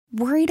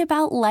Worried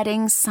about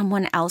letting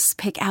someone else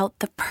pick out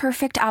the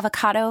perfect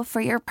avocado for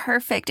your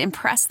perfect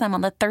impress them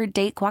on the third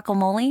date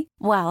guacamole?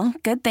 Well,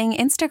 good thing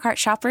Instacart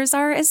shoppers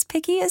are as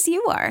picky as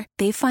you are.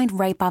 They find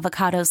ripe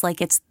avocados like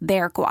it's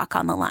their guac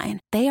on the line.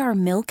 They are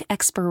milk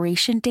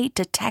expiration date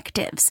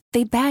detectives.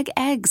 They bag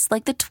eggs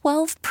like the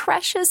 12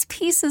 precious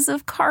pieces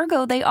of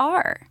cargo they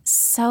are.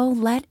 So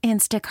let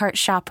Instacart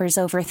shoppers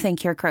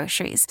overthink your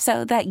groceries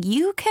so that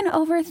you can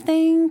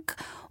overthink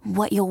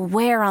what you'll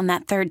wear on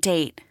that third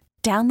date.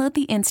 Download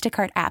the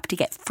Instacart app to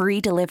get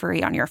free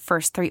delivery on your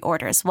first 3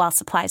 orders while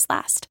supplies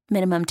last.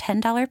 Minimum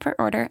 $10 per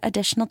order.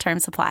 Additional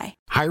terms apply.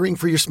 Hiring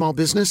for your small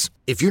business?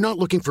 If you're not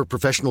looking for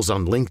professionals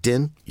on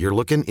LinkedIn, you're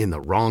looking in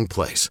the wrong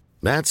place.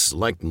 That's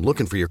like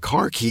looking for your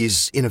car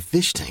keys in a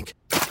fish tank.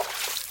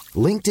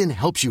 LinkedIn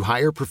helps you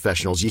hire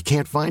professionals you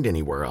can't find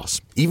anywhere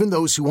else, even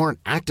those who aren't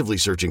actively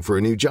searching for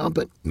a new job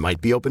but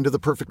might be open to the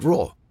perfect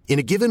role. In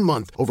a given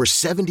month, over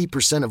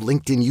 70% of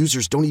LinkedIn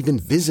users don't even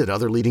visit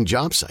other leading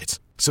job sites.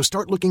 So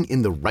start looking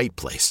in the right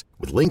place.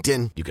 With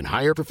LinkedIn, you can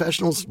hire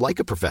professionals like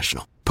a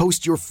professional.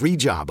 Post your free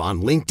job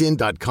on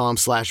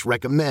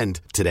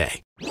linkedin.com/recommend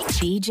today.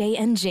 BJ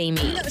and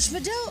Jamie. No,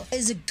 Spadil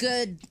is a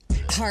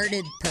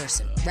good-hearted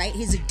person, right?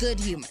 He's a good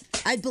human.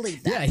 I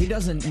believe that. Yeah, he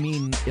doesn't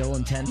mean ill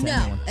intent to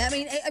anyone. No, I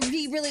mean,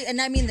 he really,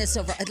 and I mean this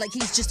over, like,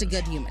 he's just a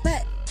good human.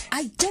 But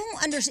I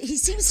don't understand, he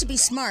seems to be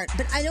smart,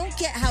 but I don't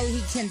get how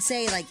he can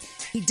say, like,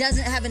 he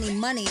doesn't have any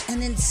money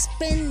and then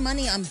spend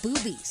money on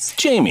boobies.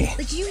 Jamie.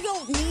 Like, you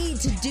don't need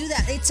to do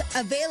that. It's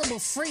available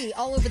free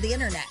all over the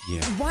internet.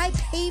 Yeah. Why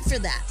pay for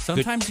that?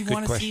 Sometimes you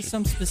want to see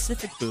some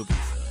specific boobies.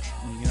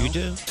 You know? You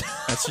do?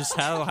 That's just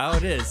how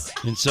it is.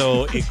 And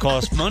so it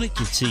costs money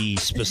to see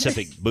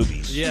specific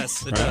boobies.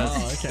 Yes, it Right? does.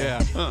 Oh, okay.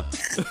 Yeah. Huh.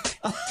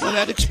 Well,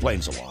 that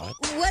explains a lot.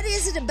 What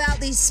is it about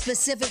these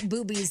specific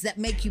boobies that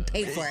make you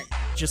pay for it?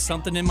 Just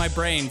something in my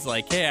brain's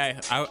like, hey,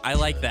 I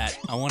like that.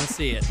 I want to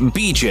see it.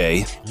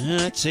 BJ.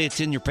 I'd say it's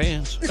in your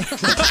pants. A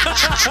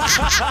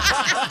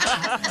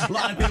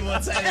lot of people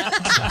would say that.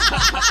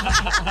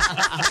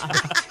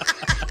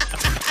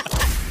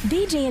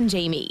 BJ and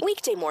Jamie.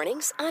 Weekday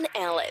mornings on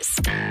Alice.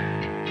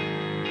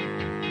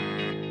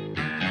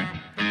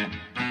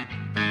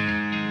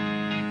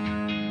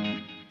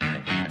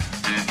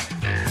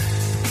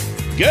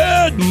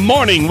 Good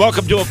morning.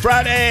 Welcome to a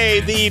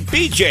Friday, the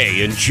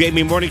BJ and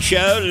Jamie Morning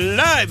Show,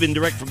 live and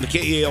direct from the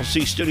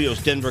KALC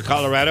Studios, Denver,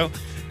 Colorado.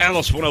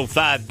 Alice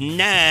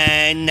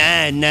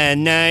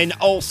 105.9999.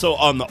 Also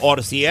on the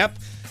Odyssey app,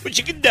 which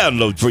you can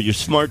download for your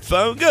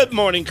smartphone. Good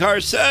morning,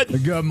 Carson.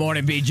 Good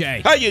morning,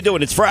 BJ. How you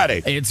doing? It's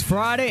Friday. It's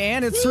Friday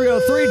and it's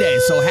 303 Day,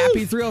 so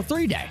happy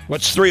 303 Day.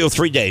 What's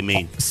 303 Day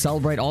mean?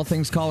 Celebrate all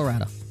things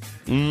Colorado.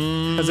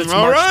 Because it's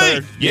All March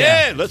right. 3rd.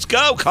 Yeah, let's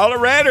go,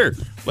 Colorado.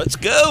 Let's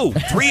go.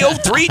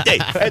 303 Day.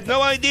 I had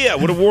no idea. I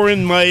would have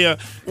worn my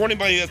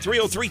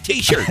 303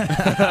 T-shirt.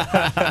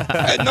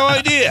 I had no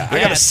idea.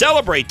 I got to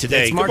celebrate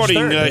today. It's Good March morning,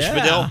 3rd.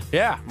 Spadil.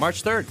 Yeah,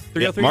 March 3rd.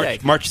 303 Day.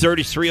 March 3rd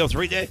is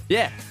 303 Day?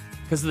 Yeah,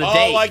 because of the Oh,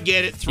 date. I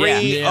get it. Yeah.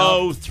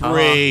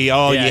 303.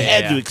 Oh, Yeah, you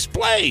had yeah. to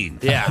explain.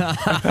 Yeah.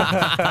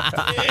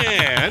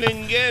 Yeah, I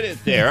didn't get it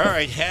there. All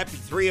right, happy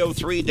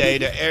 303 Day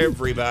to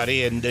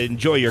everybody, and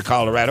enjoy your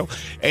Colorado.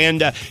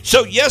 And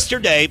so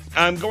yesterday,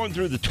 I'm going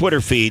through the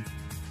Twitter feed.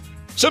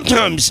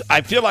 Sometimes I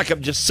feel like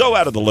I'm just so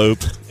out of the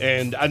loop,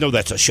 and I know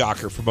that's a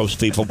shocker for most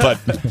people, but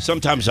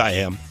sometimes I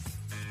am.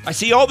 I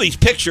see all these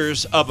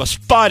pictures of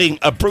spotting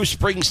a Bruce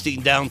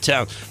Springsteen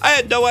downtown. I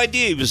had no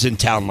idea he was in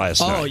town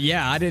last night. Oh,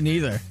 yeah, I didn't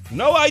either.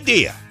 No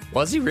idea.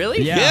 Was he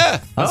really?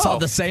 Yeah. I saw Oh.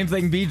 the same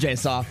thing BJ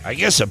saw. I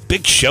guess a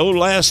big show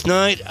last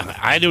night.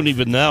 I don't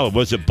even know.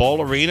 Was it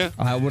Ball Arena?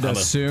 I would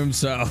assume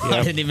so.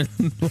 I didn't even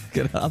look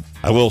it up.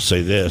 I will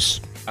say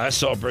this. I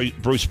saw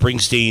Bruce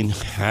Springsteen,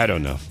 I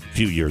don't know, a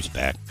few years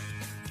back.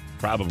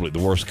 Probably the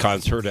worst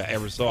concert I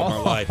ever saw in my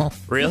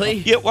life. Really?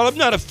 Yeah, well, I'm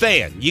not a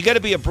fan. You got to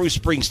be a Bruce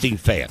Springsteen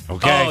fan,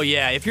 okay? Oh,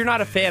 yeah. If you're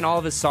not a fan, all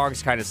of his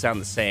songs kind of sound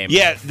the same.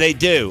 Yeah, they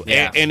do.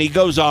 Yeah. And he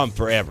goes on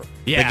forever.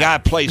 Yeah. The guy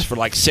plays for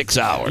like 6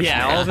 hours.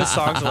 Yeah, all of his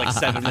songs are like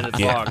 7 minutes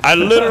long. I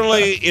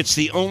literally, it's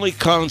the only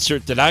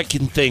concert that I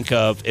can think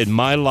of in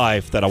my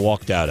life that I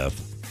walked out of.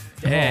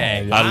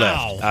 Hey,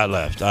 I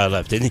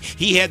left. And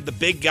he had the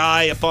big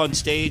guy up on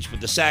stage with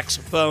the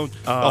saxophone.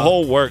 The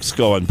whole works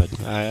going, but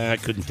I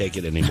couldn't take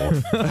it anymore.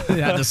 You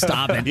had to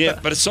stop it. Yeah,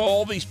 but I saw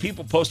all these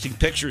people posting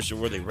pictures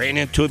of where they ran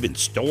into him in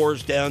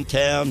stores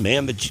downtown.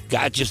 Man, the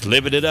guy just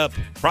living it up.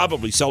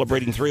 Probably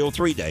celebrating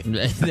 303 Day.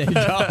 There you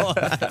go.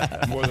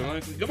 More than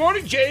likely. Good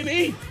morning,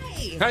 Jamie.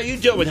 Hey, How you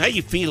doing? How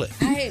you feeling?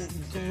 I am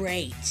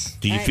great.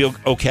 Do you feel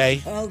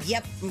okay? Oh,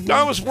 yep.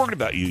 I was worried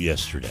about you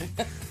yesterday.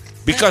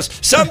 Because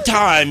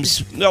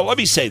sometimes, no, let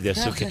me say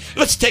this, okay?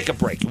 Let's take a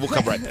break and we'll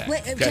come right back. Wait,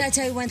 okay? can I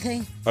tell you one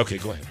thing? Okay,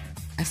 go ahead.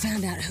 I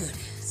found out who it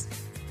is.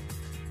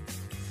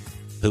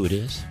 Who it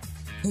is?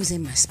 Who's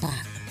in my spot?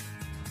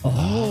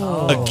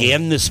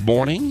 Again this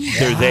morning?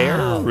 They're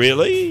there?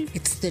 Really?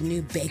 It's the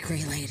new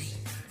bakery lady.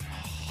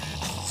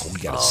 Oh,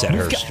 got to set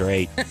her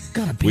straight.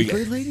 Got a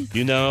bakery lady?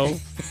 You know,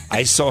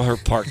 I saw her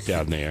parked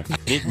down there. I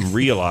didn't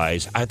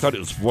realize. I thought it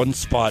was one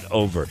spot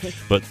over,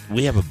 but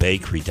we have a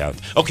bakery down.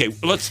 Okay,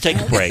 let's take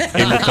a break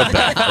and we'll come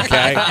back.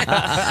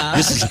 Okay,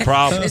 this is a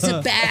problem. It's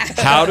a bad.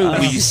 How do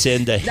we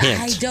send a hint?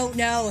 I don't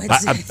know.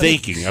 I'm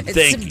thinking.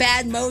 It's some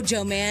bad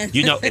mojo, man.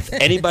 You know, if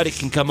anybody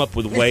can come up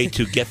with a way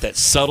to get that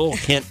subtle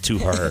hint to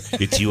her,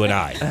 it's you and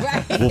I.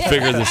 Right. We'll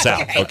figure this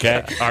out,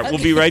 okay? All right,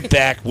 we'll be right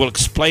back. We'll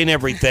explain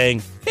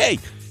everything. Hey,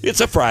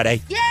 it's a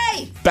Friday.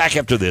 Yay! Back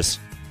after this.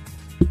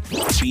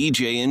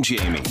 BJ and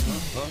Jamie.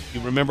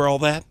 You remember all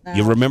that?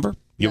 You remember?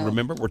 You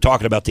remember? We're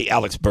talking about the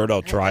Alex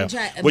Burdell trial,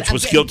 which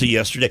was guilty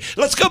yesterday.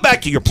 Let's go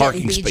back to your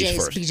parking space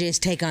first. BJ's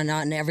take on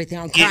everything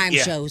on crime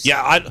shows.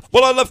 Yeah, I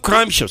love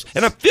crime shows.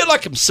 And I feel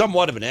like I'm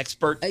somewhat of an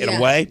expert in a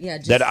way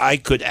that I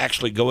could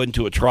actually go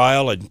into a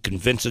trial and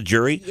convince a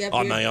jury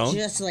on my own.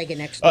 Just like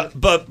an expert.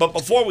 But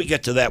before we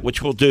get to that,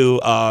 which we'll do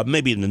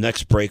maybe in the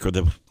next break or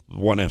the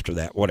one after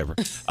that, whatever.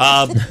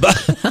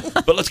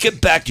 But let's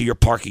get back to your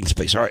parking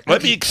space. All right,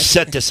 let me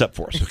set this up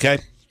for us, okay?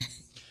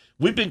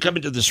 We've been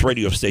coming to this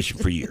radio station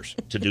for years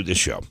to do this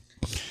show.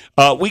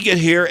 We get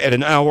here at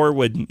an hour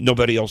when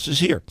nobody else is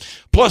here.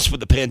 Plus,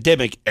 with the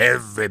pandemic,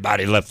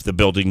 everybody left the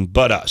building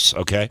but us,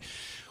 okay?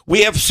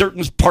 We have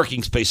certain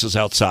parking spaces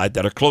outside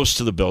that are close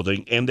to the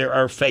building, and they're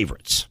our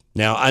favorites.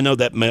 Now, I know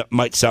that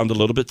might sound a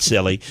little bit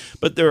silly,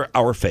 but they're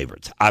our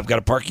favorites. I've got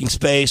a parking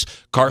space.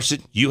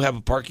 Carson, you have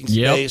a parking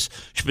space.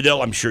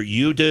 Spadil, I'm sure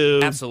you do.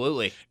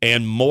 Absolutely.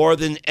 And more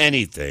than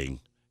anything,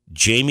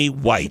 Jamie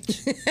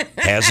White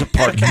has a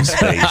parking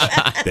space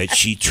that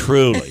she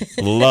truly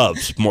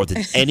loves more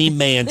than any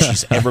man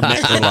she's ever met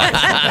in her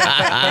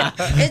life.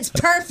 It's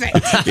perfect.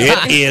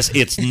 It is.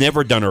 It's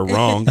never done her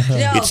wrong.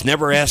 No. It's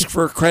never asked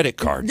for credit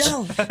cards.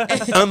 No.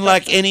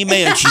 Unlike any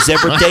man she's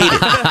ever dated.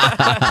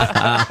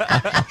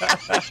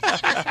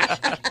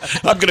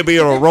 I'm going to be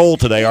on a roll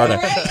today, aren't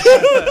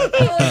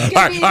I?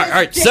 All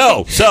right.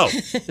 So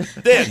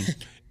then,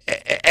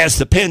 as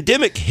the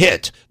pandemic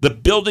hit, the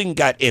building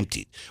got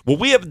emptied. Well,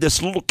 we have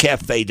this little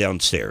cafe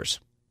downstairs.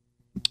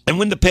 And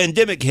when the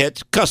pandemic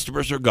hit,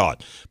 customers are gone.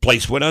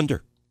 Place went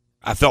under.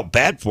 I felt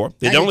bad for them.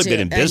 They'd only been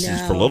in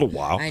business for a little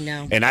while. I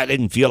know. And I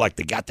didn't feel like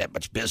they got that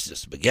much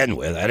business to begin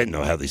with. I didn't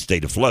know how they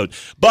stayed afloat.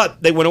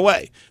 But they went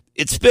away.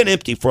 It's been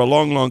empty for a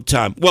long, long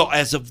time. Well,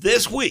 as of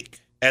this week,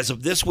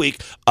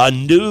 a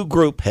new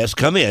group has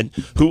come in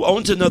who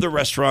owns another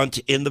restaurant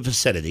in the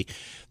vicinity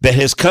that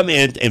has come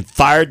in and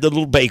fired the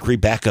little bakery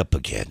back up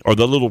again, or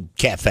the little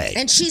cafe.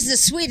 And she's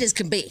as sweet as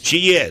can be.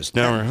 She is.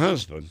 Now her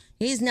husband.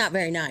 He's not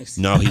very nice.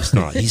 No, he's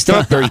not. He's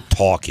not very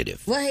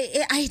talkative. Well,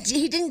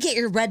 he didn't get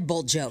your Red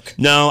Bull joke.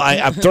 No,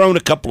 I've thrown a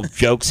couple of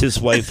jokes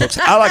his way, folks.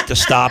 I like to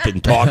stop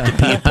and talk to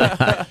people.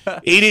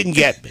 He didn't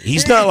get me.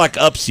 He's not like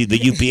Upsy,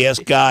 the UPS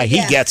guy.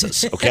 He gets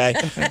us, okay?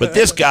 But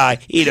this guy,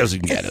 he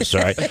doesn't get us,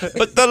 all right?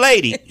 But the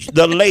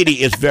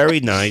lady is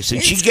very nice,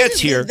 and she gets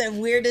here. The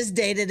weirdest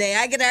day today.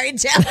 I can already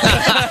tell.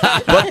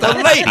 But the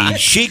lady,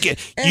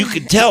 you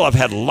can tell I've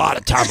had a lot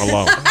of time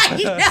alone.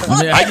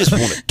 I just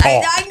want to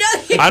talk. I know.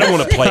 I don't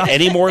want to play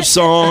any more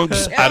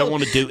songs. I don't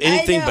want to do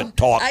anything but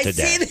talk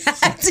today. I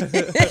see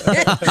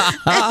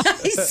that. I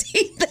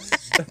see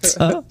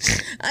that.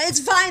 It's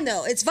fine,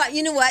 though. It's fine.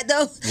 You know what,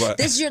 though? What?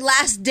 This is your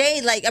last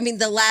day,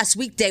 the last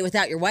weekday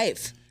without your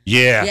wife.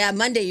 Yeah. Yeah,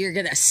 Monday you're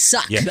going to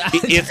suck. Yeah.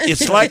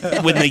 It's like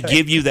when they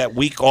give you that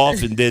week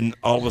off and then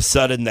all of a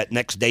sudden that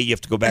next day you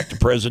have to go back to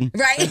prison.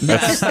 Right.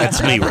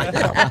 That's me right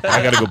now.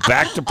 I got to go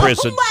back to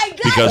prison God,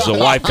 because the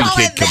wife and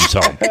kid comes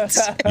home.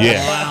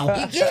 Yeah. Wow.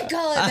 You can't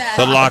call it that.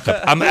 The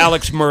lockup. I'm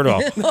Alex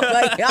Murdaugh. Oh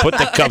my God. Put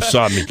the cuffs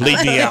on me.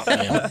 Leave me out. Oh my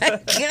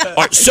God. All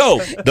right, so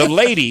the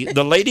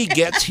lady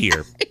gets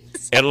here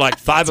at like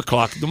 5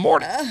 o'clock in the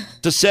morning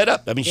to set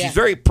up. I mean, she's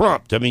very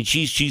prompt. I mean,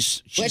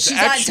 she's actually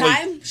on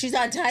time. She's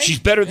on time. She's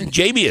better than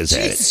Jamie is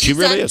at it. She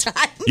really is.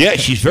 Time. Yeah,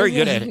 she's very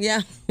good at it.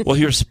 Yeah. Well,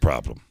 here's the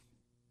problem.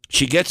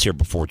 She gets here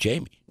before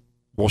Jamie.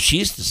 Well,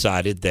 she's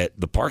decided that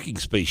the parking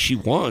space she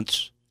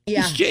wants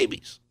is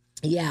Jamie's.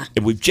 Yeah.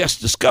 And we've just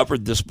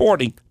discovered this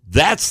morning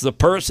that's the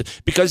person,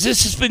 because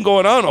this has been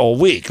going on all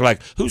week.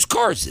 Like, whose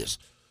car is this?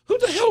 Who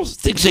the hell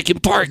thinks they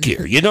can park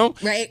here, you know?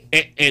 Right.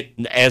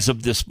 And as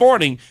of this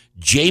morning,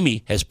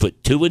 Jamie has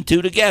put 2 and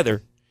 2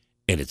 together,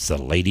 and it's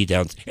the lady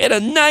downstairs. And a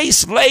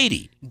nice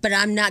lady. But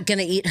I'm not going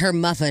to eat her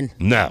muffin.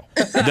 No.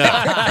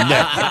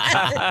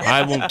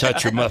 I won't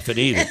touch her muffin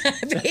either.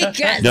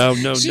 Because No.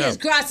 she has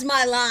crossed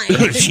my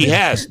line. She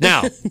has.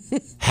 Now,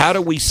 how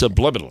do we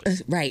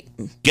subliminally Right.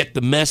 get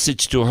the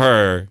message to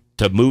her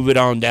to move it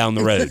on down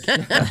the road?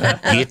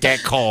 Get that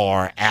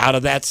car out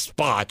of that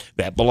spot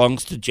that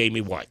belongs to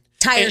Jamie White.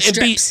 Tire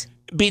strips.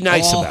 Be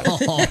nice about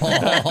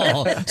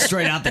it.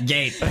 Straight out the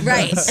gate.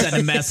 Right. Send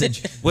a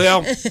message.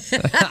 Well,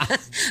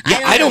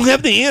 I don't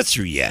have the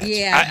answer yet.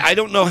 Yeah. I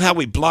don't know how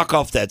we block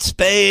off that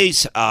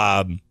space.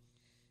 I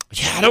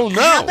don't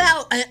know. How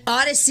about an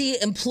Odyssey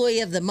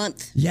Employee of the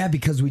Month? Yeah,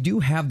 because we do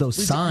have those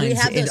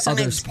signs have in those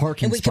others' signs,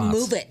 parking and we spots.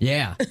 can move it.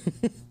 Yeah.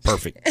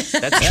 Perfect.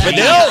 That's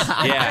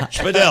Spadil. Yeah.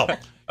 Spadil.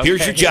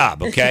 Here's your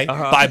job, okay?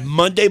 By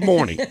Monday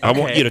morning, I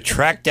want you to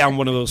track down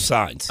one of those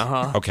signs,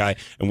 okay?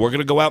 And we're going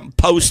to go out and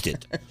post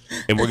it,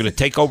 and we're going to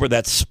take over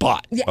that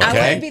spot, Yeah, I want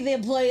okay? to be the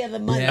employee of the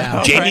month.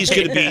 Yeah. Jamie's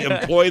going to be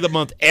employee of the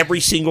month every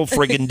single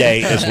friggin'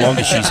 day as long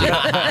as she's here.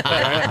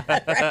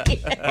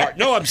 All right.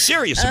 No, I'm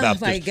serious about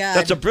my this. God.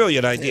 That's a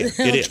brilliant idea.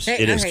 It is.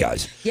 Okay, It is, all right.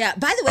 guys. Yeah.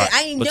 By the way, All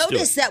right, I let's do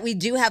noticed it. that we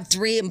do have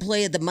 3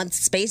 employee of the month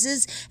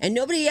spaces, and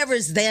nobody ever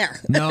is there.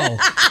 No.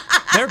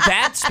 They're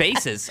bad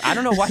spaces. I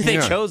don't know why they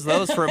chose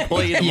those for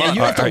employee of the Yeah, month.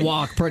 you have to All right.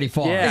 walk pretty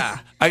far. Yeah.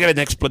 I got an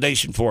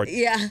explanation for it.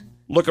 Yeah.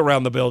 Look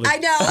around the building. I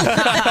know.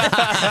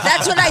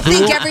 That's what I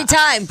think every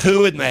time.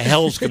 Who in the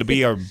hell's going to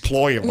be our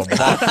employee of the month?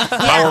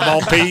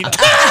 Powerball Pete?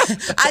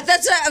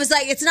 That's what I was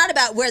like. It's not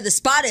about where the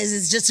spot is.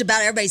 It's just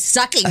about everybody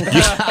sucking.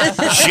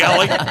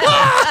 Shelly?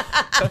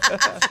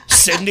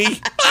 Cindy?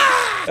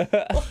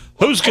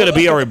 Who's going to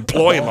be our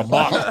employee of the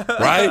month,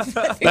 right?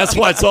 That's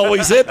why it's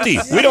always empty.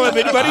 We don't have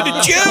anybody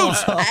to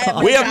choose.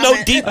 We have no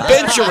deep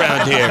bench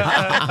around here.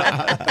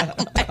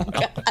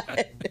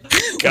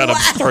 God,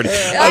 I'm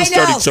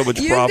starting so much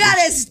you problems.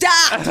 gotta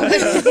stop.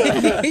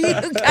 You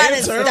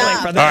gotta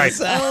stop. All right,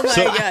 Oh my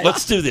so God.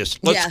 let's do this.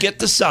 Let's Yeah. get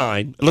the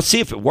sign. Let's see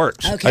if it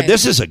works. Okay.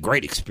 This is a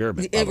great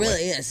experiment. by It the way.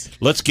 really is.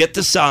 Let's get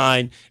the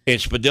sign. And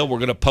Spadil, we're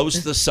going to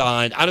post the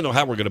sign. I don't know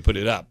how we're going to put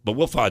it up, but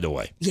we'll find a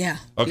way. Yeah.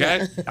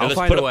 Okay? And I'll let's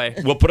find put a up- way.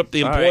 We'll put up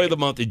the All employee right. of the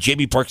month, and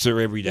Jamie parks there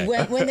every day.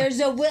 When there's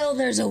a will,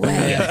 there's a way.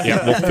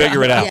 Yeah, we'll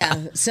figure it out.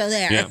 Yeah. So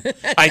there.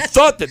 Yeah. I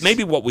thought that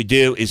maybe what we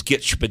do is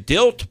get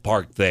Spadil to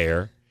park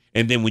there.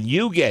 And then when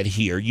you get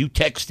here, you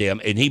text him,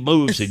 and he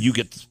moves, and you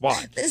get the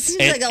spot. This seems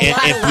and, like a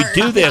lot and of if work.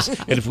 we do this,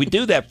 and if we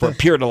do that for a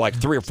period of like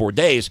 3 or 4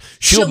 days,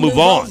 she'll move move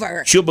on.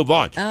 over. She'll move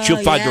on. Oh,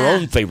 She'll find her yeah.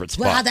 own favorite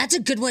spot. Wow, that's a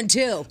good one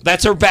too.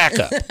 That's her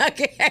backup.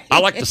 Okay. I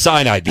like the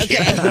sign idea.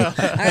 All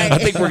right. I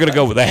think we're going to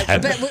go with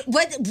that. But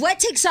what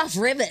takes off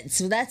rivets?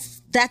 So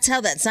that's how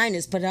that sign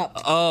is put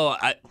up. Oh,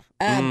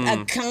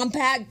 A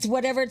compact,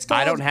 whatever it's called.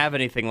 I don't have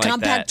anything like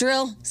compact that.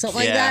 drill, something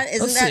like Yeah. that.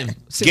 Isn't Let's that?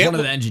 see if one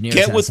of the engineers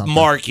Get has with something.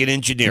 Mark in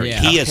engineering.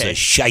 Yeah. He is a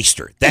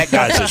shyster. That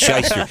guy's a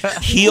shyster.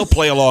 He'll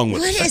play along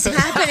with What us. is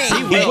happening?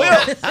 He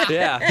will.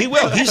 Yeah. He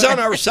will. He's on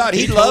our side.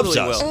 He loves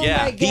totally us. will. Oh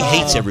Yeah. my He God.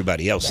 hates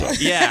everybody else. Though.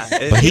 Yeah.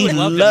 But he he would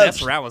love loves.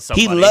 to mess around with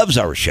He somebody. loves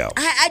our show.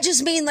 I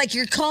just mean like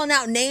you're calling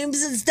out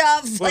names and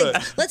stuff. Like,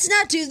 let's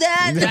not do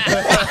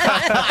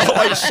that. All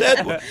I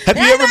said.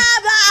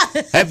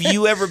 Have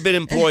you ever been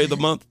employee of the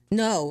month?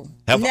 No.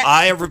 Have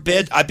I ever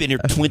been? I've been here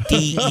 20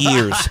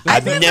 years.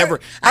 I've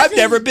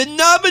never been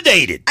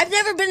nominated. I've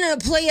never been an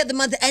employee of the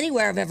month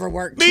anywhere I've ever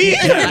worked. Me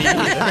either.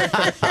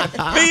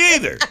 Me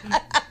either.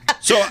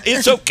 So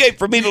it's okay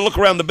for me to look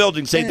around the building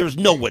and say there's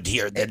no one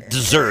here that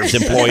deserves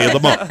employee of the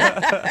month.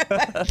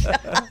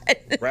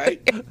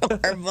 Right?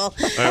 Horrible. All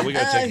right, we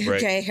got to take a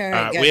break. Okay, all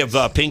right, We good.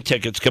 have pink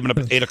tickets coming up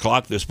at 8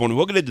 o'clock this morning.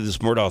 We'll get into this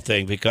Murdaugh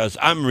thing because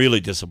I'm really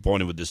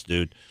disappointed with this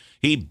dude.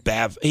 He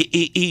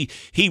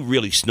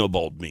really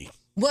snowballed me.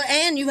 Well,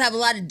 and you have a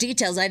lot of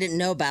details I didn't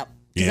know about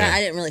because Yeah. I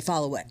didn't really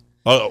follow it.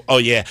 Oh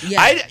yeah. Yeah.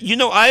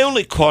 I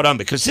only caught on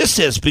because this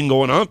has been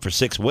going on for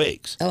 6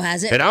 weeks. Oh,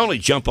 has it? And I only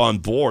jump on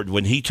board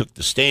when he took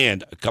the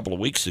stand a couple of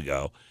weeks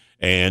ago,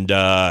 and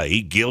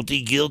he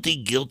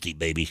guilty,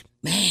 baby.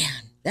 Man,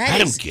 I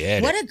don't get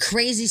it. what a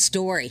crazy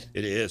story.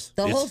 It is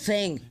The It's- whole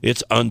thing.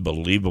 It's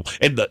unbelievable,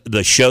 and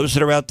the shows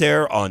that are out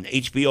there on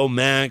HBO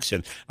Max,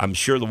 and I'm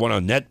sure the one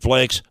on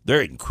Netflix, they're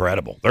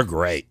incredible. They're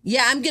great.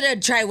 Yeah, I'm gonna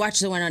try watch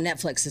the one on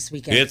Netflix this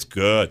weekend. It's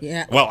good.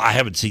 Yeah. Well, I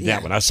haven't seen that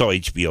Yeah. one. I saw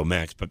HBO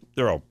Max, but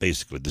they're all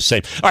basically the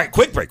same. All right,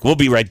 quick break. We'll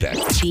be right back.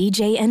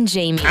 BJ and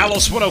Jamie.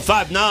 Alice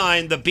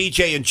 105.9, the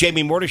BJ and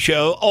Jamie Mortar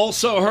Show,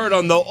 also heard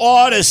on the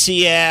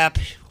Odyssey app.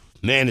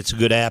 Man, it's a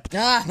good app.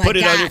 Oh, my Put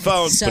it on your God.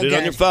 phone. So Put it on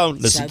good. your phone.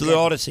 Listen So to good. the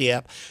Odyssey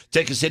app.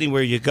 Take us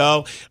anywhere you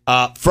go.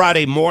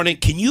 Friday morning.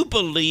 Can you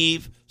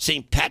believe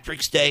St.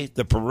 Patrick's Day?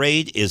 The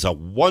parade is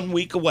 1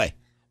 week away.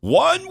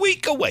 1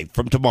 week away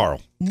from tomorrow.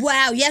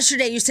 Wow,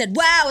 yesterday you said,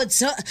 wow,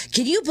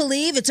 can you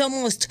believe it's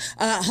almost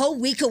a whole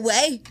week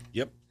away?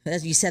 Yep.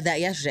 You said that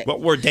yesterday. But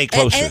we're a day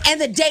closer.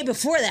 And the day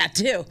before that,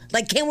 too.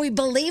 Like, can we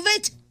believe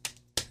it?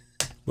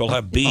 We'll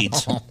have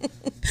beads.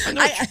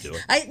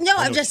 I know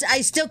what you're doing.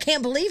 I still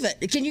can't believe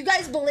it. Can you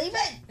guys believe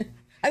it?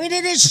 I mean,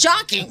 it is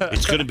shocking.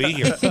 It's going to be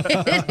here.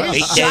 It 8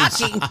 is days.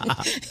 shocking.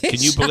 Can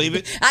you believe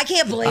it? I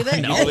can't believe it.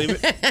 Can you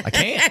believe it? I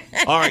can't.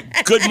 All right.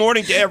 Good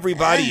morning to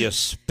everybody,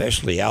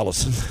 especially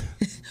Allison.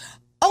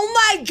 Oh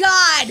my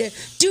God!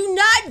 Do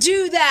not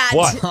do that.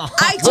 What?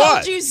 I told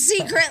What? you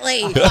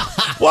secretly.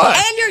 What?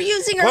 And you're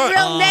using her What?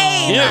 real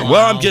name. Yeah,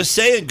 well, I'm just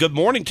saying good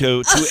morning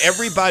to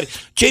everybody.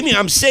 Jamie,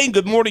 I'm saying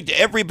good morning to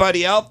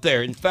everybody out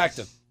there. In fact,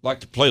 I'd like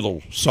to play a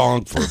little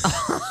song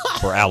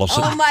for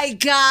Allison. Oh my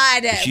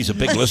God! She's a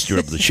big listener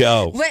of the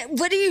show.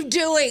 What are you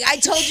doing? I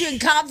told you in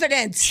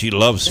confidence. She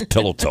loves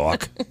pillow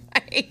talk,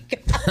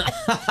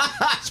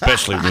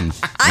 especially when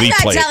I'm we not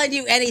play telling it.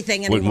 you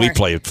anything anymore. When we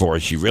play it for her,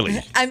 she really.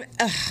 I'm.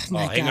 Oh, Oh,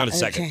 my hang God. on a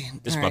second. Okay.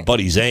 This is All my right.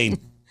 buddy Zane.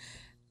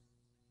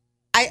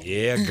 I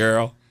Yeah,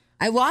 girl.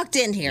 I walked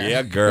in here.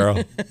 Yeah,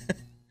 girl.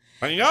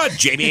 Hang on,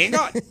 Jamie. Hang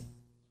on.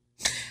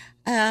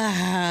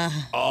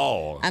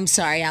 Oh. I'm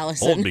sorry,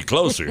 Allison. Hold me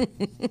closer.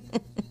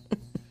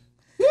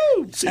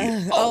 Woo, see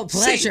it.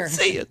 Pleasure.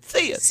 See it.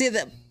 See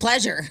the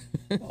pleasure.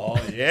 Oh,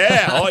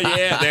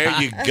 yeah.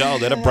 There you go.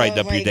 That'll brighten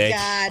up my your day.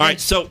 God. All right,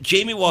 so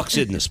Jamie walks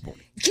in this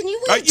morning. Can you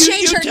All right,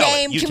 change you her tell it.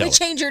 name? You Can tell we it.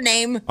 change her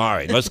name? All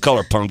right, let's call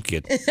her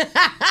Pumpkin.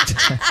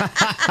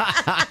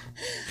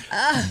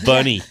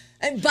 Bunny.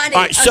 Bunny.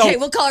 All right, so okay,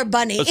 we'll call her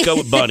Bunny. Let's go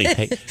with Bunny.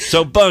 Hey,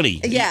 so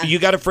Bunny, Yeah. you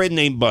got a friend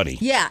named Bunny.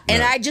 Yeah,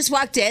 and I just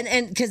walked in,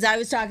 and because I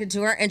was talking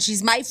to her, and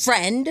she's my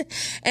friend,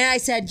 and I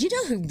said, "You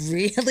know who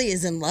really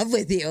is in love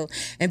with you?"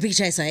 And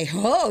BJ's like,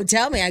 "Oh,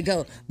 tell me." I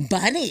go,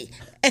 "Bunny."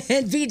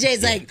 And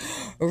BJ's like,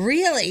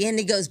 "Really?" And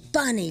he goes,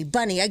 "Bunny."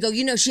 I go,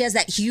 "You know, she has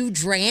that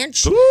huge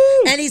ranch,"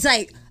 and he's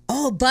like,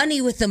 "Oh, Bunny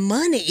with the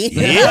money."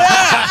 Yeah.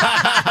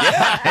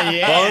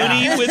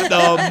 Bunny with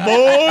the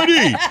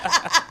money.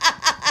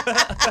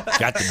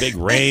 Got the big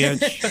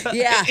ranch.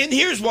 Yeah. And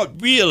here's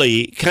what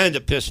really kind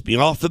of pissed me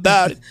off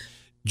about it.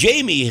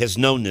 Jamie has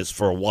known this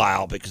for a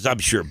while because I'm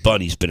sure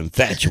Bunny's been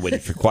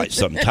infatuated for quite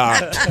some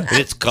time. And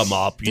it's come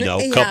up,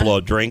 a couple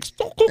of drinks.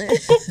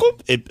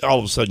 And all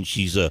of a sudden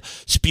she's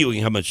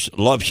spewing how much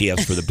love she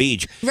has for the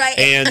beach. Right.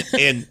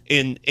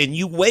 And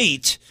you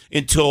wait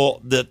until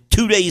the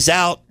 2 days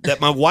out that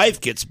my wife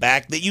gets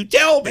back that you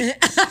tell me.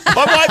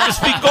 My wife has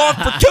been gone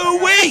for 2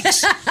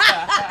 weeks.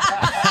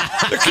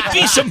 There could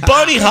be some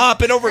bunny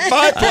hopping over at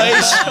my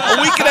place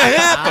a week and a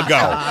half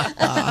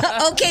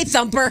ago. Okay,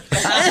 Thumper.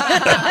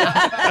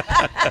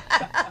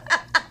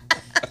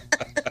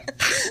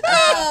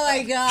 Oh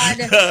my God!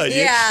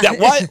 Yeah. Now,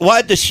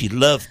 why does she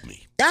love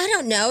me? I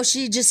don't know.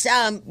 She just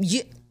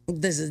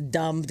This is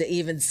dumb to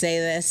even say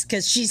this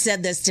because she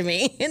said this to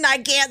me, and I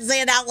can't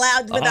say it out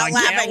loud without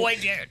laughing.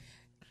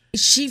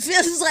 She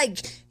feels like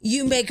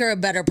you make her a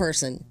better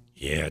person.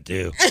 Yeah, I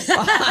do.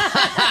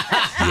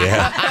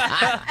 Yeah.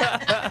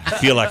 I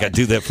feel like I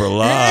do that for a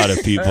lot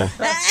of people.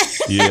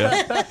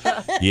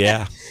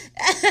 Yeah.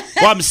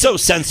 Well, I'm so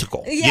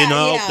sensical,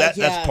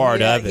 that's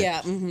part of it.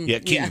 Yeah,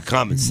 keep your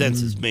common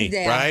sense is me,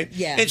 right?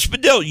 Yeah. And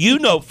Spadil, you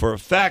know for a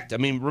fact,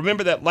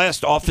 remember that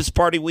last office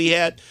party we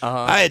had?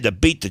 I had to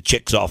beat the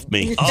chicks off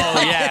me.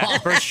 Oh, yeah,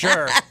 for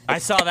sure. I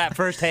saw that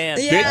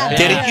firsthand. Yeah.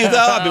 Didn't you,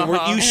 though?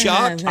 Weren't you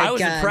shocked? I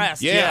was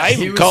impressed. Yeah,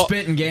 He was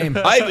spitting game.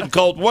 I even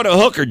called one a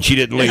hooker and she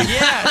didn't leave.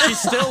 Yeah, she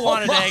still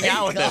wanted to hang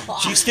out with him.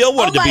 She still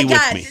wanted to be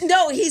with me.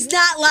 No, he's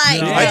not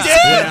lying. No.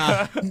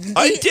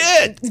 I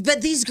did.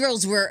 But these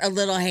girls were a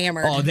little hammered.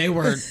 Oh, they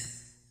were.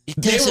 It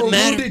They doesn't were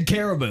matter. wounded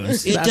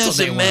caraboos. It That's what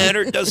they doesn't were.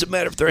 matter. It doesn't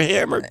matter if they're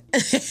hammered.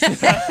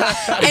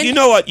 You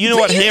know what? You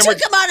Hammered. took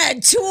him on a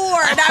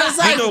tour, and I was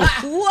like,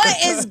 "What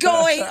is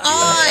going on?"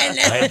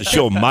 I had to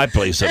show them my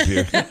place up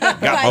here. Got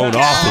my own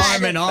God. office.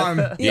 Arm in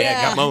arm.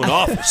 Yeah, got my own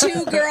office.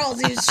 2 girls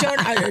he showed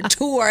on a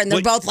tour, and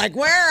they're both like,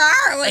 "Where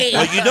are we?"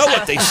 Well, you know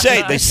what they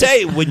say? They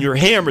say when you're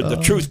hammered, the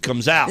truth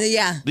comes out.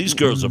 Yeah. These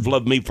girls have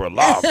loved me for a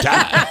long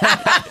time.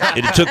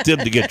 And it took them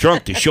to get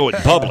drunk to show it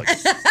in public.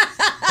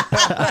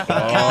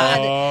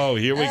 Oh,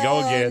 here we go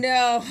again.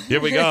 No.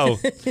 Here we go.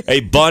 Hey,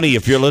 Bunny,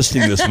 if you're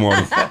listening this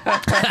morning,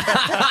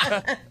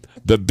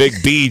 the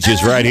big beach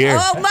is right here.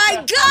 Oh my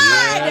God!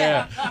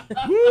 Yeah.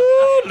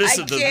 Woo,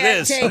 listen to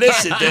can't this. take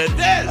Listen to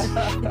this.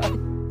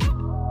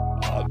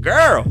 Oh,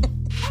 girl.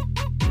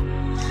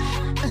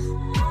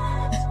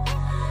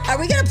 Are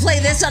we gonna play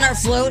this on our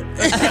float?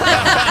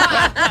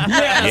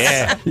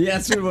 Yeah.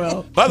 Yes, we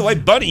will. By the way,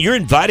 Bunny, you're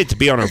invited to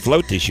be on our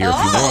float this year if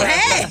you Oh, want.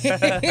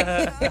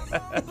 hey!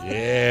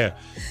 Yeah.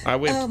 I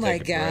went Oh to my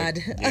take a God!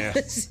 break. Yeah.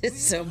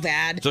 It's so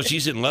bad. So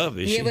she's in love,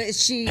 is she?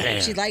 Yeah,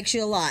 but she likes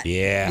you a lot.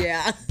 Yeah.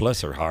 Yeah.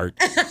 Bless her heart.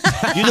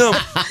 You know,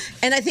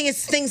 And I think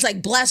it's things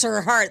like "Bless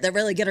Her Heart" that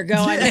really get her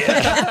going.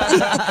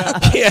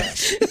 yeah. Yeah,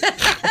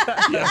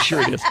 I'm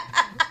sure it is.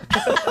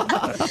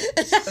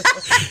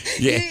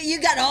 Yeah. You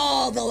got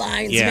all the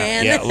lines, Yeah,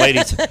 man. yeah,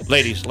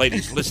 ladies,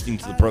 listening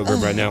to the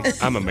program right now,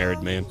 I'm a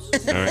married man.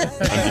 All right,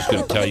 I'm just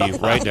going to tell you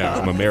right now,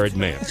 I'm a married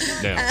man.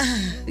 Now,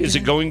 is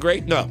it going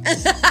great? No.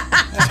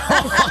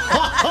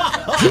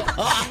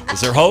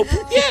 Is there hope?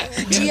 Yeah.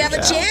 Do you have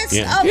a chance?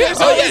 Yeah. Oh, there's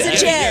always a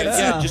chance.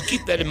 Yeah, just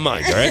keep that in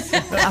mind, all right?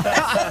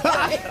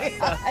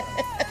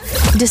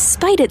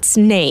 Despite its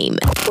name,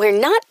 we're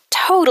not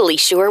totally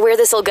sure where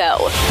this will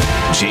go.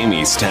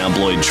 Jamie's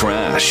Tabloid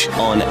Trash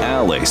on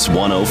Alice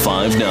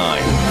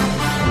 1059.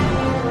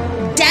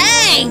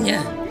 Dang!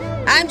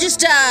 I'm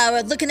just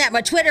looking at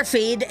my Twitter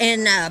feed,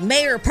 and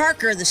Mayor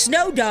Parker, the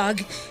snow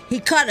dog, he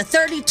caught a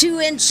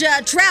 32-inch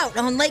trout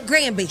on Lake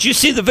Granby. Did you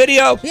see the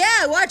video? Yeah,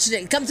 I watched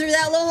it come through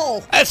that little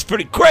hole. That's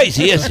pretty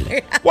crazy, isn't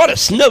it? What a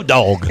snow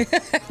dog.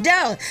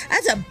 No,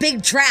 that's a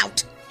big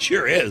trout.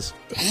 Sure is.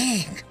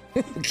 Dang.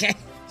 Okay.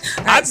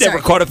 All right, I've never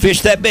sorry. caught a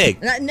fish that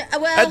big. Well,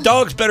 That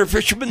dog's better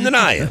fisherman than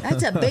I am.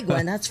 that's a big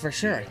one, that's for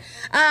sure.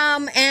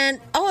 And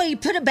he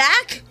put it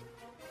back.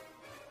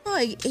 Oh,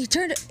 he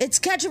turned it. It's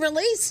catch and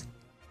release.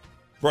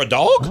 For a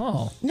dog?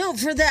 Oh. No,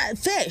 for that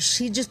fish.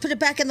 He just put it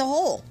back in the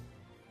hole.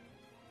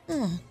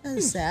 Oh,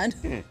 that's sad.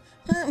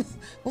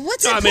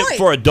 What's No, the I mean, point?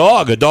 for a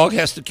dog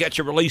has to catch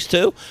a release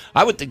too.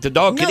 I would think the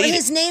dog No, could eat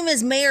his it. name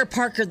is Mayor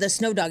Parker, the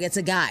snow dog. It's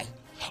a guy.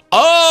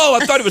 Oh,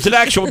 I thought it was an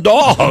actual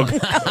dog.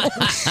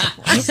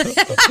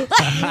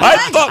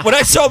 I thought when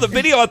I saw the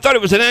video, I thought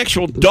it was an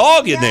actual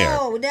dog in there.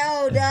 No.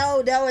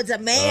 It's a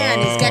man.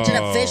 He's catching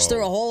a fish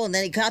through a hole, and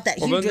then he caught that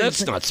huge Well,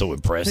 that's not so He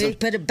impressive.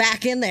 put it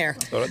back in there.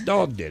 But a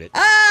dog did it.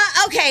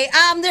 Okay.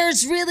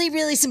 There's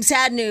really some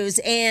sad news,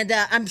 and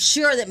I'm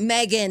sure that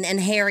Meghan and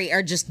Harry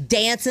are just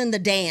dancing the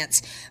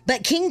dance.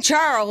 But King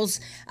Charles,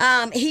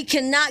 he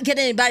cannot get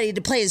anybody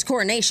to play his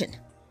coronation.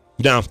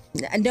 No.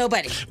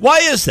 Nobody. Why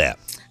is that?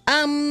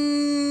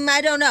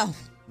 I don't know.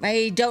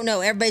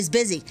 Everybody's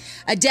busy.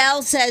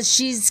 Adele says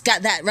she's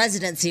got that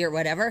residency or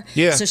whatever.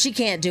 Yeah. So she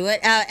can't do it.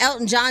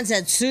 Elton John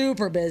said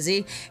super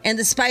busy. And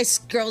the Spice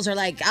Girls are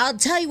like, I'll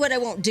tell you what I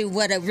won't do,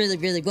 what I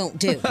really won't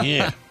do.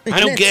 Yeah. I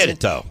don't get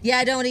it, though. Yeah,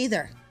 I don't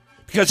either.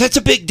 Because that's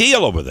a big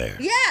deal over there.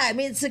 Yeah, I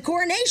mean, it's the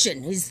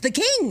coronation. He's the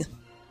king.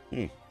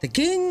 The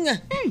king.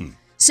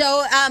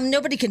 So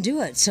nobody can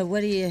do it. So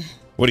what do you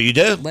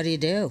do? What do you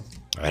do?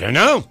 I don't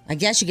know. I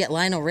guess you get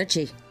Lionel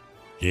Richie.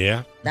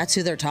 Yeah. That's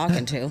who they're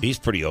talking to. He's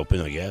pretty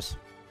open, I guess.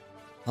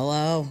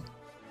 Hello.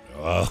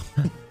 Oh.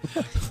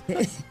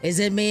 Is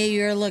it me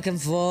you're looking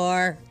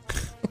for?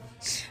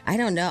 I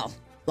don't know.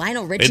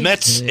 Lionel Richie. And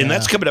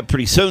that's coming up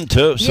pretty soon,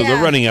 too. So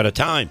they're running out of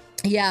time.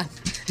 Yeah.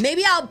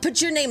 Maybe I'll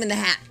put your name in the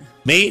hat.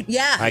 Me?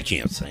 Yeah. I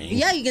can't sing.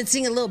 Yeah, you can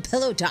sing a little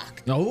pillow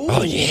talk.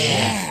 Oh,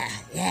 yeah.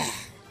 Yeah.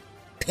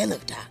 Pillow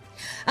talk.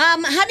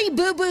 Honey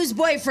Boo Boo's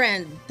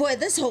boyfriend. Boy,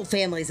 this whole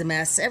family's a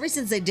mess. Ever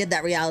since they did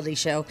that reality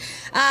show.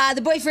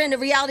 The boyfriend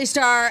of reality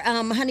star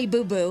Honey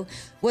Boo Boo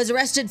was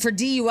arrested for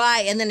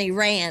DUI and then he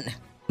ran.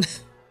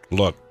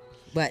 Look.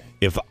 What?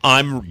 If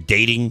I'm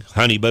dating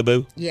Honey Boo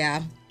Boo,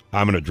 Yeah.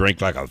 I'm going to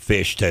drink like a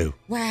fish, too.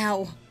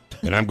 Wow.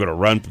 And I'm going to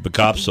run from the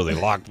cops so they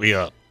lock me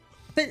up.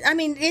 But, I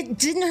mean,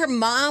 didn't her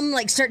mom,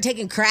 start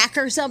taking crack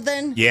or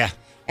something? Yeah.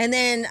 And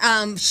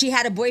then she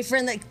had a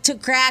boyfriend that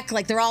took crack,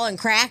 like they're all on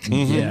crack.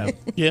 Mm-hmm. Yeah.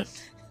 Yeah.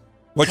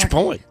 What's your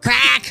point?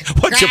 Crack.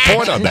 What's your crack.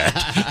 point on that?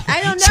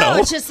 I don't know. So?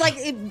 It's just like...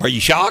 Are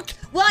you shocked?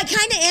 Well, I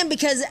kind of am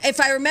because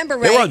if I remember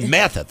They were right... on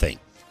meth, I think.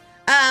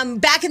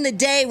 Back in the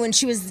day when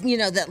she was,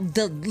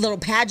 the little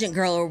pageant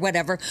girl or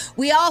whatever,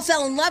 we all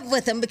fell in love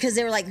with them because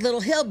they were like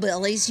little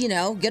hillbillies,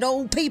 good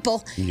old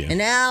people. Yeah. And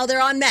now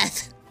they're on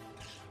meth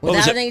What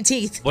was without it? any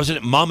teeth. Wasn't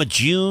it Mama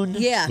June?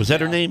 Yeah. Was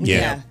that her name?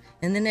 Yeah.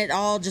 And then it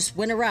all just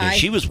went awry. And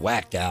she was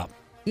whacked out.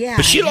 Yeah.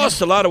 But she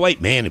lost a lot of weight.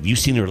 Man, have you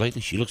seen her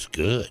lately? She looks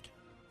good.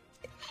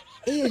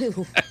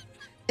 Ew.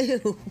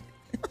 Ew.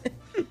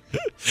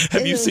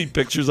 Have you seen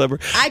pictures of her?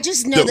 I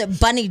just know that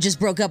Bunny just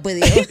broke up with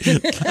you.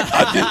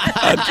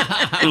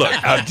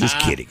 Look, I'm just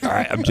kidding. All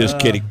right, I'm just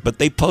kidding. But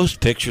they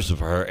post pictures of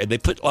her, and they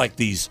put what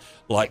is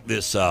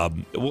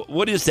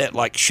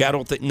that,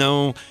 shadow thing?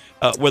 No,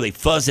 where they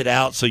fuzz it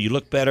out so you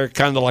look better,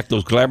 kind of like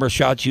those glamour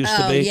shots used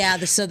to be. Oh, yeah,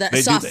 so that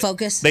They soft do that.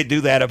 focus. They do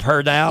that of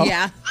her now.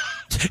 Yeah.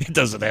 It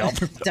doesn't help.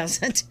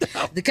 Doesn't.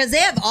 Because they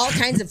have all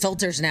kinds of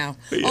filters now.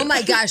 Yeah. Oh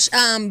my gosh.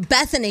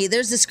 Bethany,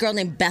 there's this girl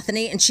named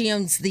Bethany, and she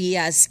owns the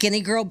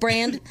Skinny Girl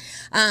brand.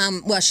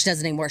 Well, she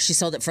doesn't anymore. She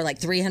sold it for like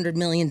 $300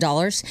 million.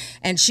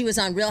 And she was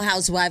on Real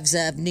Housewives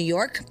of New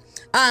York.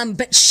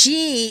 But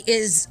she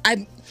is...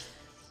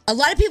 A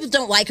lot of people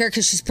don't like her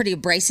because she's pretty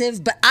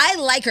abrasive, but I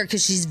like her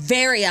because she's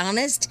very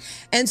honest.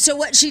 And so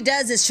what she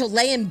does is she'll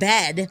lay in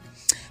bed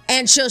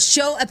and she'll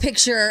show a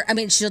picture. I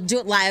mean, she'll do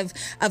it live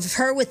of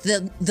her with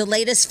the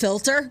latest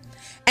filter.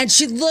 And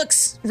she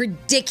looks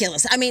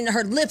ridiculous. I mean,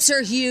 her lips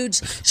are huge.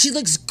 She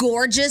looks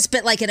gorgeous,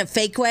 but like in a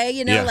fake way,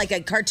 Yeah. like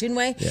a cartoon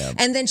way. Yeah.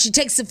 And then she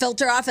takes the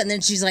filter off and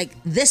then she's like,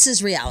 this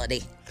is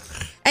reality.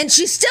 And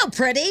she's still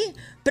pretty,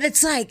 but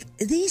it's like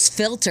these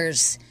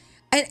filters...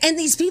 And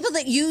these people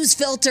that use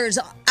filters,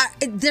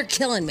 they're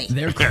killing me.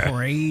 They're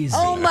crazy.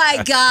 Oh,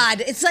 my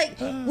God. It's like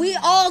we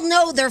all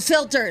know they're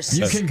filters.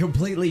 You can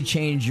completely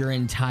change your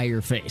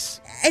entire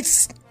face.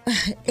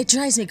 It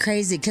drives me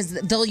crazy because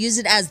they'll use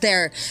it as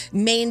their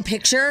main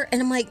picture. And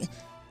I'm like,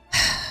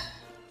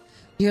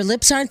 your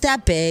lips aren't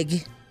that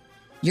big.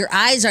 Your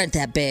eyes aren't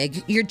that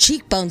big. Your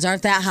cheekbones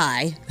aren't that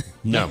high.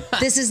 No.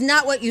 This is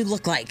not what you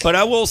look like. But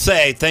I will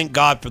say, thank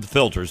God for the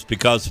filters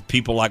because of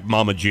people like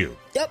Mama Jew.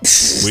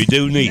 We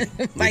do need.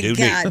 My We do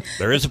God. need.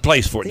 There is a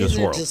place for it in These this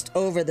are world. just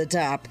over the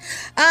top.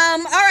 All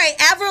right,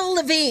 Avril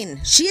Lavigne.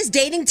 She is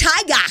dating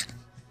Tyga.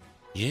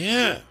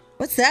 Yeah.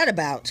 What's that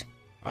about?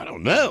 I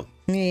don't know.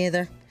 Me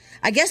either.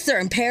 I guess they're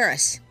in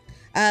Paris.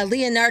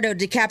 Leonardo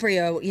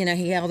DiCaprio,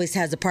 he always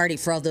has a party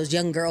for all those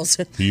young girls.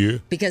 Yeah.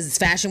 Because it's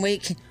Fashion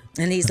Week.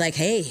 And he's like,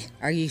 hey,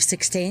 are you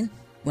 16?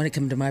 Want to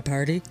come to my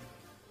party?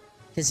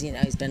 Because,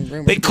 he's been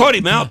rumored. They caught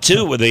him out,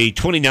 too, with a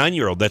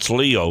 29-year-old. That's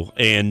Leo.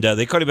 And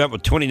they caught him out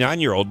with a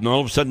 29-year-old. And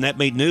all of a sudden, that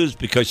made news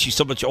because she's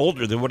so much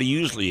older than what he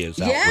usually is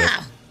out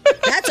Yeah.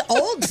 That's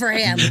old for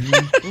him.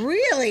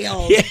 Really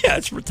old. with. Yeah,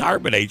 it's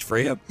retirement age for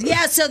him.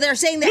 Yeah, so they're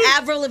saying that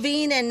Avril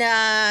Lavigne and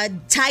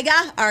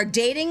Tyga are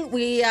dating.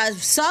 We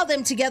saw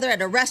them together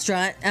at a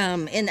restaurant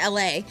in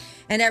L.A.,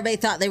 and everybody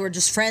thought they were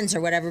just friends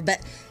or whatever.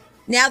 But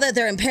now that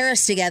they're in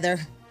Paris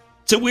together,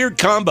 It's a weird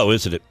combo,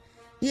 isn't it?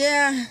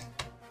 yeah,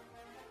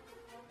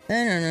 I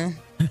don't know.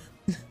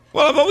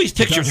 Well, I've always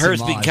pictured does her as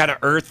seem being odd. kind of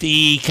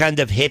earthy, kind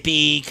of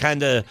hippie,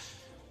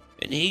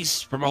 and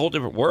he's from a whole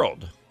different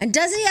world. And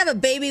doesn't he have a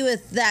baby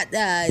with that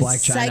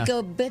Black China.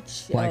 psycho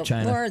bitch? Black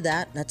China. Or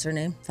that's her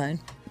name. Fine.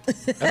 I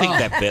think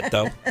that fit,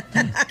 though.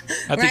 I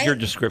think Right? your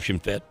description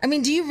fit. I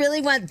mean, do you really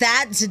want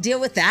that to deal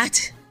with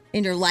that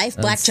in your life,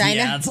 Black China?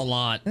 Yeah, that's a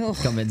lot to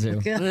come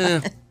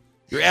into.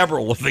 You're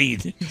Avril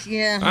Lavigne.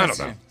 Yeah, I that's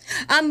don't know.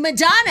 true.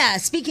 Madonna.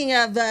 Speaking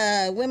of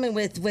women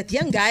with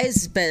young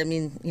guys, but I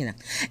mean,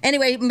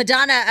 Anyway,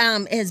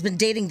 Madonna has been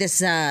dating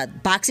this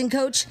boxing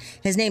coach.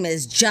 His name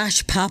is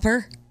Josh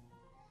Popper.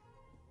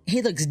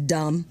 He looks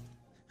dumb.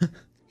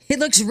 He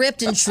looks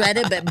ripped and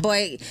shredded, but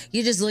boy,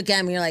 you just look at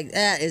him, and you're like,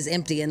 that is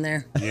empty in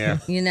there. Yeah.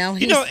 He's-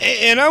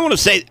 And I want to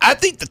say, I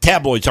think the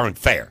tabloids aren't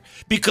fair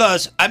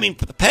because, I mean,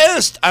 for the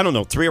past,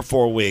 3 or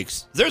 4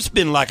 weeks, there's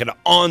been like an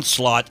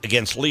onslaught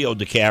against Leo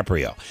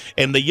DiCaprio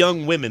and the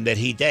young women that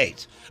he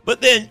dates.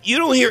 But then you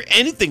don't hear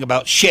anything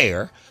about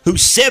Cher,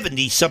 who's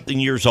 70-something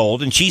years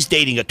old, and she's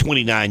dating a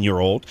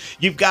 29-year-old.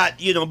 You've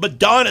got,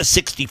 Madonna,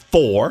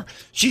 64.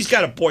 She's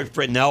got a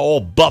boyfriend now, all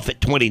buff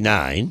at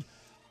 29.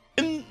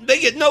 And they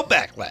get no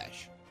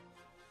backlash.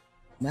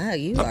 Wow,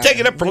 I'm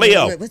taking up for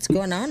Leo. What's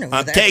going on over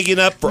I'm there? taking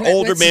up for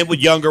older men with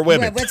younger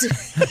women.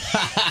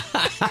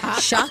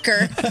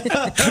 Shocker.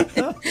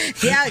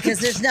 Yeah, because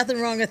there's nothing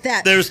wrong with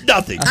that. There's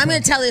nothing. I'm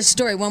going to tell this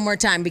story one more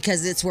time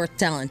because it's worth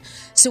telling.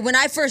 So when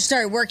I first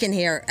started working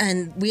here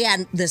and we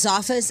had this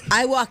office,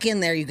 I walk in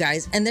there, you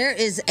guys, and there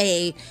is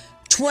a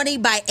 20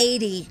 by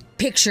 80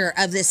 picture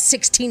of this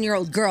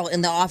 16-year-old girl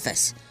in the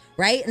office,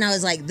 right? And I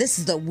was like, this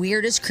is the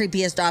weirdest,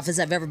 creepiest office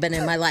I've ever been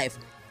in my life.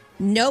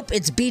 Nope,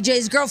 it's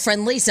BJ's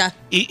girlfriend, Lisa.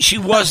 She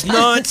was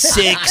not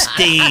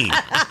 16.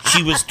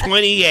 She was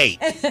 28.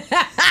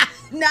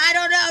 No, I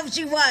don't know if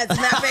she was in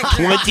that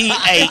picture.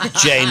 28,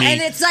 Jamie. And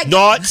it's like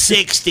not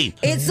 16.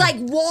 It's like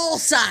wall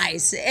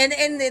size, and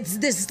it's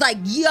this like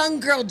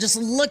young girl just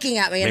looking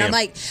at me, and Man. I'm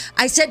like,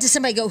 I said to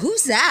somebody, "Go,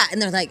 who's that?" And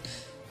they're like,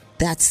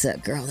 "That's the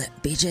girl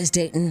that BJ's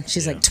dating.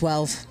 She's like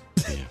 12."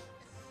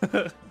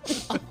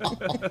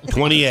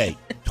 28.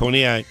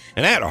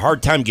 And I had a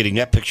hard time getting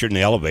that picture in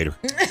the elevator.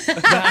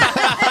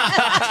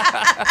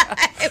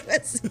 It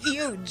was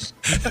huge.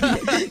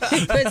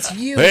 It was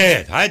huge.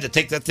 Man, I had to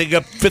take that thing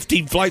up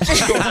 15 flights of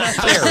stairs.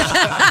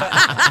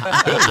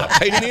 It was a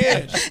pain in the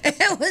ass.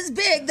 It was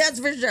big, that's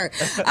for sure.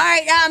 All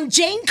right,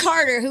 Jane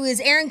Carter, who is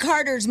Aaron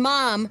Carter's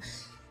mom,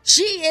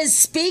 she is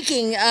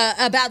speaking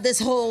about this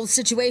whole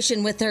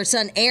situation with her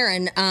son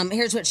Aaron.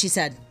 Here's what she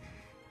said.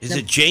 Is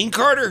it Jane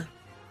Carter?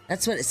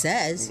 That's what it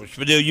says.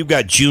 You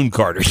got June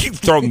Carter. You've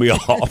thrown me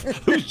off.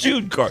 Who's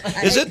June Carter?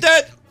 Isn't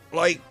that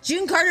like...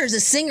 June Carter's a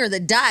singer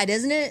that died,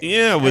 isn't it?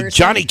 Yeah, Or with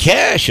Johnny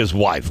Cash's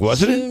wife,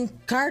 wasn't it? June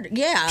Carter,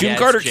 yeah. June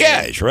Carter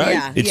Cash, right?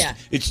 Yeah, yeah.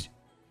 It's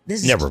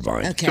This is- never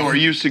mind. Okay. So are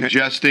you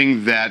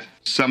suggesting that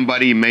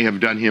somebody may have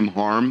done him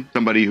harm?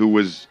 Somebody who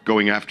was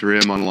going after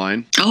him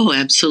online? Oh,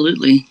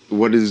 absolutely.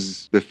 What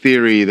is the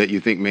theory that you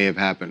think may have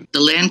happened?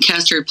 The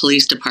Lancaster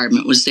Police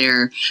Department was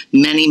there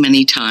many,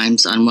 many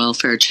times on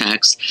welfare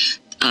checks,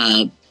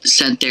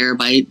 sent there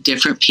by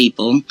different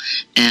people.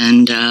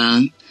 And,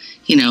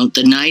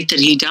 the night that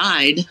he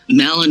died,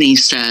 Melanie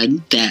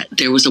said that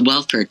there was a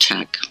welfare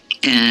check.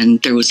 And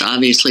there was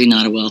obviously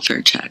not a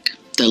welfare check.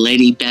 The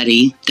lady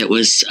Betty, that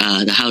was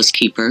the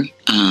housekeeper,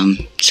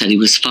 said he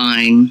was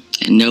fine,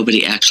 and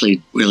nobody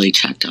actually really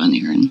checked on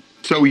Aaron.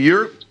 So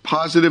you're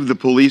positive the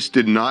police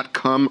did not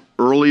come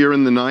earlier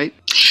in the night?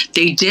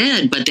 They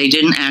did, but they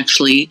didn't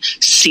actually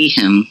see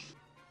him.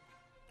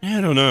 I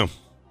don't know.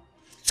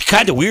 It's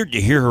kind of weird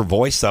to hear her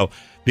voice, though,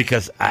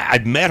 because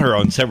I've met her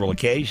on several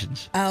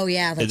occasions. Oh,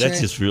 yeah, And that's that's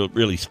right. just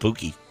really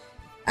spooky.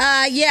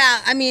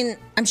 Yeah, I mean,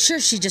 I'm sure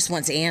she just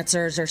wants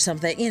answers or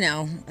something.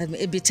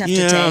 It'd be tough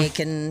Yeah. to take,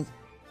 and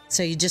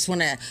so you just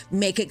want to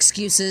make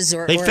excuses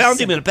or. They or found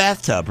him in a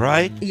bathtub,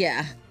 right?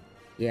 Yeah,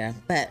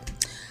 but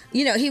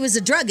he was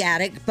a drug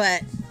addict.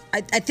 But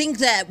I think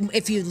that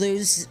if you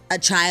lose a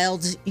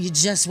child, you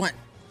just want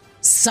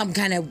some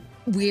kind of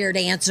weird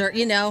answer,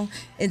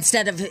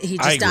 instead of he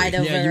I just died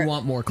agree. over. Yeah, you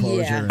want more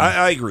closure. Yeah.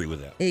 I agree with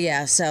that.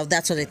 Yeah, so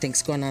that's what I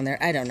think's going on there.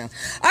 I don't know.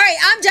 All right,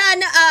 I'm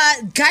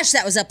done. Gosh,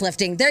 that was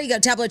uplifting. There you go,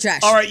 tabloid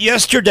trash. All right,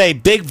 yesterday,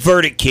 big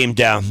verdict came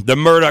down. The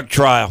Murdoch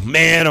trial.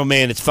 Man, oh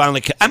man, it's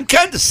finally... I'm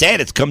kind of sad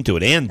it's come to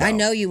an end, though. I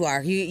know you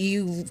are.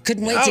 You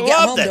couldn't wait I to get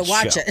love home that to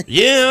watch show. it.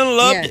 Yeah, I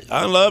loved Yeah. it.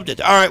 I loved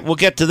it. All right, we'll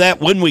get to that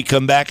when we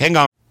come back. Hang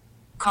on.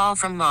 Call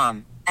from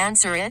mom.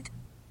 Answer it.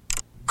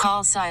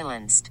 Call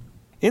silenced.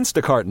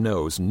 Instacart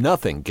knows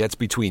nothing gets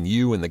between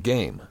you and the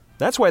game.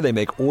 That's why they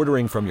make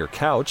ordering from your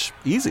couch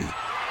easy.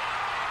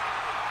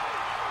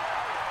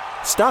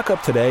 Stock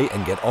up today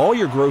and get all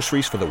your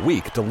groceries for the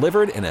week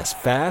delivered in as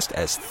fast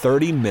as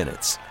 30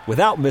 minutes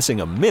without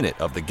missing a minute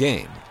of the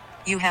game.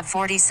 You have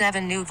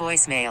 47 new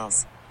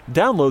voicemails.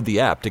 Download the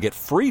app to get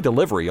free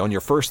delivery on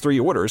your first 3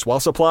 orders while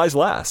supplies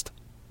last.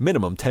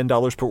 Minimum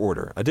 $10 per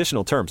order.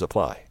 Additional terms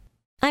apply.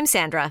 I'm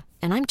Sandra,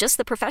 and I'm just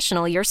the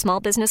professional your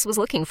small business was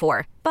looking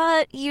for.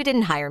 But you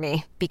didn't hire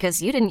me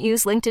because you didn't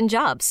use LinkedIn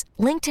Jobs.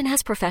 LinkedIn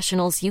has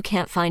professionals you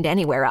can't find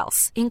anywhere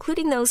else,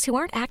 including those who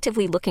aren't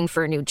actively looking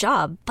for a new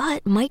job,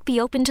 but might be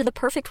open to the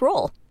perfect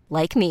role,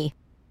 like me.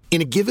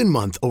 In a given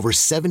month, over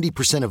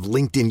 70% of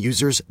LinkedIn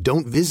users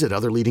don't visit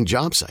other leading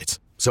job sites.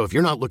 So if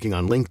you're not looking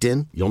on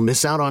LinkedIn, you'll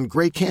miss out on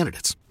great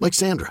candidates like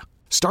Sandra.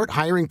 Start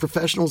hiring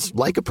professionals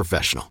like a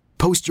professional.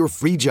 Post your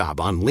free job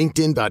on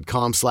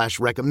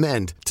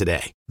linkedin.com/recommend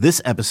today.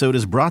 This episode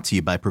is brought to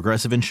you by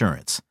Progressive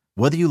Insurance.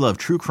 Whether you love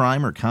true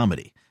crime or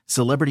comedy,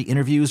 celebrity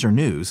interviews or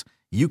news,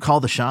 you call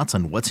the shots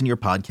on what's in your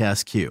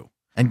podcast queue.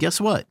 And guess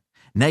what?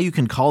 Now you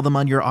can call them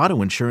on your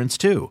auto insurance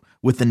too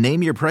with the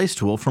Name Your Price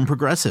tool from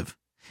Progressive.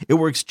 It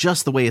works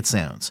just the way it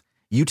sounds.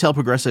 You tell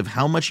Progressive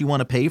how much you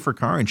want to pay for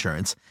car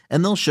insurance,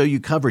 and they'll show you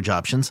coverage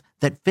options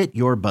that fit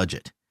your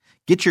budget.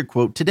 Get your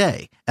quote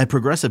today at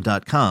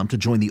Progressive.com to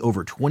join the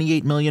over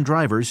 28 million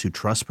drivers who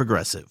trust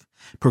Progressive.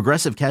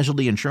 Progressive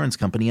Casualty Insurance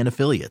Company and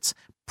Affiliates.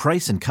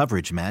 Price and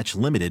coverage match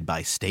limited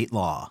by state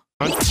law.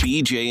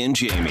 BJ and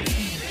Jamie.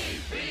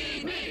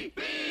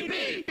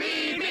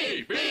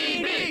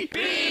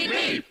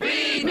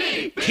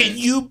 Can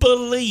you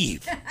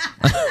believe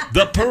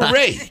the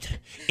parade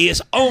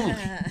is only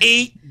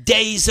 8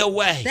 days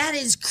away? That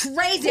is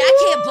crazy.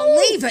 I can't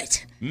believe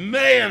it.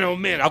 Man, oh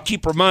man. I'll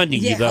keep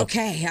reminding you, though.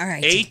 Okay, all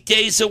right. 8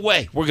 days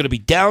away. We're going to be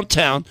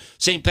downtown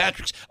St.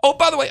 Patrick's. Oh,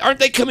 by the way, aren't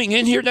they coming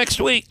in here next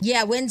week?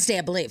 Yeah, Wednesday,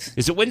 I believe.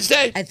 Is it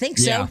Wednesday? I think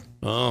so.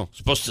 Oh, it's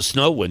supposed to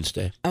snow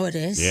Wednesday. Oh, it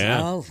is? Yeah.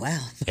 Oh, wow.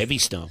 Heavy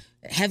snow.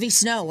 Heavy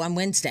snow on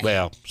Wednesday.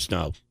 Well,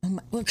 snow.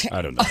 Okay.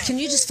 I don't know. Can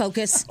you just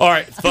focus? All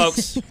right,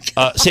 folks.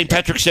 St.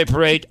 Patrick's Day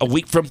Parade a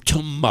week from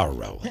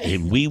tomorrow,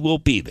 and we will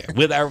be there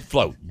with our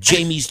float,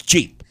 Jamie's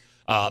Jeep.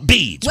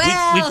 Beads.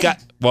 Well, we've got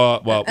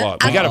what?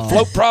 We got a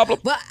float problem.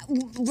 Well,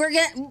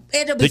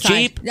 it'll be The fine.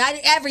 Jeep?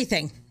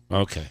 Everything.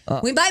 Okay.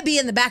 We might be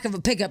in the back of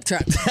a pickup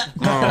truck.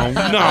 Oh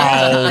no!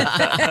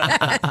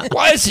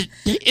 Why is it?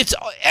 It's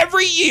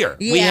every year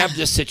we Yeah. have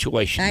this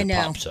situation I that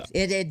know. pops up.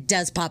 It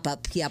does pop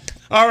up. Yep.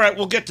 All right,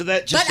 we'll get to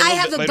that. Just But a I little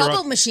have bit a later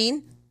bubble on.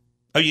 machine.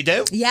 Oh, you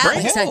do? Yeah,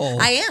 Bring it.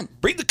 I am.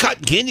 Bring the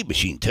cotton candy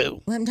machine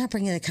too. Well, I'm not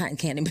bringing the cotton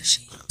candy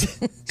machine.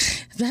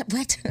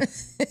 What?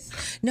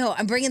 No,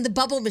 I'm bringing the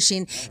bubble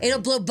machine.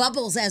 It'll blow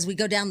bubbles as we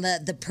go down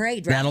the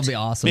parade route. That'll be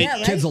awesome. Yeah,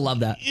 right? Kids will love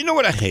that. You know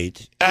what I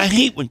hate? I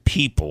hate when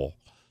people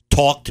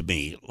talk to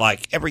me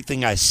like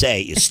everything I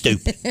say is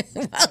stupid.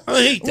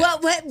 I hate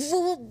that.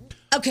 Well,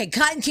 okay,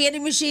 cotton candy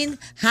machine,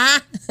 huh?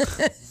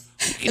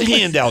 You can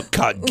hand out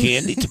cotton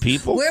candy to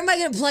people. Where am I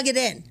going to plug it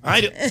in?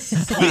 I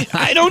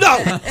don't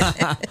know.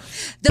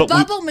 The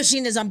bubble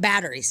machine is on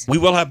batteries. We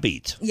will have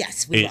beads.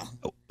 Yes, we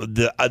will.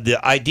 The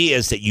idea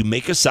is that you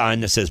make a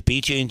sign that says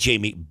BJ and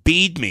Jamie,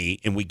 bead me,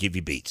 and we give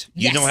you beads.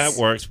 You know how it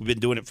works. We've been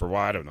doing it for,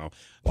 well, I don't know,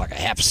 like a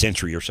half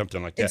century or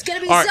something like that. It's going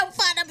to be All so right.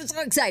 fun. I'm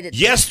so excited.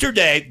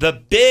 Yesterday, the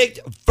big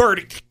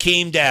verdict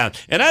came down.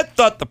 And I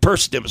thought the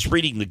person that was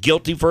reading the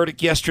guilty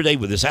verdict yesterday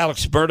with this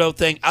Alex Murdaugh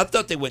thing, I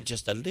thought they went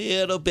just a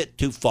little bit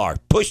too far,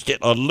 pushed it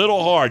a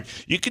little hard.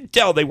 You can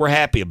tell they were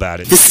happy about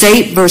it. The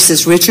State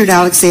versus Richard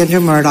Alexander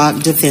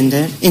Murdaugh,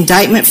 defendant.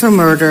 Indictment for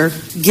murder.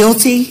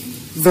 Guilty.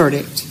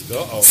 Verdict.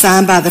 Uh-oh.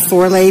 Signed by the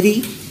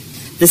forelady.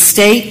 The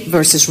State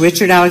versus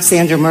Richard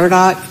Alexander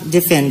Murdaugh,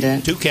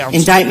 defendant. 2 counts.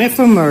 Indictment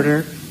for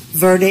murder.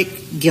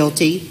 Verdict.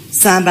 Guilty.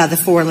 Signed by the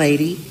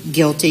forelady.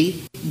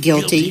 Guilty.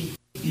 Guilty.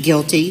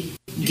 Guilty.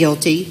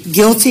 Guilty.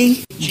 Guilty.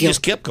 She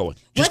just kept going.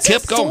 Just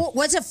kept going.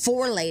 What's a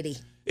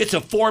forelady? It's a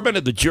foreman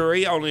of the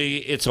jury, only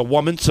it's a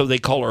woman, so they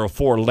call her a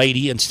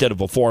forelady instead of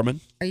a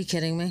foreman. Are you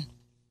kidding me?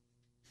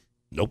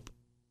 Nope.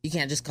 You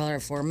can't just call her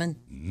a foreman?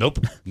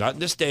 Nope. Not in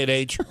this day and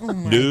age. Oh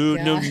my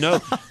No.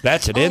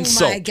 That's an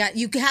insult. Oh, my God.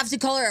 You have to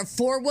call her a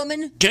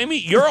forewoman? Jamie,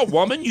 you're a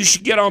woman. You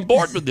should get on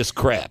board with this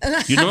crap.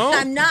 You know?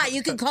 I'm not.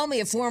 You can call me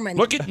a foreman.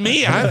 Look at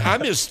me.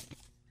 I'm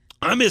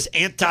as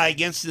anti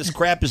against this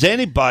crap as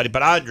anybody,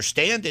 but I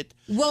understand it.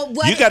 Well,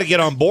 what? You got to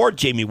get on board,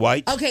 Jamie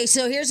White. Okay,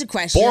 so here's a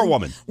question.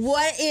 Forewoman.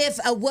 What if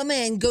a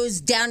woman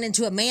goes down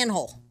into a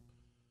manhole?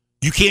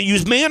 You can't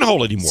use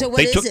manhole anymore. So what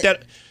they is took it?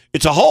 that.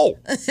 It's a hole.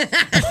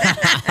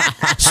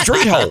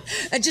 Street hole.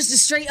 Just a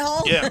straight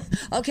hole? Yeah.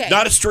 Okay.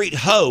 Not a street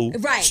hoe.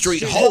 Right.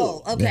 Street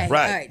hole. Okay.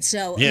 Right. All right.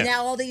 So Yeah.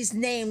 now all these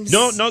names.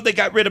 No, they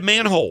got rid of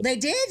manhole. They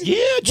did?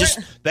 Yeah, just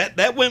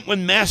that went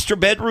when master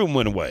bedroom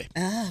went away.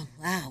 Oh,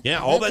 wow.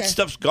 Yeah, all that Okay.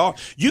 stuff's gone.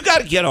 You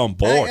got to get on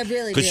board I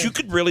really because do. you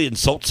could really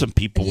insult some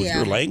people with Yeah.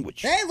 your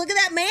language. Hey, look at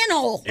that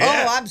manhole.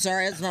 Yeah. Oh, I'm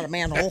sorry. That's not a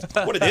manhole.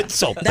 What an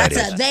insult That's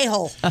that is. a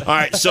they-hole. All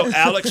right, so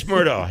Alex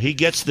Murdaugh, he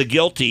gets the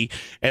guilty,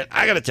 and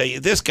I got to tell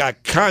you, this guy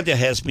kind of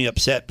has me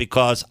upset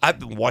because I've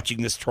been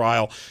watching this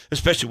trial,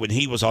 especially when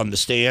he was on the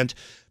stand.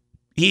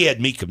 He had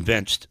me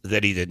convinced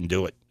that he didn't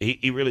do it.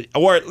 He really,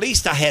 or at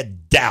least I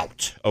had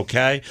doubt,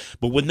 okay?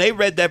 But when they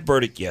read that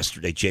verdict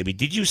yesterday, Jamie,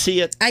 did you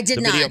see it? I did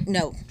The not. video?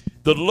 No.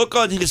 The look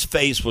on his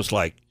face was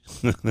like,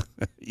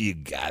 you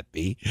got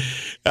me.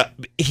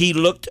 He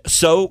looked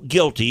so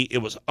guilty. It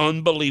was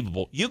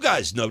unbelievable. You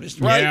guys noticed,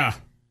 right?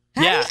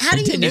 Yeah. How do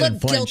you Didn't even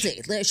look flinch.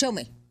 guilty? Show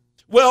me.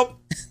 Well,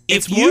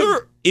 if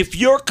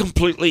you're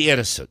completely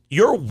innocent,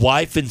 your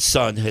wife and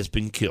son has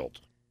been killed,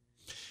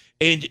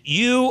 and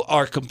you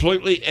are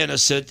completely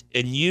innocent,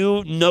 and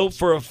you know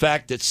for a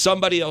fact that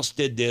somebody else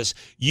did this,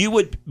 you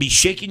would be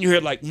shaking your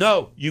head like,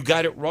 "No, you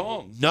got it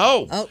wrong.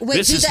 No, wait,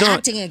 this do is the not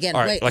acting again.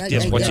 All right, Wait, like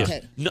this. Watch this.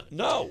 okay.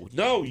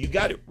 No, you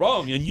got it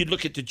wrong. And you'd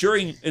look at the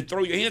jury and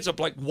throw your hands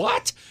up like,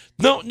 "What?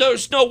 No,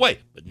 there's no way."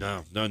 But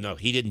no,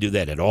 he didn't do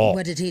that at all.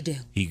 What did he do?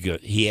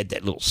 He had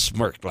that little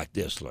smirk like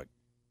this, like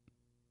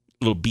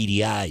little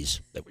beady eyes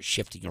that were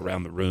shifting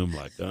around the room,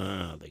 like,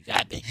 "Oh, they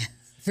got me."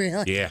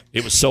 Really? Yeah,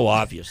 it was so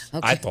obvious.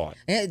 Okay. I thought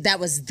That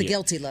was the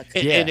guilty look.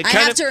 And it I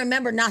kind have to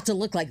remember not to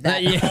look like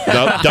that.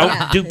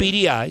 Don't do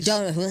beady eyes.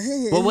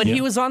 Well, when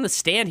he was on the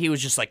stand, he was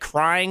just like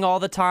crying all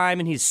the time,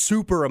 and he's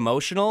super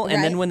emotional.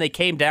 And then when they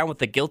came down with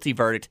the guilty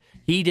verdict,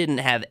 he didn't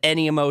have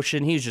any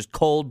emotion. He was just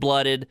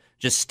cold-blooded,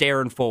 just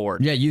staring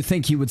forward. Yeah, you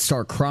think he would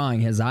start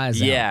crying his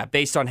eyes out. Yeah,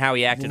 based on how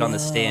he acted on the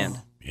stand.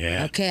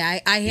 Yeah. Okay,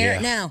 I hear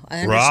it now. I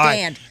understand. Right.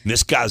 And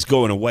this guy's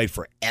going away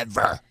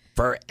forever.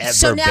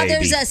 So now baby.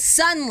 there's a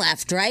son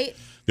left, right?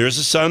 There's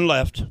a son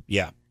left.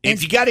 Yeah.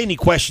 If you got any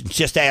questions,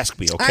 just ask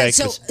me, okay? All right,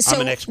 so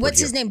I'm an expert what's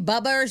here. his name,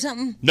 Bubba or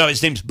something? No,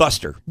 his name's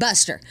Buster.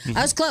 Buster.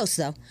 I was close,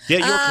 though. Yeah,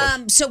 you were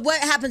close. So what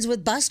happens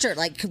with Buster?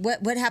 Like, what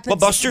happens? Well,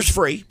 Buster's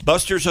free.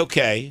 Buster's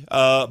okay.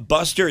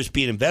 Buster is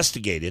being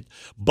investigated,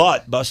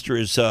 but Buster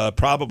is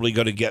probably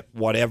going to get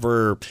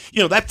whatever.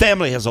 You know, that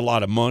family has a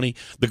lot of money.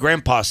 The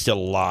grandpa's still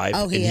alive,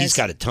 Oh, and he's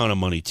got a ton of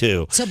money,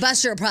 too. So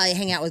Buster will probably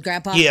hang out with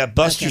Grandpa? Yeah,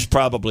 Buster's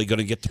probably going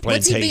to get the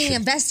What's plantation. he being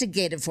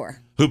investigated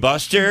for? Who,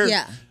 Buster?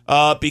 Yeah.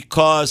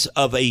 Because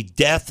of a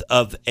death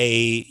of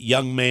a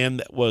young man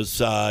that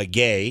was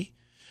gay,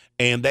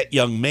 and that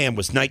young man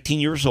was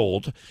 19 years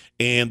old,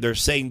 and they're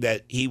saying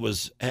that he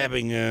was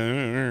having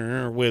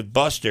with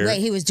Buster. Wait,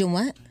 he was doing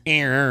what?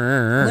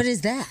 What is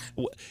that?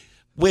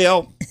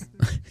 Well,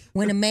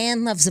 when a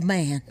man loves a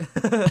man.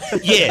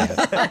 Yeah.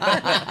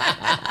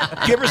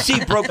 You ever see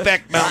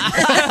Brokeback Mountain?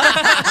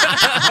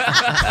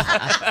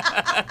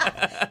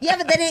 Yeah,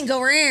 but they didn't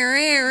go.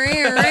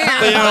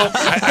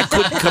 I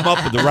couldn't come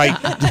up with the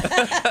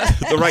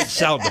right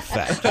sound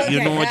effect. Okay,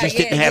 I just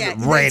didn't have it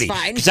that's ready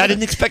fine. because I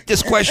didn't expect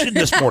this question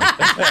this morning.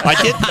 I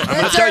didn't. I'm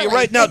going to tell you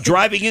right now.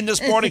 Driving in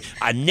this morning,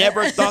 I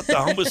never thought the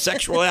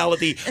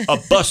homosexuality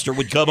of Buster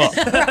would come up,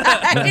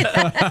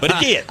 but it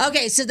did.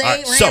 Okay, so they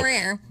All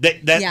right,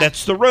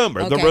 that's the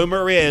rumor. The Okay.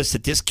 rumor is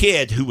that this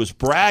kid who was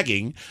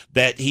bragging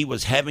that he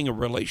was having a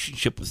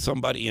relationship with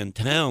somebody in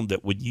town,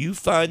 that when you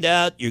find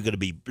out, you're going to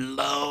be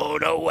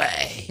blown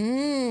away.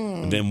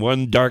 And then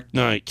one dark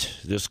night,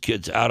 this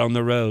kid's out on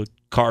the road,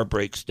 car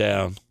breaks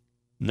down.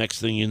 Next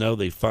thing you know,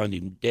 they find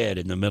him dead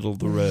in the middle of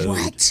the road.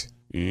 What?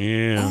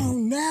 Yeah. Oh,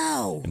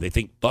 no. And they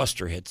think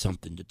Buster had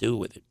something to do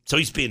with it. So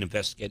he's being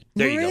investigated.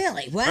 There you go.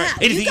 Really? Wow. All right.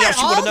 Anything You got else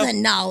you want all to know? the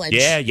knowledge.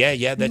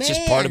 Yeah. That's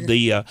just part of Man.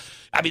 the.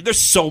 I mean,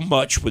 there's so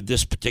much with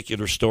this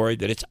particular story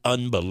that it's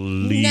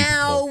unbelievable.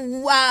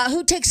 Now,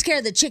 who takes care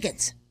of the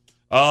chickens?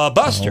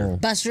 Buster.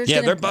 Buster's Yeah,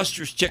 gonna- they're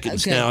Buster's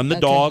chickens Okay, now, and the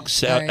okay.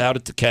 dogs All right. out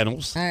at the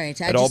kennels. All right,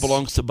 I It all just-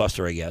 belongs to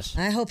Buster, I guess.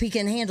 I hope he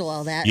can handle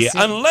all that. Yeah, See-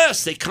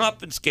 unless they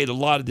confiscate a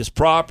lot of this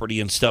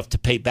property and stuff to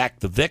pay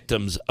back the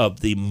victims of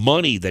the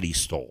money that he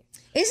stole.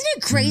 Isn't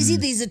it crazy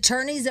these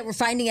attorneys that we're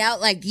finding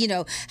out, like,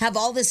 have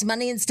all this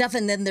money and stuff,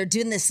 and then they're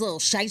doing this little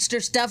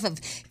shyster stuff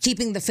of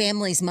keeping the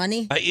family's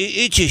money?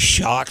 It just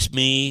shocks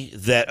me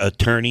that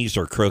attorneys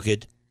are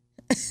crooked.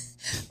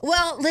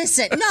 Well,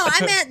 listen, no,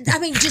 I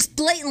mean, just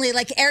blatantly,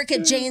 like Erica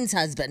Jane's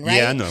husband, right?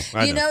 Yeah, I know,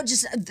 I know.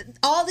 Just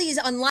all these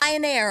on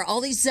Lion Air,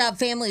 all these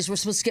families were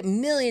supposed to get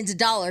millions of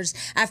dollars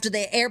after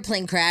the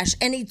airplane crash,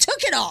 and he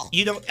took it all.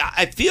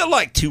 I feel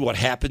like, too, what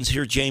happens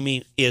here,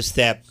 Jamie, is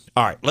that,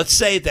 all right, let's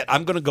say that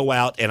I'm going to go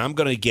out and I'm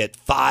going to get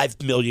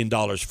 $5 million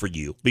for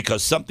you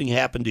because something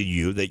happened to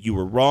you that you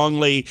were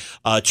wrongly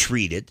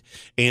treated,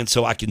 and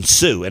so I can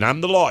sue, and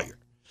I'm the lawyer.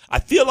 I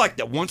feel like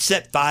that once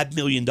that $5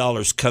 million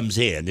comes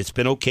in, it's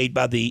been okayed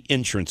by the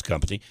insurance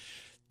company,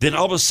 then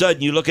all of a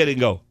sudden you look at it and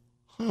go,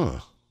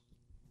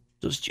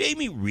 does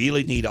Jamie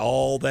really need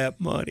all that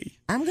money?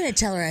 I'm going to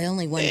tell her I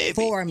only won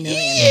 $4 million.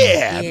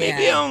 Yeah,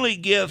 maybe only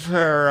give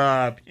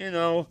her,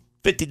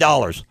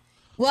 $50.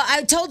 Well,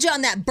 I told you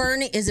on that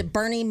Bernie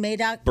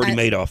Madoff? Bernie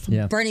Madoff.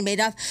 Yeah. Bernie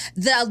Madoff.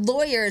 The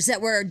lawyers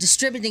that were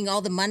distributing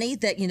all the money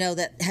that,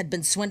 that had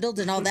been swindled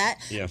and all that,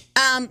 Yeah.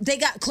 they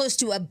got close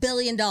to $1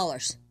 billion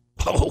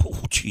Oh,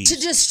 jeez. to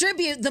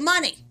distribute the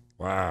money.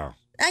 Wow.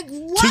 Like,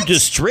 what? To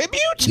distribute?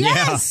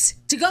 Yes.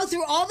 To go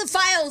through all the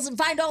files and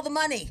find all the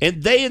money.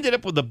 And they ended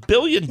up with $1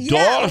 billion.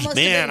 almost $1 Man,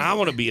 billion. I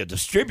want to be a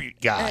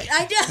distribute guy.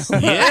 I know.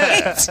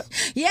 Yeah. Right?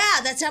 Yeah,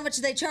 that's how much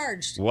they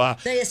charged. Wow.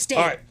 The estate.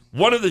 All right.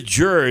 One of the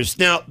jurors.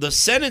 Now, the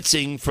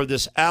sentencing for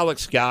this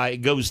Alex guy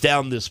goes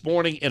down this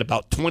morning in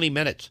about 20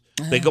 minutes.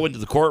 They go into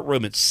the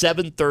courtroom at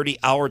 7:30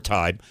 our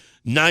time,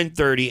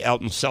 9:30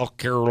 out in South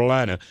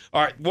Carolina.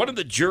 All right. One of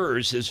the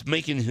jurors is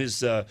making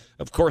his, of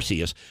course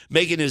he is,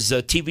 making his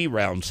TV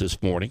rounds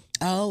this morning.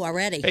 Oh,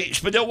 already. Hey,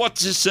 Spadil,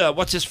 what's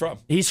this from?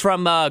 He's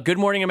from Good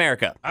Morning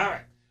America. All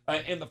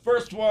right. And the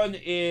first one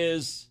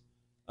is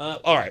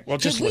All right. Well,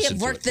 just Could we listen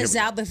have worked to it. this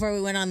out before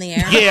we went on the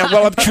air? Yeah.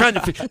 Well, I'm trying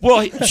to.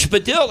 Well,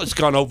 Spadil has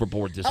gone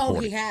overboard this morning. Oh,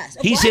 he has.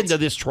 He's What? into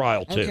this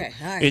trial too, Okay,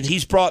 all right. and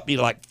he's brought me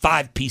like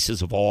 5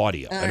 pieces of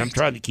audio, All and I'm right.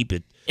 trying to keep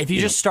it. If you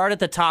just start at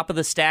the top of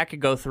the stack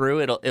and go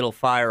through, it'll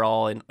fire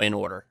all in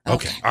order.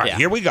 Okay. All right.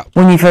 Here we go.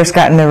 When you first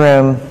got in the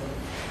room,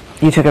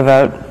 you took a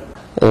vote?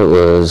 It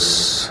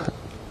was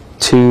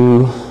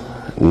 2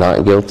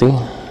 not guilty,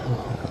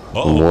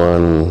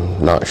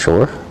 1 not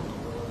sure,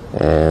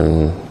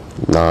 and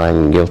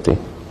 9 guilty.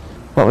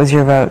 What was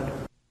your vote?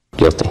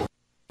 Guilty.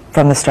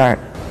 From the start?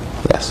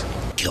 Yes.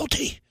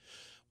 Guilty.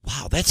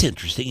 Wow, that's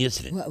interesting,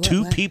 isn't it? What?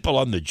 2 people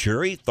on the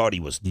jury thought he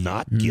was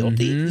not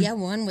guilty. Yeah,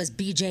 one was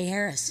B.J.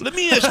 Harris. Let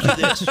me ask you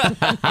this.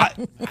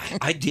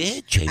 I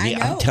did, Jamie. I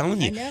know, I'm telling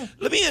you. I know.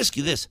 Let me ask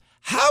you this.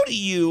 How do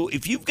you,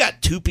 if you've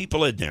got 2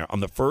 people in there on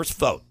the first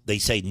vote, they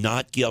say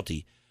not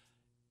guilty,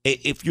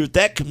 if you're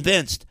that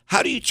convinced,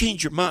 how do you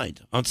change your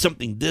mind on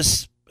something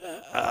this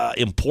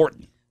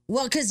important?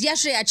 Well, because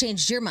yesterday I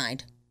changed your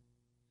mind.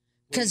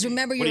 Because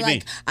remember, What you're do you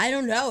like, I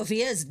don't know if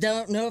he is,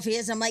 don't know if he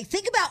is. I'm like,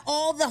 think about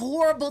all the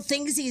horrible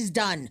things he's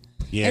done.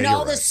 Yeah, and you're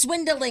all the right.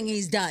 swindling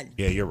he's done.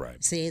 Yeah, you're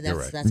right. See, You're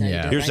that's right. how you do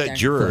it Here's right that there.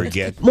 juror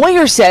again.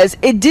 Moyer says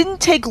it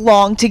didn't take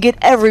long to get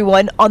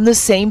everyone on the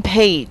same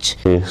page.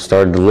 We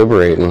started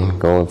deliberating,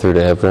 going through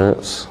the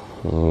evidence.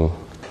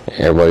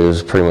 Everybody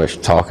was pretty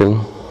much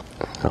talking.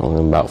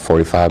 About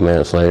 45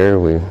 minutes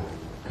later,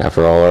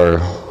 after all our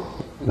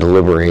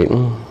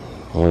deliberating,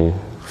 we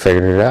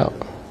figured it out.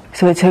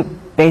 So it took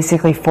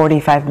basically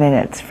 45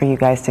 minutes for you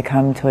guys to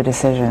come to a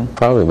decision.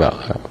 Probably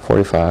about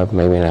 45,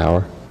 maybe an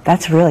hour.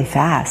 That's really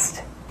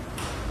fast.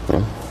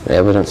 Yeah, the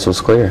evidence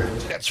was clear.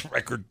 That's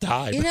record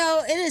time. You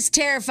know, it is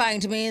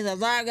terrifying to me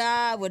that that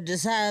guy would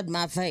decide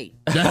my fate.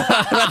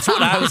 That's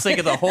what I was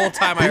thinking the whole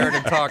time I heard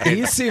him talking.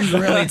 He seemed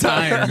really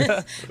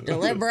tired.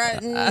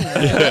 deliberating.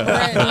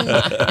 That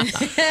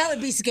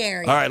would be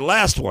scary. All right,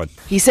 last one.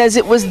 He says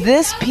it was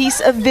this piece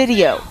of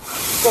video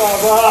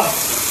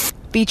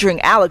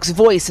featuring Alec's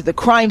voice at the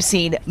crime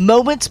scene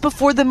moments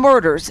before the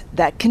murders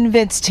that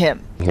convinced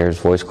him. Hear his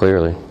voice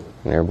clearly,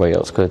 and everybody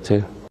else could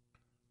too.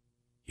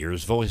 Hear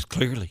his voice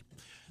clearly.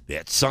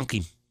 That sunk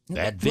him.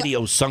 That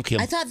video sunk him.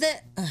 I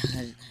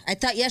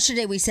thought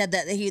yesterday we said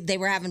that they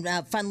were having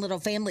a fun little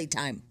family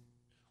time.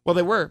 Well,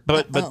 they were,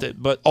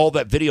 but all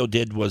that video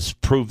did was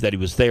prove that he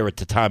was there at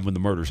the time when the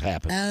murders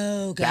happened.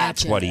 Oh, gotcha.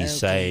 That's what he's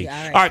saying.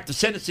 All All right, the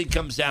sentencing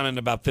comes down in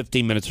about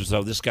 15 minutes or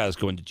so. This guy's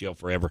going to jail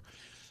forever.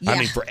 I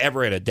mean,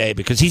 forever and a day,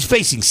 because he's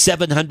facing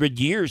 700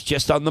 years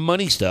just on the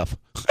money stuff.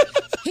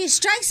 He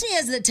strikes me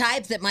as the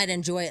type that might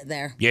enjoy it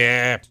there.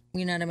 Yeah.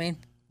 You know what I mean?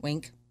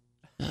 Wink.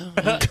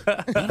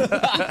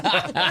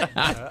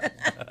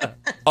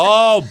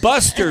 Oh,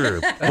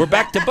 Buster. We're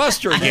back to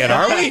Buster again,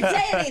 are we?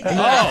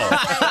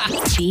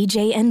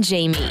 BJ and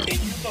Jamie. Can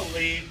you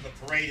believe the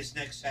parade is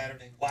next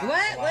Saturday? Wow,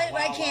 What? Wait,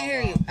 I can't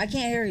hear you. I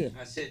can't hear you.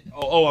 I said,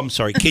 I'm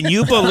sorry. Can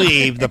you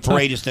believe the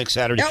parade is next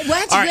Saturday?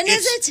 What? All right, When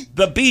is it's it?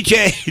 The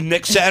BJ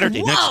next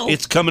Saturday. Whoa.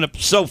 It's coming up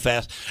so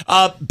fast.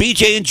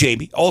 BJ and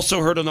Jamie,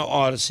 also heard on the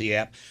Odyssey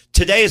app.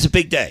 Today is a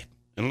big day,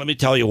 and let me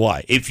tell you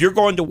why. If you're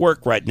going to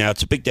work right now,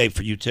 it's a big day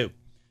for you too.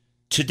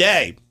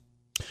 Today,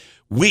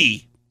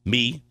 Jamie,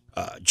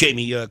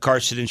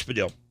 Carson, and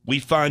Spadil, we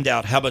find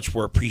out how much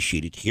we're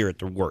appreciated here at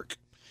the work,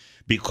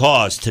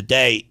 because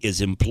today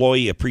is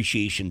Employee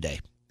Appreciation Day.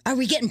 Are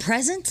we getting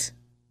presents?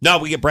 No,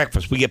 we get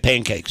breakfast. We get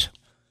pancakes.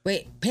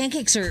 Wait,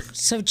 pancakes are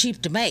so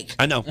cheap to make.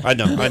 I know.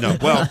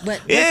 Well,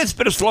 it's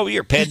been a slow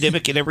year,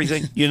 pandemic and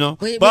everything, you know.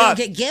 We don't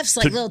get gifts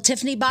like little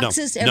Tiffany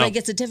boxes? No, Everybody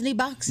gets a Tiffany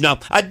box? No,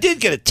 I did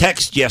get a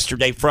text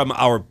yesterday from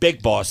our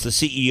big boss, the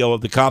CEO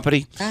of the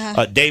company,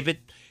 David.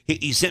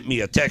 He sent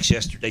me a text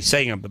yesterday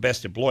saying I'm the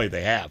best employee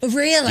they have.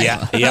 Really?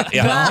 Yeah.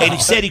 Wow. And he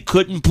said he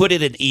couldn't put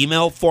it in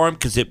email form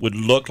because it would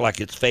look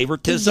like it's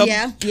favoritism.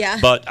 Yeah.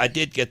 But I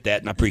did get that,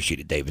 and I appreciate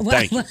it, David.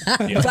 Thank you.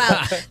 Yeah.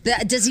 Wow.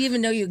 Does he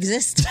even know you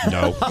exist?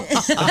 No.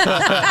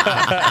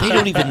 They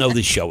don't even know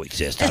this show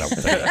exists, I don't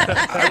think.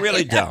 I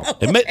really don't.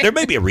 There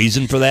may be a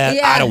reason for that.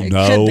 Yeah, I don't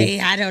know. Could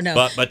be. I don't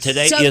know. But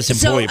today is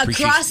Employee Appreciation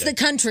Day. So across the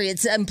country,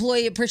 it's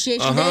Employee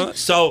Appreciation Day?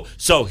 So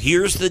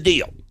here's the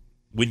deal.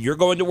 When you're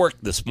going to work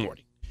this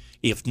morning,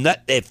 if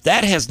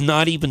that has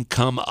not even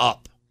come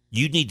up,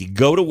 you need to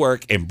go to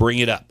work and bring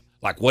it up.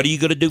 Like, what are you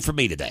going to do for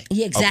me today?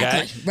 Yeah,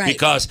 exactly. Okay? Right.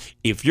 Because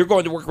if you're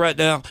going to work right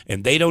now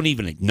and they don't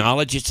even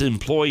acknowledge it's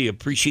Employee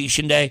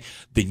Appreciation Day,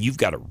 then you've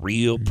got a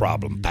real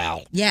problem,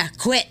 pal. Yeah,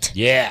 quit.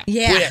 Yeah.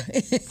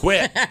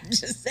 Quit. I'm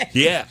just saying.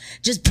 Yeah.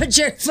 Just put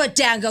your foot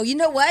down. Go, you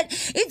know what?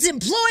 It's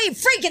Employee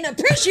freaking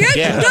Appreciation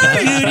Yeah.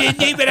 Day. You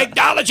didn't even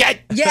acknowledge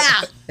it.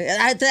 Yeah.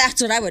 That's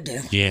what I would do.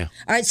 Yeah.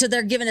 All right, so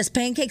they're giving us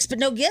pancakes, but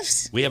no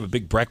gifts? We have a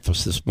big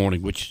breakfast this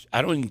morning, which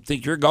I don't even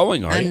think you're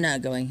going, are you? I'm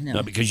not going, no.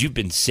 No, because you've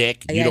been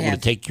sick. Yeah, You don't I want have.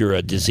 to take your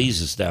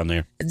diseases down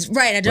there.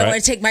 Right, I don't Right.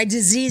 want to take my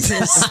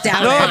diseases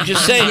down No, there. I'm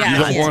just saying, you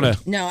don't wanna-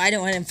 No, I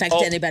don't want to infect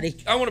Oh, anybody.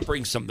 I want to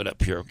bring something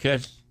up here, okay?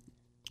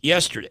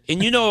 Yesterday,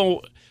 and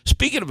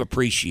speaking of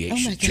appreciation,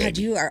 Oh, my God,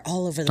 Jamie, you are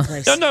all over the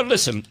place. No,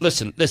 listen,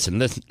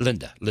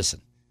 Linda,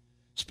 listen.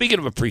 Speaking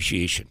of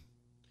appreciation,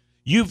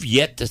 You've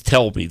yet to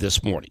tell me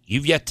this morning.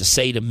 You've yet to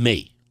say to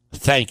me,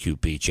 thank you,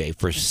 BJ,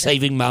 for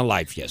saving my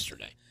life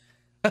yesterday.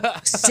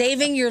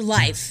 Saving your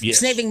life. Yes.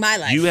 Saving my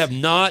life. You have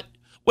not.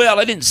 Well,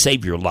 I didn't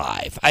save your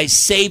life. I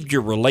saved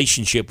your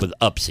relationship with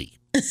Upsy.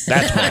 That's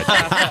what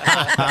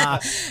I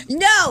did.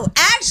 No,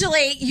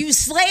 actually, you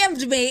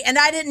slammed me, and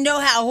I didn't know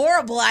how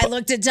horrible I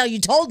looked until you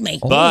told me.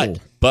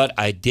 But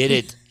I did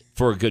it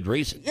for a good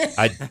reason.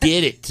 I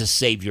did it to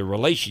save your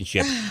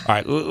relationship. All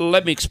right,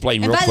 let me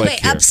explain real quick here. By the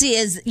way, Upsy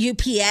is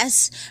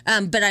UPS,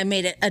 but I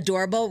made it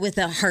adorable with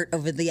a heart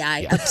over the eye.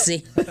 Yeah.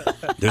 Upsy.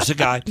 There's a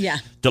guy. Yeah.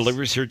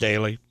 Delivers here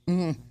daily.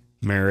 Mm-hmm.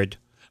 Married.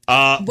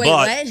 Wait,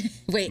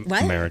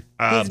 what? Married.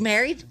 He's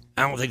married?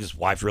 I don't think his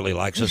wife really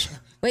likes us.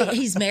 Wait,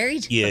 he's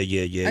married? Yeah.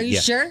 Are you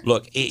sure?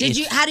 Look,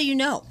 how do you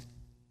know?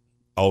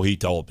 Oh, he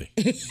told me.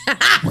 Wait,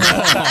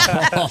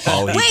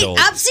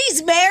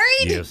 Upsy's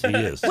married? Yes, he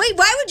is. Wait,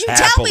 why would you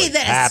tell me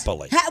this?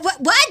 Happily.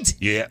 What?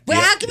 Yeah.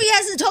 Well, how come he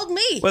hasn't told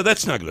me? Well,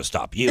 that's not going to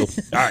stop you. All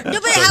right. No,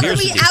 but how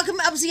come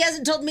Upsy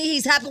hasn't told me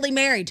he's happily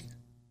married?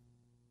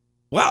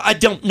 Well, I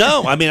don't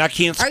know. I mean, I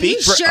can't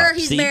speak for Are you sure Upsy.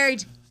 he's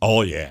married?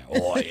 Oh, yeah.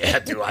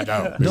 Do I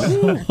know?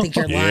 I think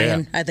you're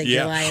lying. I think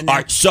you're lying now. All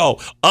right, so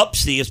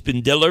Upsy has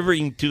been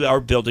delivering to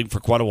our building for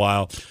quite a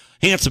while.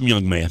 Handsome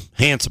young man.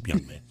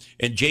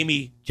 And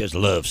Jamie just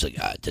loves the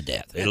guy to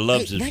death. He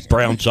loves his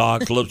brown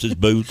socks, loves his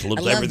boots,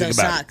 loves everything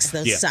about it.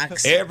 Those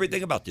socks.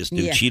 Everything about this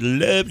dude. Yeah. She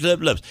loves.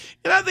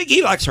 And I think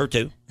he likes her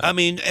too. I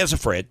mean, as a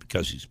friend,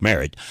 because he's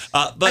married.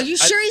 But are you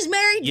sure he's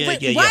married?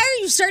 Yeah, why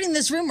are you starting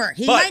this rumor?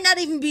 He might not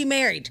even be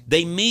married.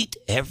 They meet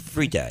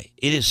every day.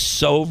 It is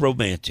so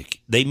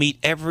romantic. They meet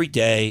every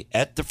day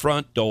at the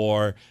front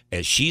door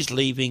as she's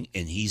leaving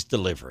and he's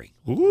delivering.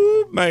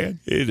 Ooh,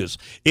 man, it is.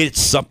 It's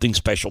something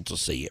special to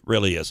see. It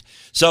really is.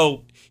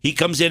 So he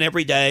comes in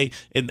every day,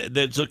 and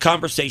there's a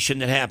conversation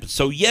that happens.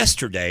 So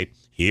yesterday,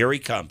 here he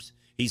comes.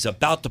 He's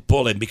about to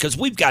pull in because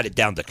we've got it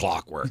down to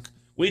clockwork.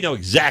 We know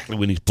exactly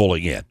when he's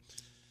pulling in.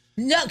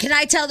 No, can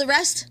I tell the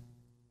rest?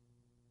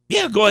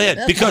 Yeah, go ahead.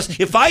 Okay. Because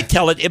if I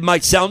tell it, it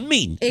might sound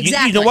mean.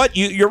 Exactly. You know what?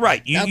 You're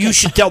right. You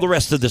should tell the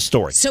rest of the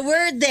story. So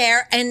we're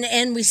there,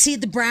 and we see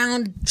the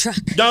brown truck.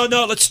 No.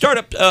 Let's start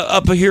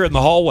up here in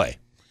the hallway.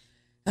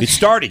 Okay. It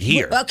started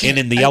here and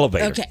in the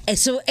elevator. Okay.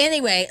 So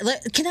anyway,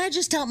 can I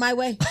just tell it my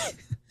way?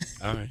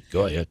 All right,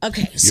 go ahead.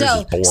 Okay,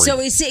 so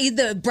we see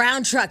the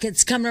brown truck.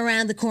 It's coming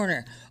around the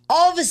corner.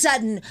 All of a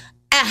sudden,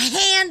 a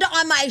hand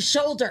on my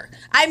shoulder,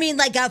 I mean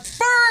like a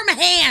firm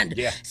hand,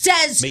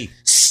 says,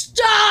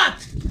 "Stop!"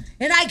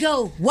 And I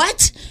go,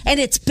 "What?" And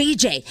it's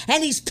BJ,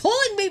 and he's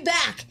pulling me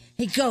back.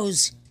 He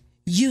goes,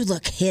 "You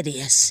look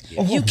hideous.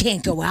 You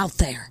can't go out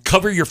there.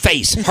 Cover your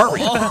face.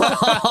 Hurry."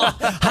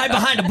 Hide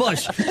behind a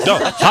bush. No,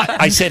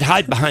 I said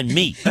hide behind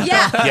me.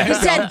 Yeah. He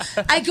said,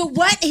 I go,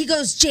 "What?" He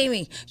goes,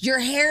 "Jamie, your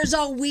hair's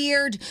all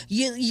weird.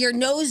 Your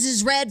nose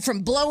is red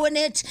from blowing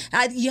it.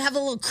 You have a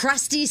little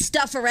crusty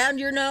stuff around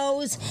your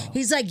nose."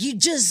 He's like, "You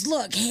just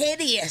look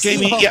hideous."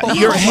 Jamie,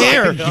 your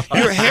hair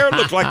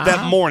looked like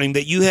that morning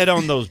that you had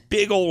on those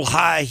big old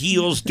high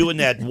heels doing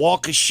that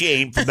walk of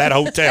shame from that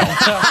hotel.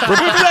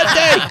 Remember that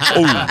day?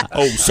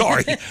 Oh,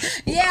 sorry.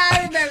 Yeah,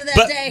 I remember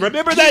that day.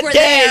 Remember that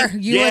day?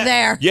 You were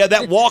there. Yeah,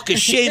 that walk of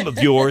shame of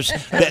yours.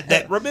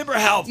 That remember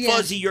how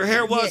fuzzy your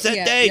hair was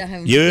that day?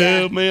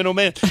 Yeah, man, oh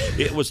man.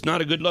 It was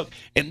not a good look.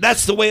 And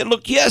that's the way it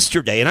looked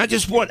yesterday. And I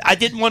didn't want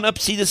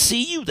Upsy to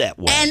see you that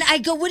way. And I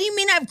go, "What do you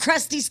mean I have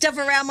crusty stuff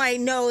around my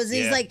nose?"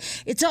 He's like,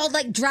 "It's all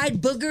like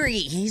dried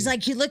boogery." He's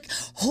like, "You look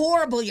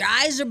horrible. Your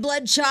eyes are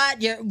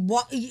bloodshot. You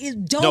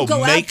don't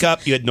go makeup.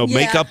 out." You had no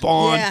makeup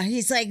on. Yeah,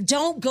 he's like,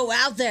 "Don't go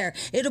out there.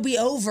 It'll be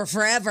over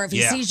forever if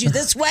he sees you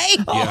this way."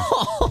 Yeah.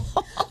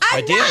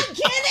 I'm not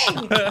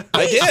kidding.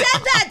 He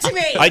said that to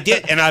me. I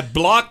did, and I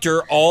blocked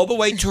her all the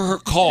way to her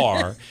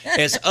car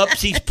as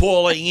Upsy's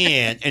pulling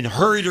in and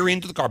hurried her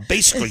into the car,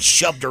 basically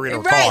shoved her in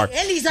her car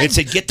and he's like, and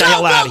said, "Get the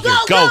hell out of here.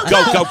 Go.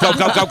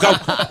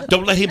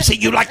 Don't let him see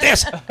you like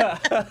this."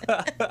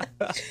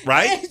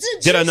 Right?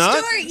 It's a true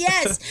story,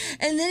 yes.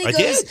 And then he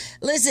goes, did.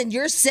 "Listen,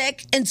 you're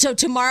sick, and so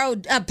tomorrow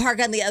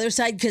park on the other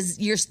side because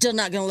you're still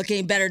not going to look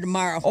any better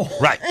tomorrow."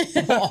 Right.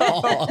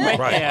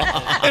 Right.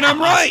 And I'm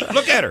right.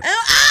 Look at her.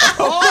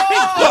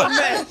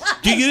 Look,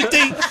 do you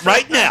think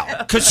right now,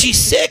 because she's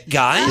sick,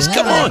 guys,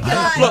 come on.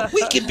 Look,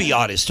 we can be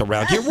honest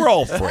around here. We're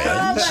all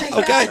friends,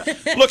 okay?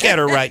 Look at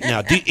her right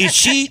now. Does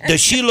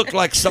she look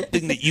like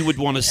something that you would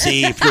want to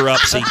see if you're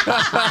Upsy?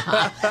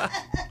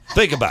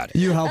 Think about it.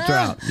 You helped her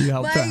out.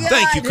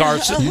 Thank you,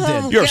 Carson. You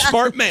did. You're a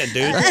smart man,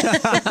 dude.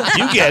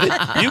 You get it.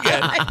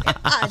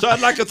 So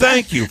I'd like to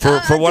thank you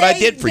for what I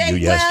did for you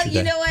yesterday. Well,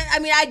 you know what? I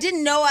mean, I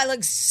didn't know I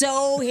looked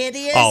so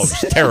hideous. Oh, it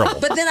was terrible.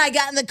 But then I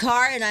got in the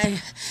car and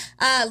I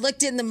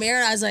looked in the mirror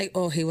and I was like,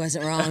 "Oh, he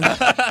wasn't wrong. He was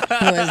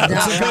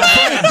not wrong."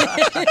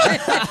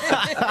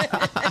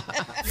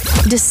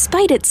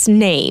 Despite its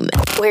name,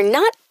 we're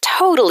not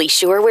totally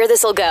sure where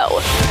this will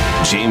go.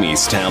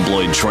 Jamie's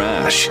Tabloid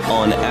Trash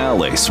on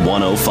Alice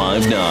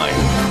 105.9.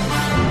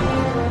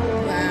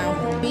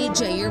 Wow.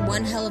 BJ, you're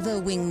one hell of a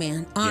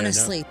wingman.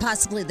 Honestly,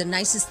 possibly the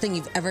nicest thing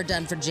you've ever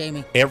done for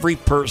Jamie. Every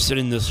person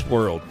in this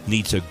world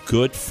needs a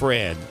good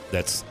friend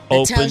that's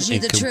open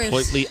and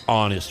completely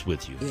honest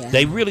with you. Yeah.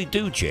 They really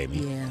do, Jamie.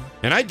 Yeah.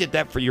 And I did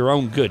that for your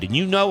own good, and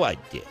you know I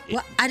did.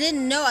 Well, I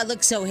didn't know I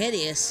looked so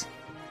hideous.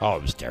 Oh,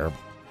 it was terrible.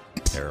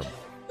 Terrible.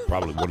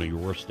 Probably one of your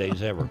worst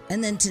days ever.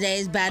 And then today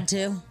is bad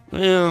too?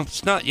 Well,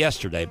 it's not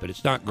yesterday, but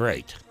it's not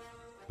great.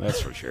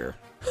 That's for sure.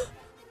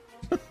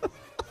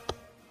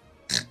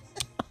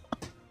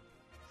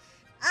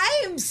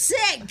 I am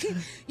sick.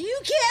 You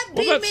can't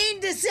be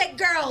mean to sick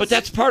girls. But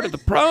that's part of the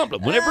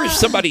problem. Whenever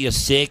somebody is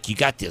sick, you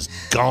got this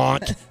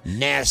gaunt,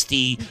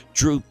 nasty,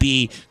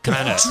 droopy,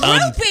 kind of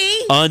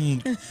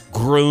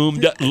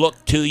ungroomed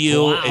look to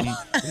you. Wow. And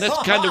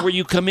that's kind of where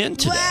you come in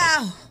today.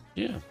 Wow.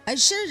 Yeah. I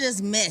should have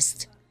just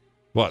missed.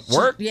 What,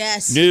 work?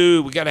 Yes.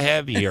 No, we got to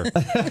have you here. No,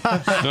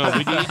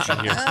 we need you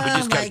here. We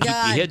just got to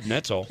keep you hidden,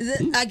 that's all.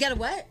 I got a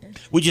what?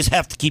 We just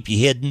have to keep you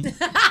hidden.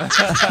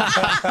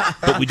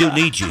 But we do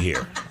need you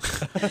here.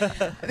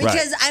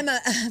 Because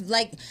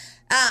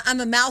I'm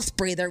a mouth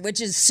breather, which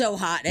is so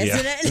hot,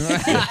 isn't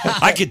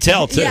it? I could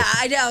tell, too. Yeah,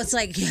 I know. It's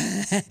like,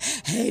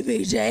 hey,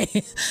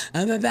 BJ,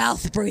 I'm a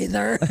mouth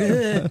breather.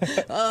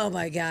 Oh,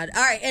 my God.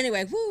 All right,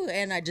 anyway. Whoo,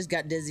 and I just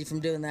got dizzy from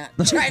doing that.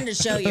 Trying to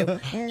show you.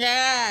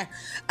 Yeah.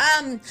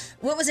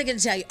 What was I going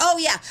to tell you? Oh,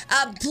 yeah.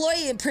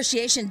 Employee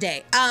Appreciation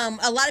Day.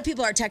 A lot of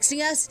people are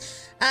texting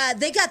us.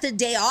 They got the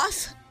day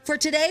off for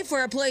today,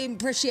 for Employee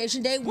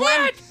Appreciation Day.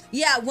 What?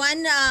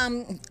 One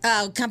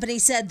company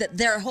said that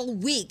their whole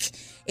week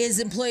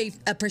is Employee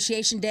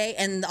Appreciation Day,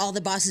 and all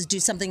the bosses do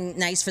something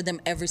nice for them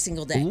every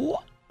single day.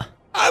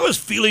 I was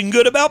feeling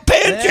good about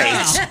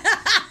pancakes.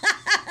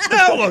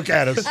 Now look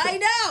at us. I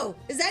know.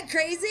 Is that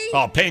crazy?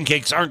 Oh,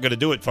 pancakes aren't going to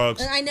do it,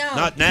 folks. I know.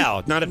 Not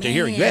now. Not after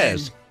hearing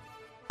this.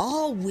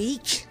 All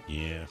week.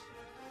 Yeah.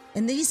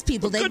 And these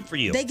people, good for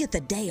you. They get the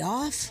day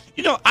off.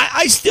 You know,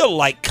 I still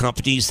like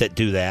companies that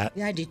do that.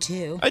 Yeah, I do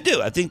too. I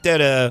do. I think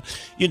that,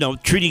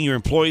 treating your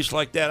employees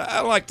like that,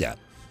 I like that.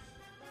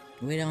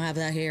 We don't have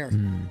that here.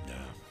 No.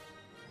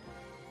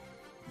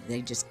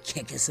 They just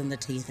kick us in the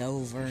teeth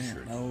over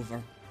and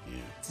over.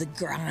 Yeah. It's the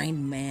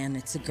grind, man.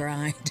 It's the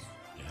grind.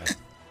 Yeah.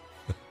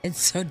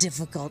 It's so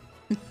difficult.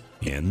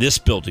 Yeah, in this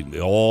building,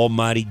 the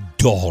almighty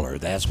dollar,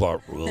 that's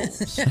what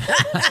rules.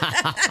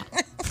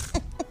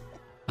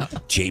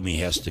 Jamie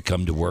has to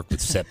come to work with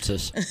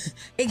sepsis.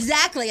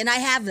 Exactly, and I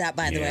have that,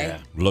 by the way.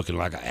 Looking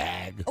like a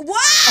hag.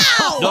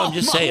 Wow! No, I'm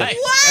just saying.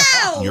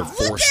 Wow! You're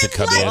forced to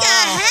come like in. A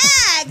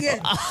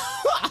hag!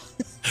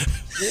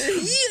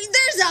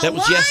 There's a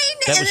line,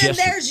 and then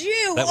there's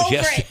you over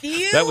it.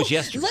 You that was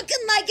yesterday. Looking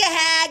like a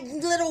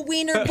hag, little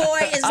wiener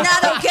boy, is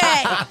not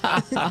okay.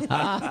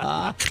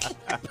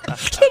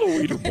 Little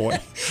wiener boy.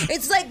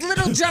 It's like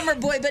little drummer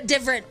boy, but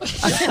different.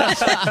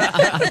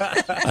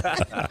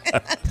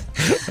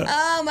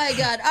 Oh, my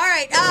God. All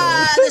right.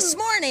 This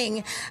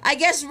morning, I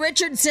guess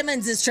Richard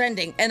Simmons is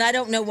trending, and I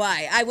don't know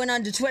why. I went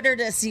onto Twitter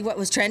to see what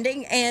was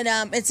trending,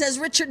 and it says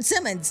Richard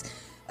Simmons.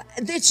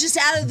 It's just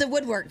out of the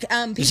woodwork.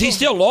 Is he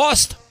still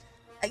lost?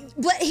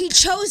 Well, he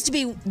chose to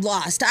be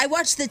lost. I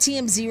watched the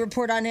TMZ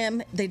report on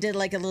him. They did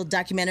like a little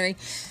documentary,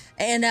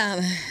 and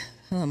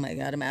oh my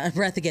God, I'm out of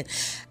breath again.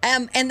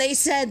 And they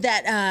said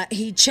that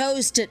he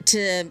chose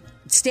to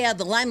stay out of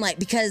the limelight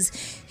because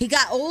he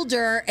got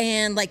older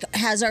and like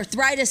has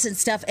arthritis and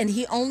stuff, and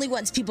he only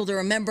wants people to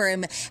remember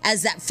him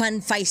as that fun,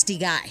 feisty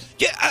guy.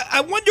 Yeah,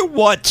 I wonder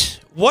what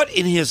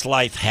in his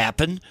life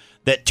happened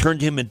that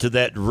turned him into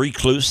that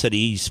recluse that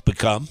he's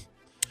become.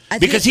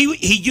 Because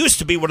he used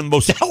to be one of the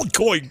most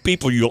outgoing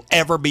people you'll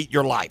ever meet in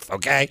your life,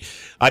 okay?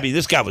 I mean,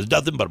 this guy was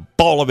nothing but a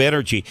ball of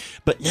energy.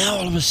 But now,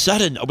 all of a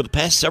sudden, over the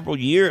past several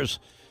years,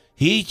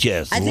 he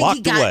just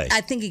locked away.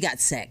 I think he got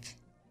sick.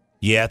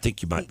 Yeah, I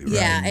think you might be right.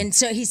 Yeah, and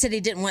so he said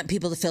he didn't want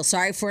people to feel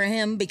sorry for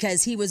him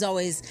because he was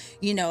always,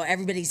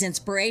 everybody's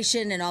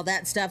inspiration and all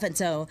that stuff. And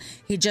so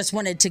he just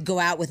wanted to go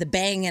out with a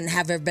bang and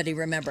have everybody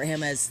remember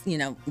him as,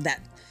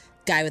 that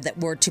guy that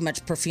wore too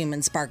much perfume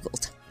and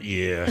sparkled.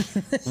 Yeah.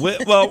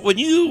 Well, when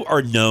you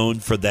are known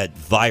for that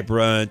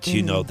vibrant,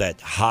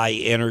 that high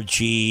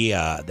energy,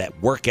 that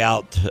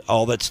workout,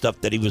 all that stuff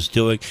that he was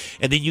doing,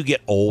 and then you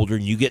get older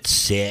and you get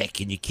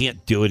sick and you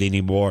can't do it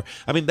anymore.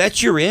 I mean,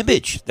 that's your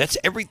image. That's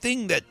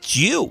everything that's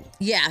you.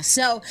 Yeah.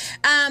 So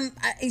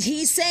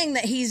he's saying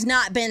that he's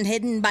not been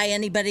hidden by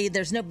anybody.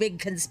 There's no big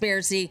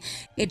conspiracy.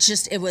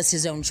 It was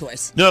his own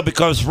choice. No,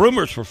 because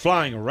rumors were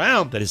flying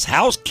around that his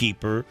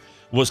housekeeper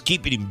was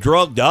keeping him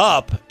drugged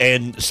up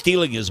and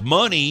stealing his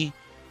money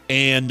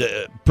and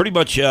pretty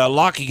much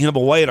locking him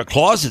away in a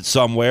closet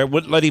somewhere,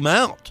 wouldn't let him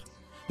out.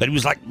 That he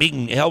was like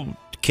being held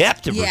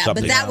captive or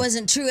something. Yeah, but that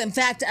wasn't true. In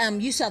fact,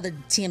 you saw the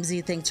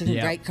TMZ thing too,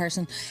 right,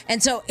 Carson?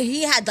 And so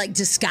he had like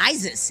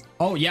disguises.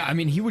 Oh, yeah. I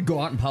mean, he would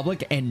go out in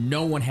public and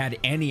no one had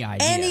any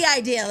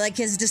idea. Like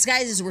his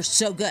disguises were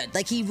so good.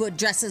 Like he would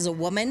dress as a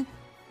woman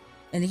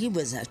and he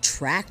was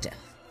attractive.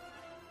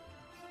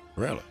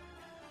 Really?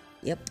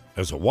 Yep.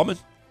 As a woman?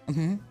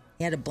 Mm-hmm.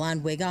 He had a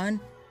blonde wig on.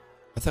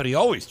 I thought he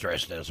always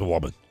dressed as a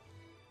woman.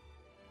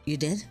 You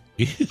did?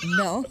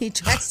 No, he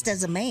dressed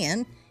as a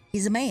man.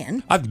 He's a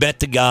man. I've met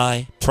the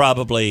guy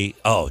probably,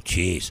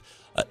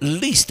 at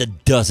least a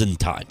dozen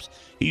times.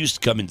 He used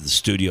to come into the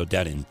studio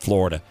down in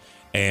Florida,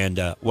 and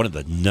one of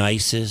the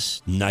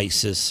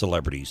nicest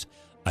celebrities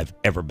I've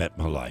ever met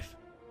in my life.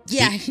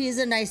 Yeah, he's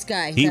a nice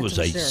guy. He was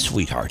a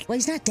sweetheart. Well,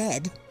 he's not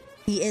dead.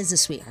 He is a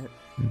sweetheart.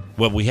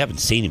 Well, we haven't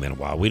seen him in a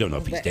while. We don't know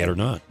if he's dead or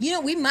not. You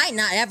know, we might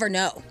not ever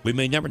know. We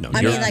may never know. I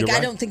You're mean, like, right. I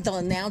don't think they'll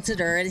announce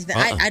it or anything.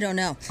 I don't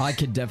know. I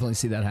could definitely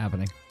see that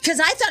happening. Because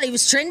I thought he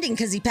was trending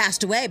because he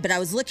passed away, but I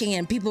was looking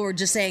and people were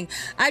just saying,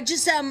 I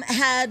just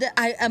had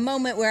a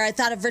moment where I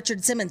thought of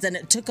Richard Simmons and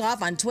it took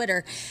off on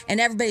Twitter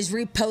and everybody's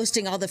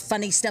reposting all the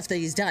funny stuff that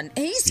he's done.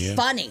 And he's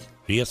funny.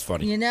 He is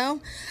funny. You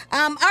know?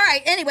 All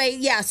right. Anyway,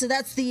 yeah, so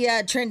that's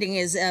the trending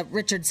is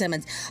Richard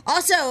Simmons.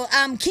 Also,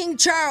 King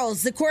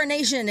Charles, the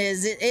coronation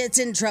it's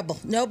in trouble.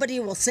 Nobody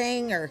will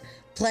sing or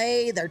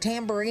play their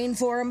tambourine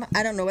for him.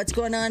 I don't know what's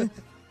going on.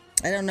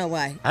 I don't know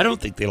why. I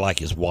don't think they like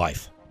his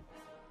wife.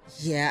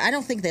 Yeah, I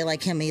don't think they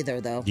like him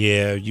either, though.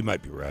 Yeah, you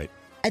might be right.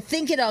 I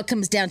think it all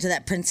comes down to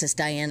that Princess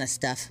Diana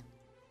stuff.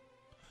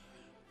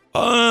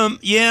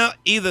 Yeah,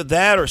 either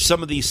that or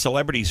some of these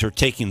celebrities are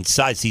taking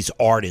sides. These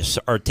artists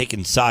are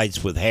taking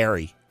sides with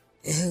Harry.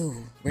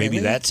 Ooh, really? Maybe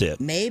that's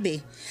it.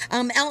 Maybe.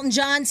 Elton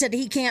John said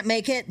he can't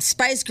make it.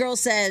 Spice Girl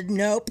said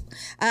nope.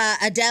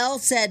 Adele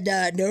said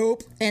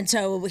nope. And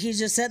so he's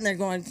just sitting there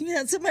going,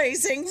 yeah, somebody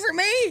sing for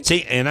me.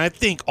 See, and I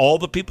think all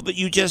the people that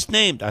you just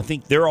named, I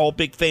think they're all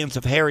big fans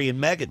of Harry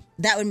and Meghan.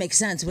 That would make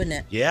sense, wouldn't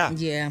it? Yeah.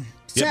 Yeah.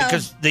 Yeah,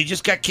 because they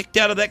just got kicked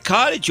out of that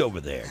cottage over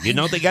there. You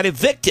know, they got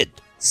evicted.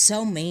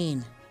 So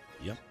mean.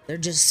 Yep. They're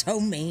just so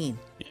mean.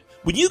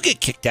 When you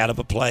get kicked out of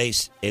a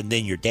place and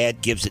then your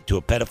dad gives it to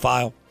a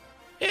pedophile,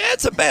 yeah,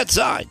 it's a bad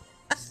sign.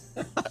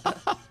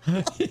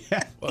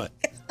 Yeah. What?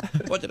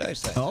 What did I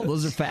say? Oh,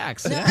 those are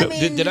facts. No, I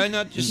mean, did I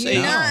not just say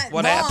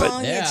what wrong.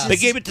 happened? Yeah. They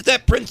gave it to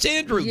that Prince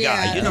Andrew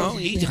guy. You know,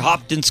 he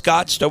hopped and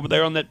scotched over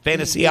there on that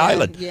fantasy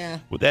island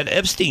with that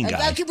Epstein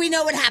guy. Okay, we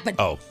know what happened.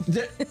 Oh.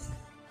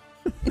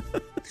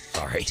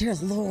 Sorry. Dear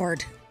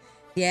Lord.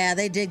 Yeah,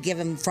 they did give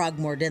him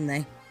Frogmore, didn't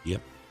they?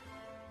 Yep.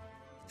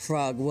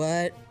 Frog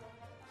what?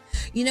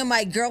 You know,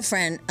 my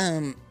girlfriend,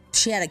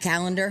 she had a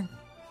calendar.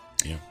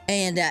 Yeah.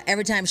 And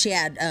every time she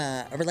had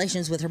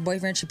relations with her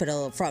boyfriend, she put a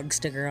little frog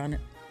sticker on it.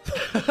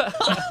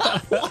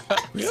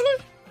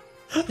 Really?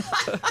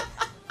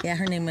 Yeah,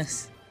 her name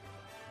was...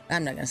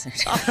 I'm not going to say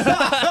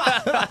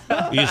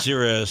it. Is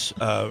there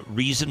a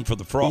reason for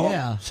the frog?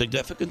 Yeah.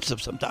 Significance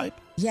of some type?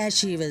 Yeah,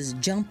 she was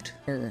jumped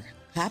or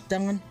hopped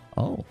on.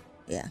 Oh.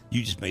 Yeah.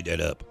 You just made that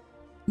up.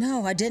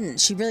 No, I didn't.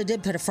 She really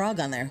did put a frog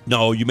on there.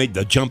 No, you made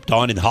the jumped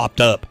on and hopped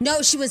up.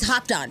 No, she was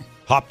hopped on.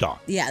 Hopped on.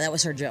 Yeah, that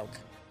was her joke.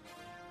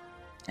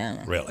 I don't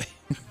know. Really?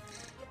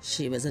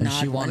 She was an And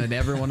odd she one. wanted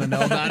everyone to know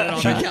about it on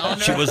the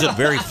calendar. She wasn't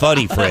very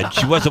funny, Fred.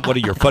 She wasn't one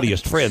of your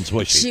funniest friends,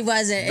 was she? She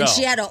wasn't. No. And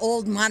she had an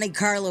old Monte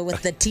Carlo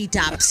with the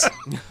T-tops.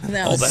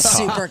 That was that's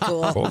super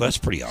cool. Oh, that's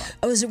pretty odd.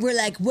 We're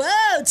like,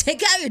 whoa,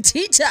 take out your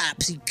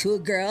T-tops, you cool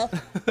girl.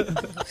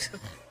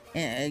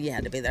 Yeah, you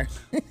had to be there.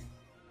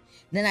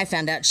 Then I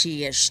found out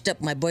she stuck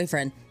my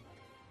boyfriend.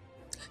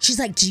 She's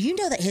like, do you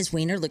know that his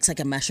wiener looks like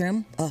a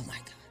mushroom? Oh, my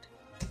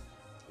God.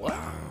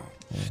 Wow.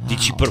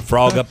 Did she put a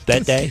frog up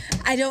that day?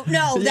 I don't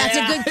know. That's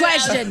a good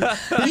question.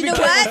 You know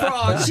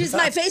what? She's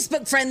my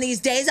Facebook friend these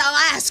days.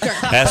 I'll ask her.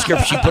 Ask her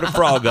if she put a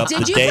frog up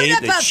Did the you day put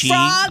up that a she...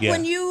 frog yeah.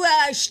 when you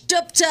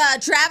stooped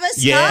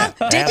Travis? Yeah,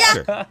 Huh? Did ask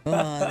ya? her. Oh,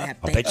 that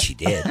I bet she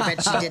did. I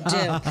bet she did too.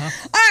 All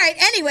right.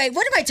 Anyway,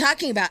 what am I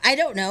talking about? I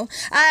don't know.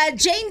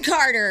 Jane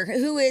Carter,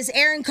 who is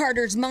Aaron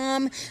Carter's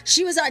mom,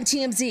 she was on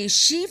TMZ.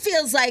 She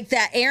feels like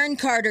that Aaron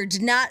Carter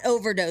did not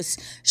overdose.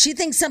 She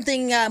thinks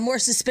something more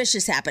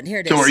suspicious happened. Here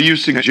it is. So are you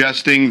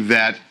suggesting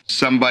that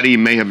somebody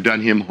may have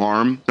done him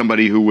harm?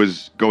 Somebody who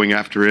was going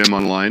after him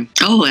online?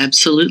 Oh,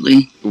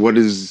 absolutely. What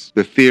is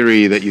the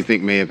theory that you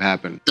think may have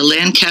happened? The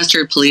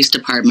Lancaster Police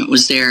Department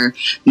was there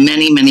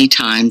many, many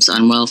times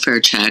on welfare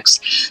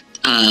checks,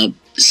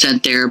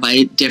 sent there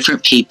by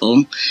different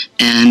people.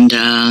 And,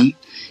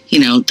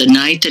 the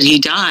night that he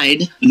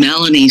died,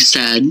 Melanie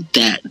said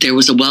that there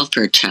was a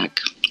welfare check.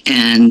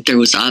 And there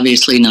was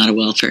obviously not a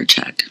welfare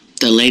check.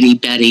 The lady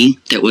Betty,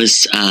 that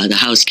was the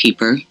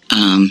housekeeper,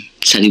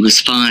 said he was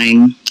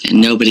fine,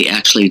 and nobody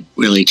actually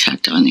really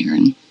checked on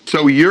Aaron.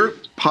 So you're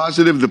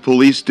positive the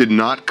police did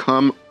not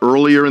come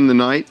earlier in the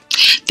night?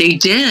 They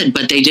did,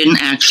 but they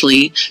didn't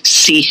actually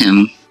see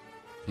him.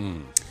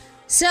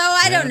 So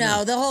I don't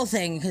know. The whole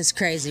thing is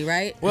crazy,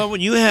 right? Well,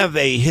 when you have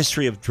a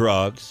history of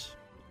drugs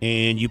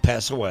and you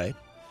pass away,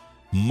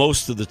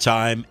 most of the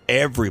time,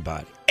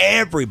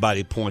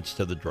 everybody points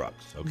to the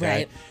drugs, okay?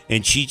 Right.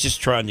 And she's just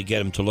trying to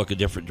get him to look a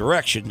different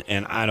direction,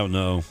 and I don't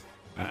know.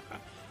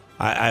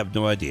 I have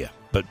no idea.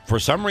 But for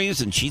some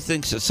reason, she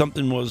thinks that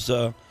something was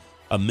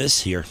amiss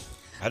here.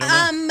 I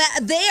don't know.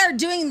 They are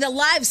doing the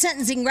live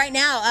sentencing right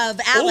now of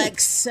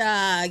Alex.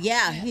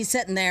 Yeah, he's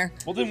sitting there.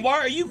 Well, then why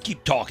are you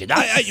keep talking?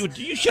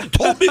 You should have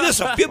told me this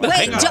a few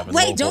minutes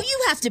ago. Don't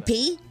you have to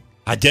pee?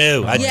 I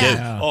do.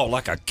 Yeah. Oh,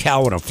 like a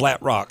cow on a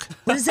flat rock.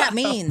 What does that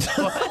mean?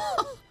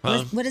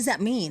 What does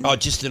that mean? Oh,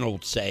 just an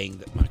old saying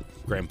that my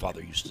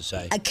grandfather used to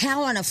say. A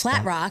cow on a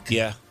flat rock?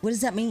 Yeah. What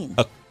does that mean?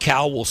 A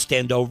cow will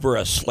stand over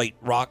a slate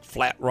rock,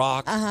 flat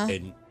rock,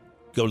 and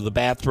go to the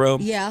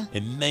bathroom. Yeah.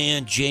 And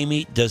man,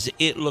 Jamie,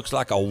 it looks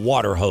like a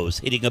water hose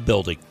hitting a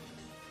building.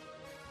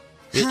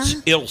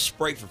 It'll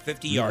spray for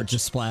 50 yards.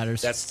 Just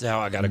splatters. That's how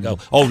I got to go.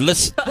 Oh,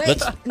 let's. No,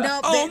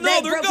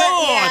 they're broke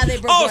gone. Yeah, they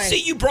broke away. See,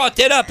 you brought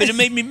that up, and it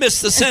made me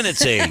miss the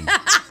sentencing.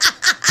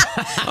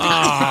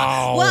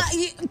 Oh. Well,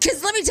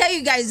 because let me tell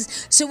you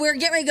guys, so we're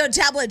getting ready to go to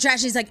Tabloid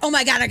Trash. He's like, oh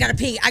my God, I got to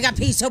pee. I got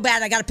to pee so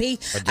bad. I got to pee.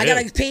 I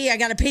got to pee. I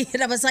got to pee.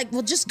 And I was like,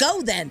 well, just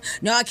go then.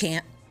 No, I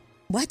can't.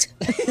 What?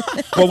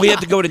 Well, we had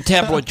to go to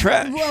Tabloid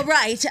Trash. Well,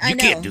 right. I know. You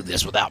can't do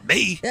this without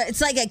me.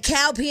 It's like a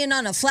cow peeing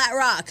on a flat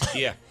rock.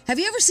 Yeah. Have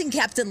you ever seen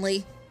Captain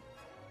Lee?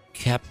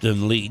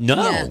 Captain Lee? No.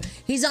 Yeah.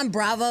 He's on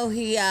Bravo.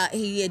 He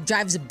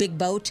drives a big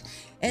boat.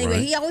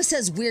 Anyway, he always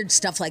says weird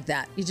stuff like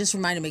that. You just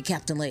reminded me of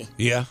Captain Lee.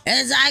 Yeah.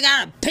 And I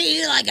gotta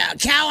pee like a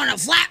cow on a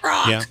flat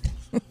rock. Yeah.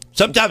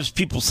 Sometimes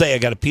people say I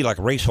got to pee like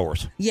a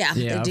racehorse. Yeah,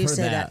 they I've do heard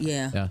say that.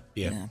 Yeah.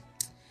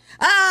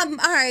 All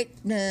right.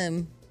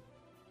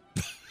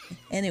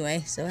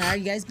 Anyway, so how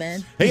you guys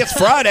been? Hey, it's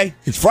Friday.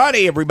 It's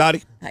Friday,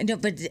 everybody. I know,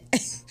 but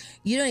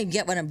you don't even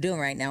get what I'm doing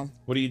right now.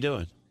 What are you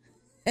doing?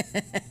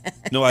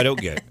 No, I don't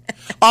get it.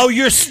 Oh,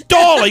 you're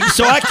stalling,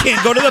 so I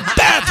can't go to the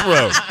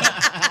bathroom.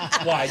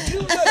 Why?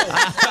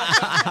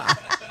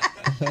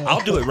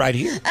 I'll do it right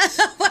here.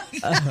 Oh my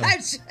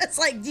gosh. It's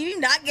like, do you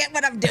not get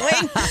what I'm doing?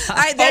 All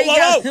right, there you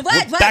go.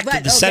 We're back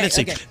to the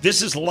sentencing. Okay.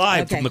 This is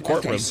live from the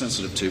courtroom.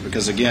 Sensitive to,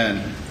 because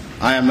again,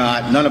 I am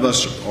not, none of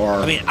us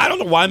are. I mean, I don't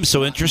know why I'm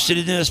so interested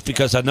in this,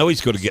 because I know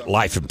he's going to get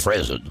life in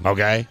prison,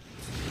 okay?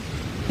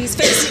 He's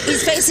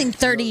facing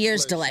 30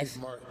 years to life.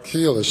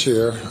 Keel is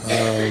here.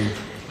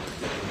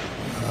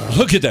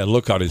 Look at that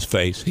look on his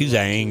face. He's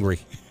angry.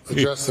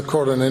 Address the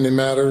court on any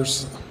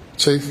matters,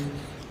 Chief?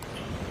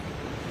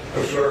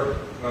 No, sir.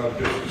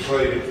 Just to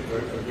say,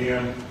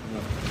 again,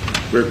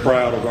 very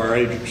proud of our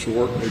agents, the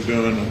work they're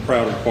doing. I'm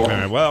proud of the All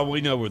right, well,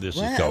 we know where this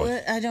is going.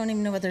 I don't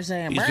even know what they're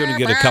saying. He's going to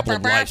get a couple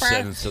of life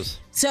sentences.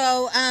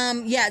 So,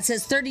 it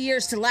says 30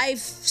 years to life,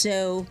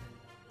 so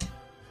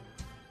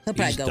he'll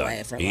probably go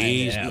away for life.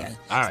 Yeah.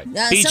 All right.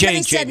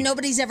 Somebody said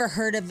nobody's ever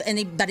heard of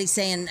anybody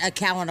saying a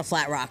cow on a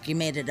flat rock. You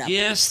made it up.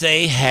 Yes,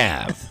 they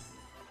have.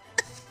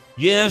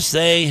 Yes,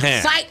 they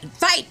have.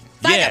 Fight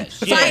yes,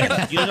 him. Yeah. Fight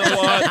him. You know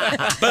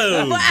what?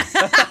 Boom.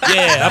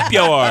 Yeah, up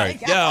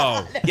yours.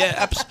 Yo.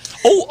 Yeah.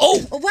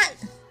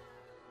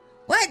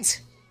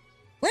 What?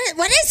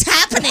 What is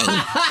happening?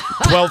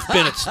 12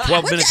 minutes.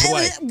 12 minutes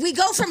away. We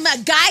go from a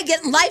guy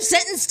getting life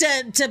sentenced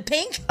to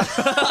pink?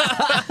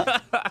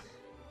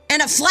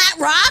 And a flat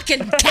rock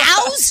and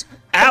cows?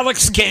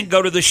 Alex can't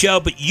go to the show,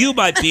 but you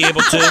might be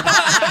able to.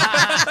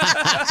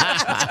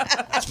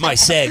 It's my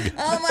seg.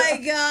 Oh, my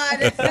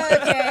God.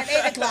 Okay, at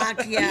 8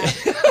 o'clock, yeah.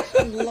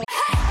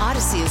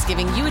 Odyssey is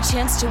giving you a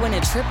chance to win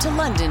a trip to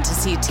London to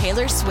see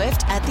Taylor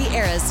Swift at the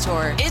Eras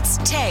Tour. It's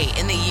Tay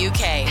in the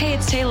UK. Hey,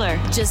 it's Taylor.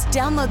 Just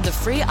download the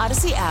free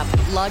Odyssey app,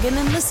 log in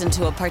and listen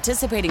to a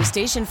participating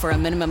station for a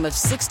minimum of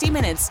 60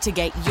 minutes to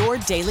get your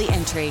daily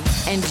entry.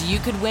 And you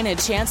could win a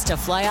chance to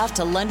fly off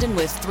to London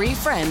with 3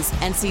 friends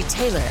and see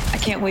Taylor. I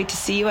can't wait to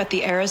see you at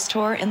the Eras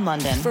Tour in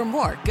London. For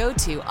more, go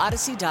to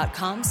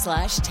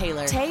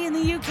odyssey.com/Taylor. Tay in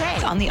the UK.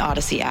 It's on the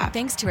Odyssey app.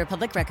 Thanks to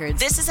Republic Records.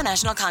 This is a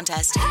national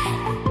contest.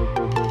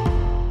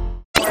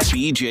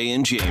 BJ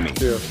and Jamie.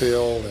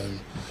 Deerfield and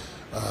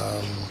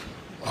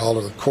all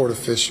of the court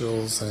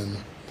officials and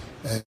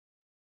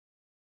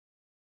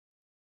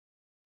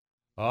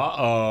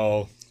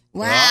Uh-oh.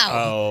 Wow.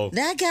 Uh-oh.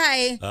 That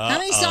guy. How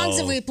many songs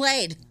have we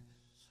played?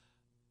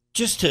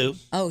 Just 2.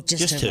 Oh,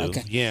 just 2.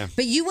 Okay. Yeah.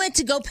 But you went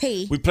to go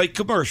pee. We played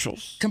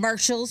commercials.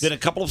 Then a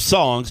couple of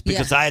songs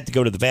because I had to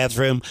go to the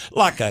bathroom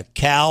like a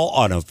cow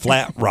on a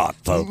flat rock,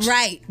 folks.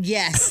 Right.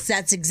 Yes.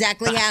 That's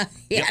exactly how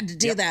he had to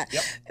do that.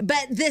 Yep.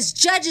 But this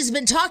judge has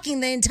been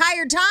talking the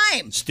entire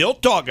time. Still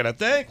talking, I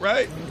think,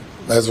 right?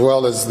 as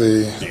well as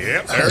the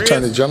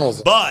Attorney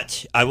General's.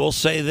 But I will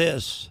say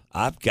this.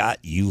 I've got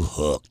you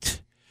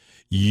hooked.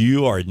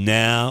 You are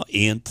now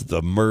into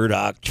the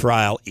Murdaugh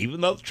trial,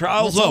 even though the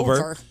trial's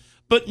over.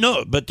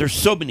 But there's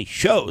so many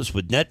shows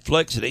with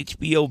Netflix and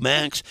HBO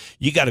Max.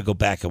 You got to go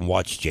back and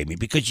watch, Jamie,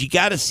 because you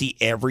got to see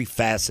every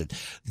facet.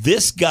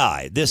 This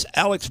guy, this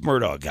Alex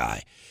Murdaugh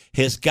guy,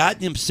 has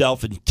gotten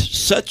himself into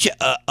such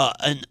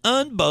an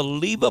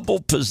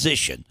unbelievable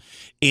position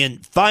in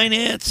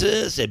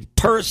finances and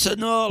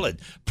personal and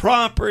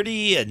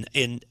property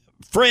and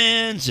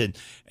friends. And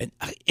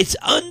it's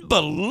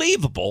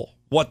unbelievable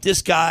what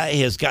this guy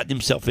has gotten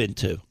himself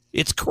into.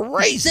 It's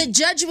crazy. The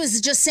judge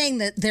was just saying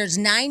that there's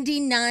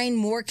 99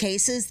 more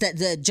cases that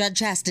the judge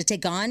has to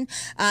take on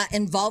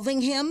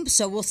involving him.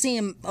 So we'll see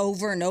him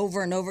over and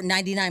over and over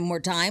 99 more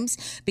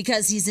times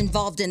because he's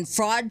involved in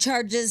fraud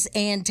charges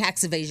and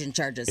tax evasion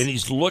charges. And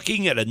he's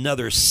looking at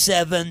another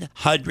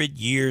 700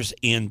 years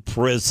in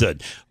prison.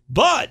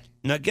 But,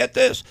 now get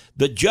this,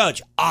 the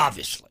judge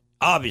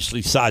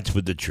obviously sides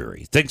with the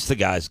jury, thinks the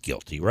guy's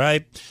guilty,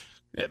 right?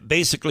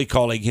 basically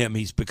calling him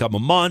he's become a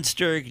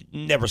monster.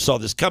 Never saw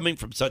this coming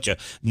from such a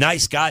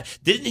nice guy.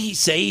 Didn't he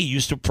say he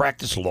used to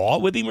practice law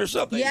with him or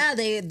something? Yeah,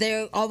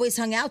 they always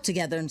hung out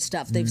together and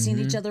stuff. They've seen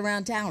each other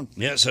around town.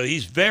 Yeah, so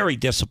he's very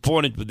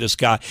disappointed with this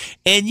guy.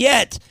 And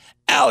yet,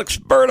 Alex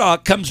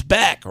Murdaugh comes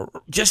back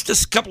just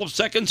a couple of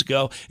seconds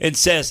ago and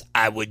says,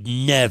 I would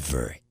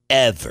never,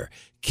 ever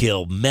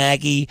kill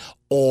Maggie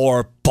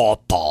or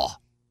Pawpaw.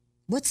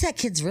 What's that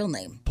kid's real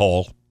name?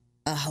 Paul.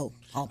 Oh.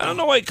 I don't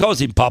know why he calls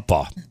him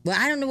Pawpaw. Well,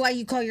 I don't know why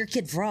you call your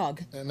kid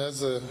Frog. And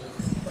as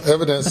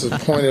evidence is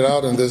pointed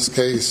out in this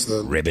case,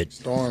 the Ribbit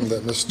storm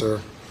that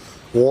Mr.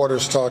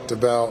 Waters talked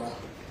about,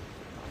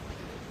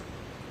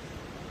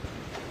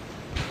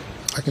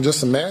 I can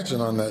just imagine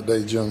on that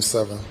day, June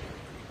 7th.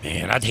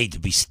 Man, I'd hate to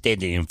be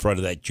standing in front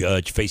of that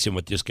judge facing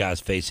what this guy's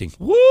facing.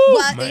 Woo,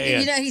 well,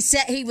 man. You know, he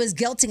said he was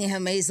guilting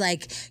him. He's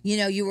like, you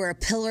know, you were a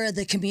pillar of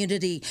the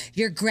community.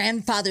 Your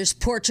grandfather's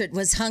portrait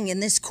was hung in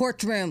this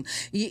courtroom.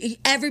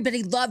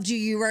 Everybody loved you.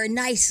 You were a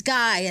nice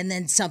guy. And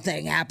then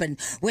something happened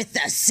with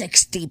the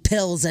 60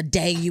 pills a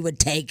day you would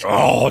take.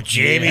 Oh,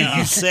 Jamie,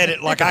 you said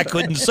it like I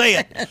couldn't say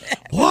it.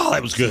 Wow,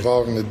 that was good.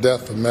 Involving the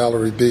death of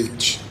Mallory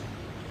Beach.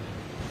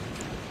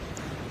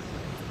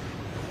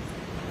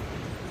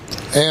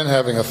 And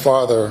having a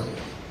father,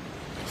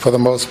 for the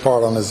most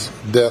part, on his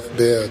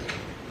deathbed.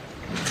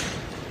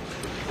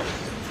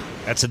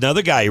 That's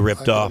another guy he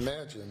ripped off.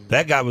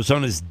 That guy was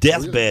on his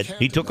deathbed.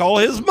 He took all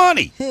his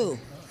money. Who?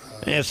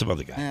 Yeah, some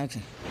other guy.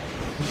 Okay.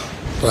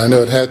 But I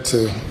know it had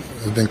to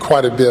have been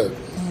quite a bit.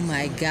 Oh,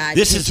 my God.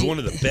 This is one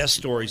of the best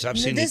stories I've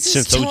seen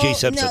since O.J.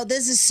 Simpson. No,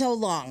 this is so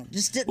long.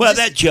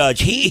 That judge,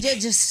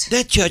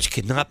 that judge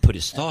cannot put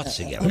his thoughts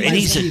together. And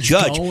he's a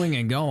judge. Going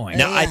and going.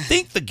 Now, I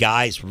think the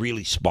guy's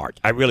really smart.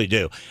 I really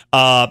do.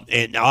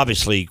 And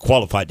obviously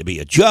qualified to be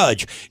a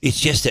judge. It's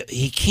just that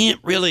he can't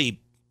really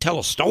tell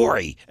a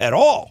story at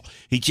all.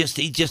 He just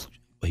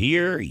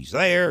here, he's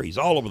there, he's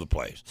all over the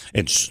place.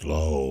 And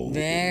slow.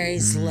 Very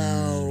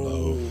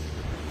slow.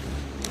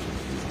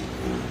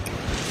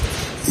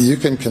 You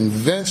can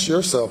convince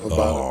yourself about it.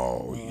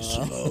 Oh, he's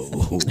slow.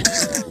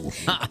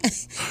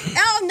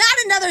 Oh,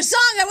 not another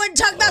song. I want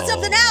to talk about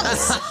something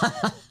else.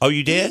 Oh,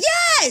 you did?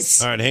 Yes.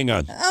 All right, hang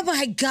on. Oh,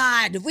 my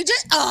God. We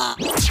just...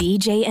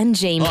 BJ and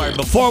Jamie. All right,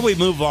 before we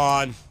move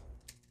on,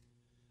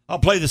 I'll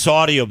play this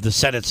audio of the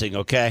sentencing,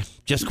 okay?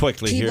 Just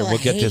quickly People here. We'll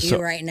get hate this. you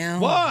right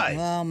now. Why?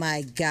 Oh,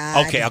 my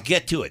God. Okay, I'll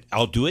get to it.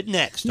 I'll do it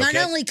next, Not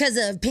okay? only because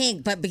of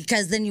Pink, but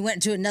because then you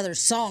went to another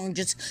song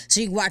just so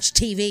you watch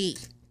TV.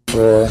 For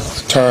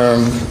the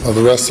term of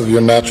the rest of your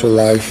natural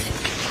life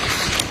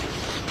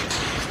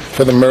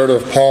for the murder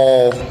of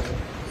Paul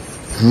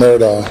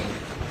Murdaugh,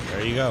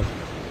 There you go.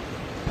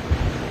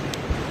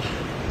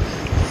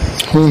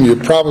 whom you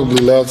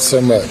probably loved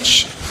so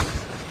much.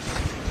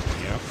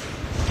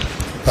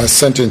 I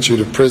sentence you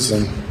to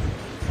prison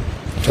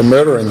for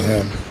murdering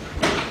him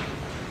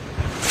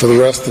for the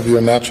rest of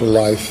your natural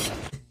life.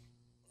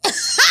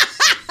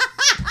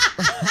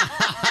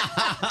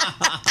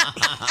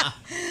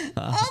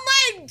 Oh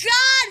my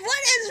God, what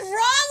is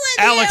wrong with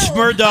Alex you?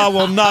 Murdaugh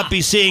will not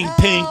be seeing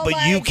Pink, but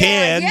you God.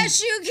 can.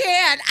 Yes, you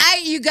can.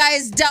 You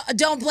guys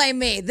don't blame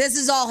me. This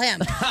is all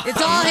him.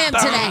 It's all him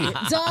today.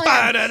 It's all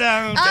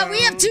him.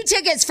 We have 2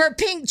 tickets for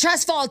Pink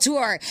Trust Fall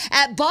Tour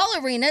at Ball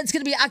Arena. It's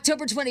going to be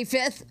October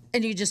 25th,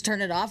 and you just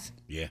turn it off.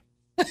 Yeah.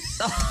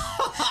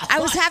 I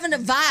was having a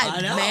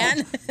vibe,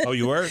 man. Oh,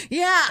 you were?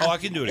 Yeah. Oh, I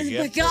can do it again.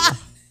 Oh my God.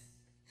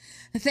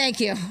 Thank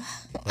you.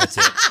 That's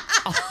it.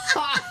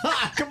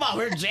 Come on,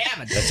 we're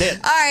jamming. That's it.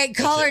 All right,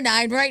 caller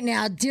 9 right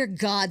now. Dear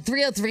God,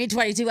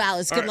 303-22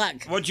 Alice. Good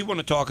luck. What do you want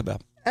to talk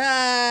about?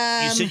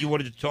 You said you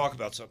wanted to talk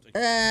about something.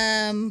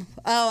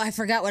 I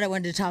forgot what I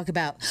wanted to talk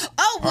about.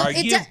 Oh, well, Are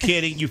you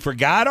kidding? You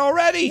forgot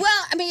already?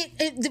 Well, I mean,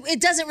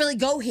 it doesn't really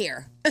go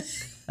here.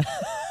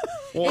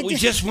 Well, we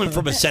just went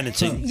from a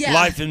sentencing, Yeah.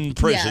 life in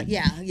prison,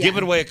 Yeah.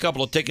 giving away a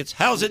couple of tickets.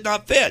 How's it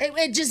not fit?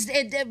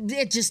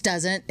 It just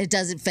doesn't. It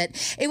doesn't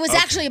fit. It was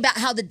actually about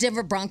how the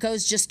Denver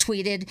Broncos just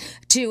tweeted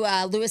to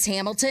Lewis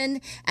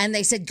Hamilton, and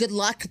they said good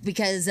luck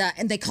because,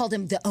 and they called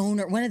him the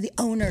owner, one of the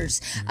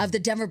owners of the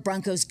Denver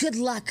Broncos. Good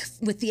luck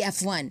with the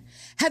F1.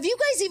 Have you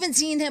guys even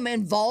seen him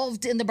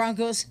involved in the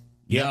Broncos?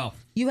 Yeah.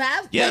 You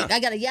have? Yeah. Wait,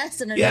 I got a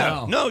yes and a Yeah.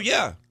 no. No,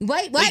 yeah.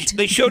 Wait, what?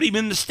 They showed him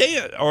in the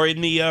stand or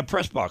in the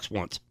press box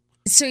once.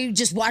 So you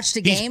just watched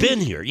the game? He's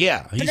been here,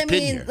 yeah. He's But I been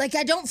mean, here. like,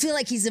 I don't feel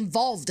like he's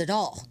involved at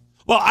all.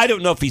 Well, I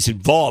don't know if he's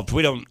involved.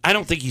 I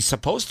don't think he's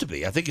supposed to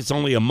be. I think it's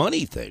only a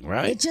money thing,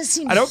 right? It just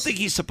seems. I don't think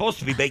he's supposed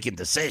to be making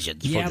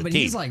decisions Yeah, for the but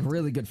team. he's like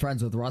really good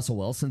friends with Russell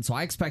Wilson, so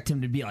I expect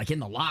him to be like in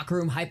the locker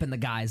room hyping the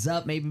guys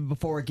up maybe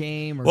before a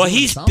game. Or Well, doing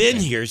he's something.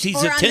 been here.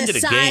 He's or attended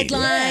on the a game.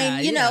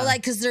 sideline, you know,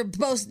 like because they're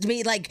supposed to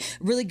be like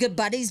really good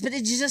buddies, but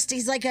he's just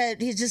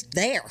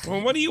there.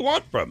 Well, what do you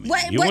want from him?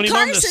 What You want him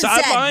on the Carson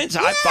said. sidelines,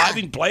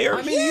 high-fiving players?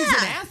 I mean, he's an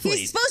athlete.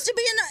 He's supposed to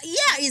be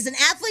he's an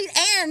athlete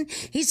and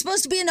he's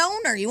supposed to be an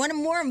owner. You want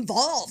him more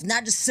involved,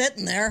 not just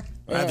sitting there.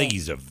 I think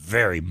he's a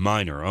very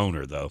minor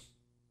owner, though.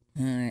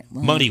 All right.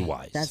 Well,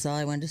 money-wise. That's all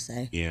I wanted to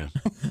say. Yeah.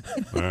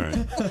 All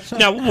right.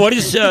 Now,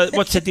 what's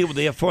the deal with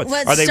the F1?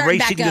 Well, Are they starting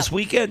racing back this up.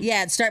 weekend?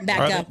 Yeah, it's starting back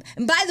Are up. they?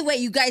 And by the way,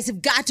 you guys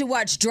have got to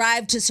watch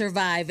Drive to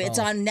Survive. It's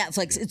on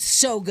Netflix. It's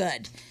so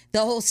good. The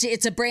whole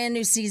it's a brand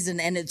new season,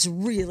 and it's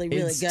really,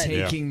 really It's good.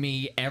 taking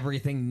me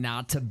everything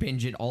not to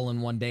binge it all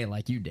in one day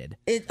like you did.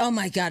 Oh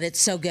my God,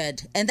 it's so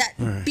good. And that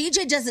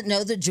BJ doesn't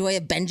know the joy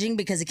of binging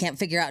because he can't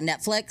figure out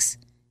Netflix.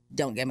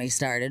 Don't get me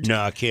started.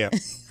 No, I can't.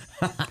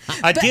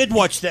 I did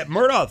watch that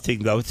Murdoch thing,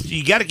 though.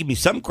 You got to give me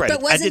some credit.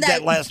 But I wasn't did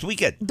that last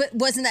weekend. But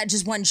wasn't that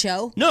just one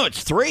show? No,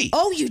 it's 3.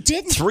 Oh, you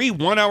didn't? 3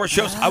 1-hour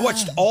shows. I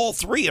watched all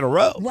 3 in a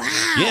row. Wow.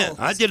 Yeah,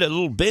 I did a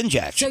little binge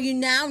action. So you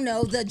now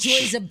know the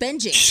joys of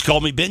binging. Just call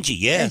me Benji,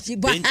 yeah.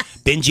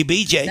 Benji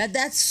BJ.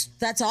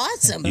 That's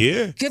awesome.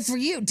 Yeah. Good for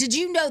you. Did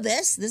you know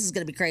this? This is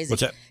going to be crazy.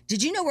 What's that?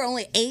 Did you know we're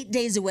only 8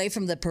 days away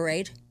from the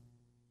parade?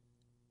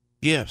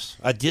 Yes,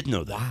 I did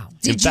know that. Wow. In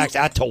Did you- fact,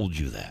 I told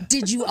you that.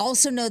 Did you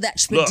also know that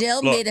Spadil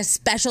Look. made a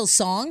special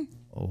song?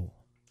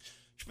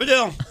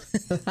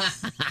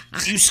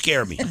 Spadil, you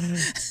scare me.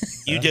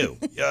 You do.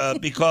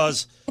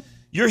 Because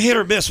you're hit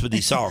or miss with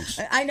these songs.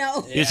 I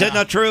know. Is that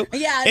not true?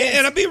 Yeah, it And, is.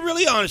 and I'll be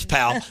really honest,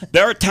 pal.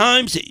 There are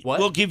times that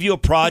we'll give you a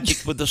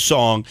project with a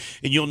song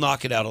and you'll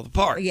knock it out of the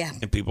park. Yeah.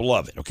 And people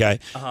love it, okay?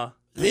 Uh-huh.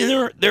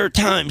 There are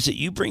times that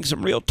you bring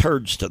some real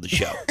turds to the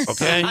show,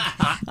 okay?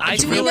 I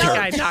feel like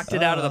I knocked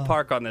it out of the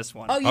park on this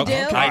one. Oh, you do?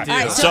 I do. All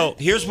right, So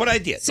here's what I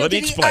did. So Let me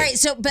did he- explain.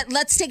 all right, but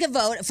let's take a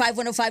vote at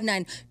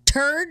 51059.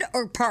 Turd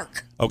or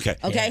park? Okay.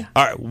 Okay.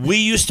 All right. We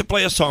used to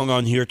play a song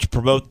on here to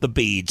promote the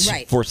beads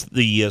Right. for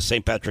the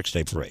St. Patrick's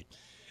Day Parade.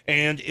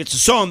 And it's a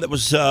song that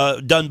was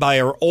done by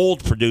our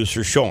old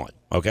producer, Sean.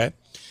 Okay.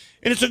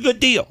 And it's a good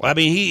deal. I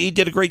mean, he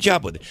did a great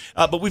job with it.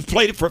 But we've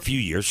played it for a few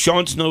years.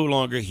 Sean's no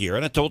longer here.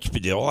 And I told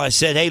Spadil, I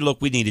said, hey, look,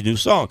 we need a new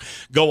song.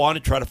 Go on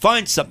and try to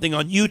find something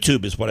on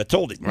YouTube is what I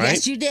told him, right?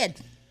 Yes, you did.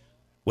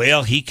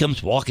 Well, he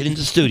comes walking into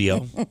the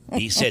studio.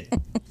 He said,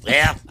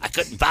 well, I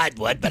couldn't find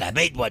one, but I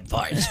made one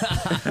for us.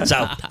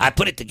 So I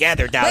put it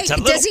together. Now Wait, it's a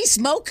little... does he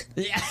smoke?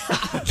 Yeah.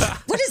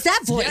 What is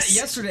that voice?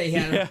 Yesterday he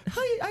had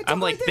I'm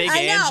like Big I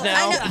Ange know,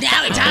 now. I know.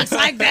 Now he talks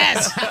like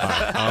this. All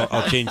right,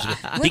 I'll change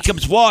it. He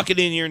comes walking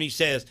in here and he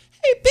says,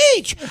 hey,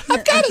 Beach,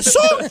 I've got a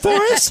song for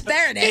us.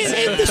 There it is.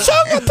 And the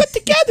song I put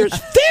together is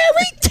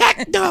very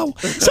techno.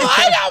 So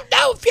I don't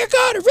know if you're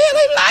going to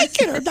really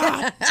like it or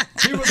not.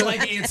 He was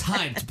like, it's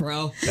hyped,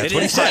 bro. That's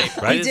what he said,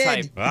 right? He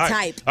did. All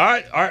right. Type.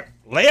 All right.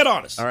 Lay it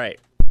on us. All right.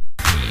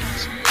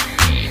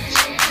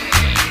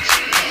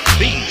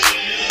 Beach.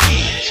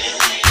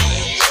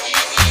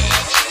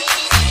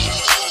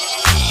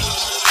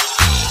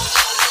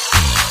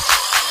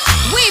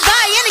 We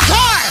buy any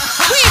car.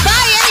 We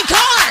buy any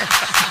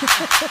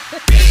car.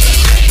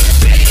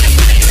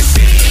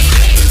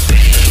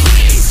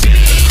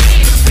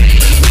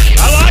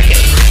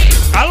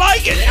 I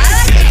like it.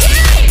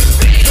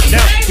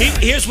 Now,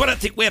 here's what I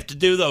think we have to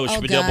do, though,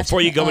 Spadil, gosh.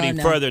 before you go any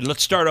no. further.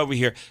 Let's start over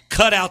here.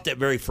 Cut out that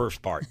very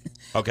first part,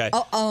 okay?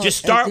 Just Oh,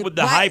 start with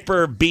the what?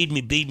 hyper beat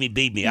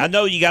me. I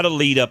know you got a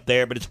lead up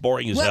there, but it's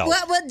boring as hell.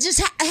 Well,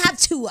 just have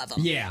 2 of them.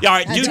 Yeah. All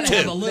right, do Have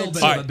 2. a little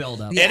bit All of right. a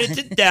build-up. Edit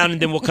it down,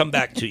 and then we'll come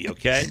back to you,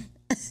 okay?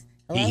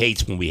 He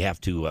hates when we have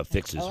to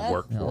fix his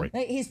work for him.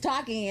 Wait, he's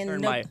talking and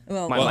My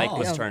well, mic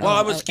was turned Well, I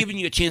on. was giving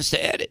you a chance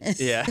to edit.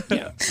 Yeah.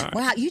 Yeah. All right.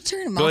 Wow, you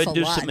turn him Go off ahead and a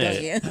do lot, some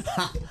don't you? edit.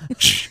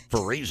 For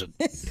a reason.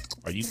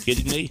 Are you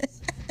kidding me?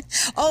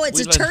 Oh, it's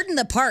We a let- turd in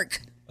the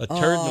park. A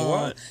turd in the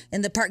what?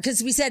 In the park,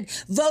 because we said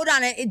vote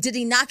on it. Did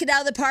he knock it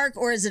out of the park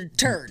or is it a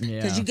turd?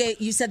 Because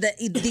you said that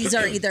these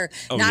are either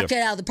knocked it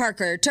out of the park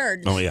or a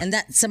turd. Oh, yeah. And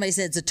that somebody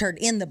said it's a turd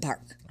in the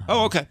park.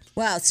 Oh, okay.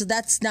 Wow, so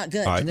that's not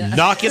good. All right,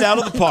 knock it out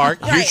of the park.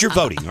 Here's Right. your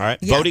voting, all right?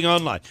 Yeah. Voting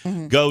online.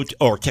 Go to,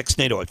 or text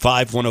NATO at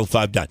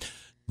 51059.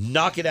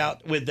 Knock it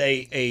out with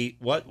a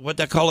what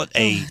they call it?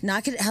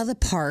 Knock it out of the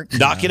park.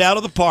 Knock it out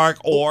of the park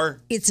or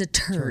It's a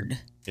turd.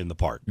 in the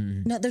park.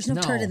 No, there's no,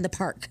 No. turd in the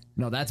park.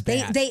 No, that's They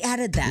bad. they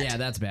added that. Yeah,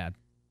 that's bad.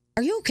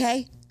 Are you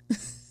okay?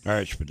 All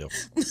right, Spadil.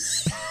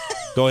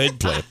 Go ahead and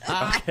play it.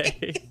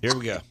 Okay. Here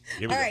we go.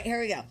 Here we All go. right, here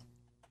we go.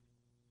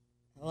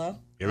 Hello?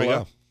 Here we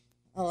go.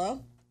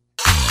 Hello?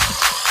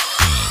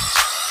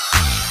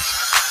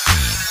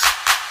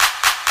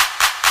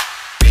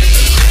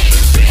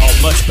 Oh,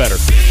 much better.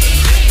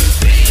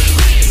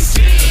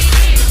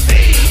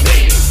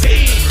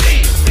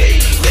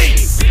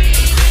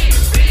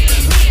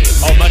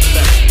 Oh, much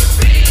better.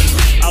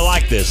 I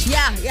like this.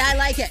 Yeah, I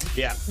like it.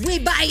 Yeah. We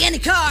buy any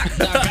car.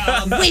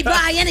 We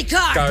buy any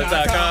car.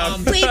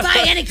 Cars.com. We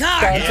buy any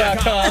car.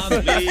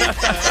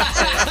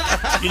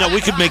 You know,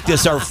 we could make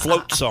this our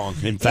float song.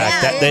 In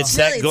fact, Yeah, that's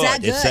that it's good.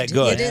 that It's that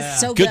good. It is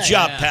so Good good.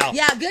 job, pal.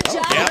 Yeah, good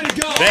job. Yeah.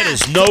 That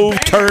is no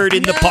turd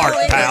in the park,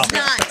 no, pal. it is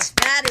not.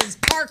 That is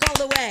park all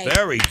the way.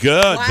 Very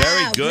good. Wow,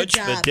 Very good. good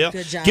job, Spadil.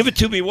 good job. Give it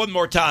to me one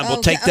more time.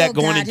 We'll take that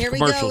going God, into here we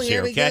go, commercials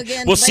here we go okay?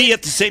 again. We'll see you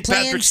at the St.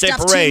 Playing Patrick's Day stuff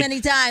too Parade.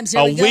 many times.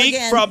 Here A we go week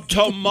again. from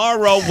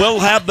tomorrow, we'll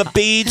have the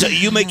beads.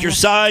 You make your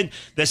sign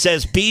that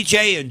says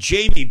BJ and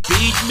Jamie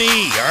beat me.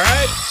 All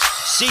right?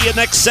 See you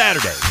next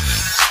Saturday.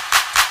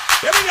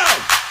 Here we go.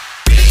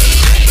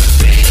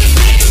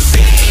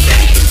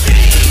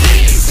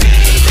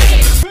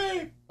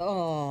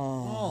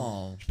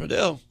 Oh.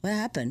 Spadil. What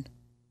happened?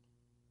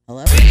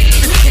 Hello?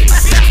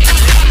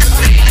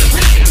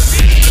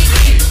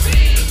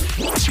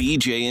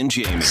 BJ and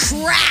Jamie.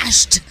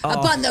 Crashed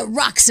upon the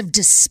rocks of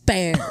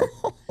despair.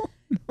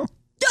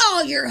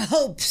 All your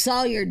hopes,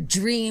 all your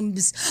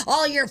dreams,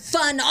 all your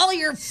fun, all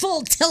your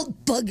full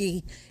tilt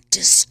boogie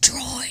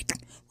destroyed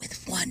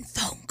with one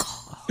phone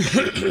call.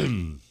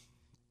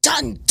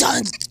 Dun,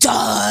 dun,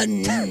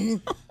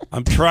 dun.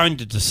 I'm trying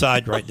to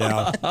decide right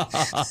now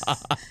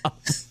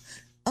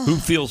who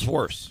feels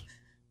worse,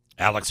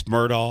 Alex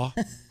Murdaugh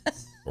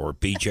or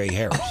BJ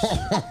Harris.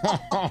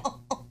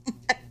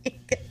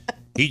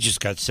 He just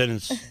got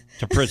sentenced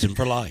to prison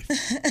for life.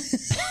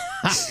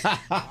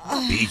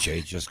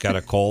 BJ just got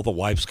a call. The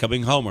wife's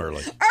coming home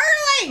early.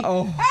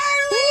 Early!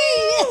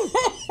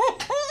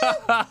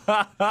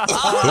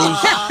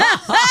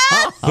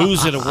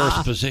 Who's in a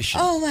worse position?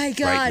 Oh my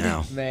God! Right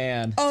now,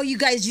 man. Oh, you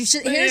guys, you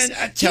should. Man,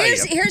 I tell you,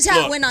 Here's how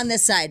look. it went on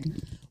this side.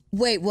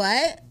 Wait,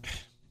 what?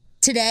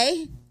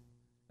 Today?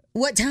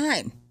 What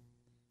time?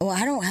 Oh,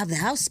 I don't have the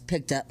house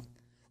picked up.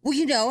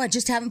 Well, I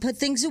just haven't put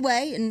things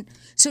away, and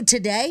so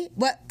today,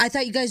 what? I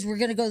thought you guys were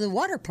gonna go to the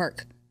water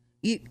park.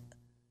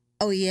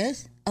 Oh, he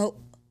is. Oh,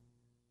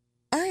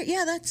 all right.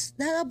 Yeah,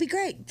 that'll be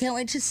great. Can't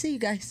wait to see you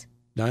guys.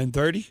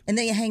 9:30. And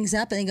then he hangs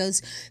up and he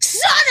goes,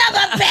 "Son of a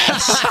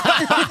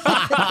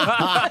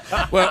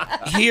bitch!" Well,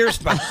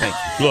 here's my thing.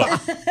 Look,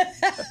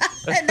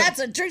 And that's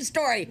a true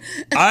story.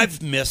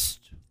 I've missed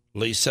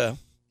Lisa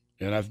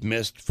and I've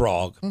missed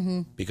Frog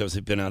Mm-hmm. because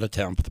they've been out of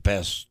town for the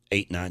past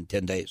 8, 9,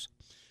 10 days.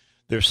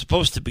 They're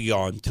supposed to be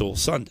on till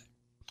Sunday.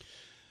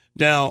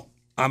 Now,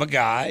 I'm a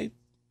guy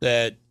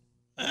that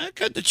I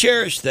got to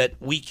cherish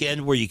that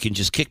weekend where you can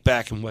just kick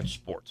back and watch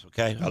sports,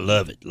 okay? I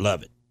love it,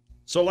 love it.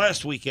 So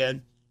last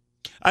weekend,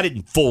 I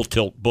didn't full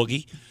tilt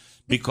boogie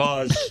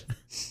because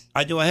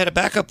I knew I had a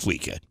backup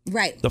weekend.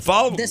 Right. The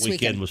following This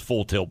weekend was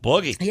full tilt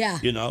boogie. Yeah.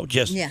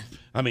 Yeah.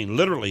 I mean,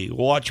 literally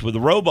watch with a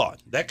robot,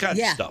 that kind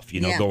Yeah. of stuff,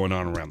 Yeah. going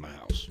on around the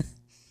house,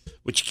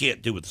 which you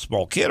can't do with a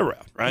small kid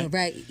around, right?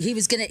 Right. He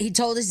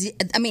told us,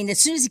 as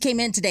soon as he came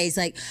in today, he's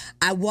like,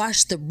 I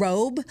washed the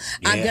robe.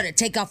 I'm Yeah. going to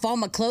take off all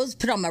my clothes,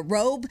 put on my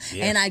robe.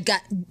 Yeah. And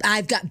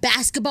I've got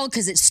basketball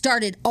because it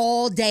started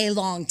all day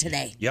long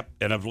today. Yep,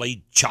 and I've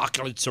laid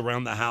chocolates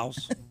around the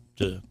house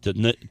to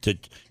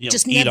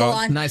Just eat nibble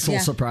on. on. Nice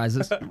little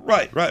surprises.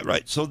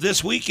 Right. So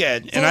this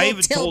weekend, and I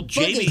even Full told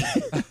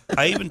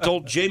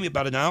tilt Jamie,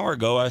 about an hour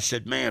ago. I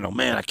said, "Man, oh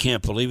man, I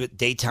can't believe it!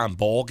 Daytime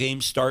ball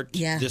games start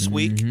this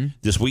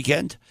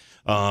weekend.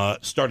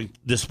 Starting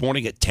this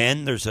morning at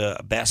 10. There's a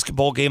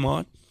basketball game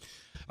on.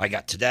 I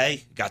got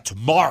today, got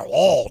tomorrow,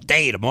 all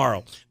day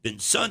tomorrow, then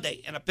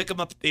Sunday, and I pick them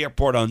up at the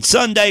airport on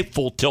Sunday.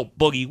 Full tilt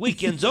boogie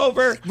weekend's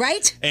over,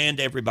 right? And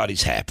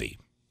everybody's happy.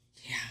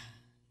 Yeah.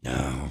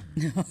 No.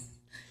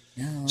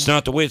 It's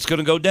not the way it's going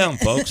to go down,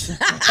 folks.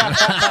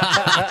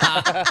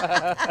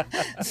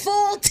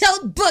 Full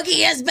tilt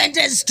boogie has been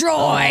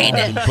destroyed.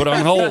 Put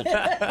on hold.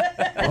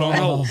 Put on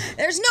hold.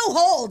 There's no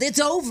hold. It's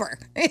over.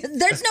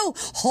 There's no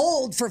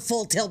hold for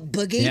full tilt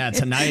boogie. Yeah,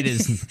 tonight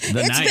is the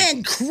It's night.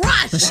 been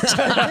crushed.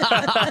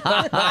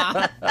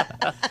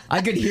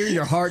 I could hear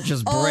your heart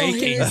just Oh,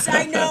 breaking. yes,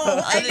 I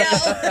know.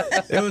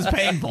 It was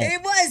painful.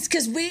 It was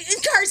because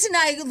Carson and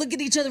I look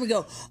at each other and we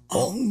go,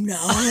 "Oh no."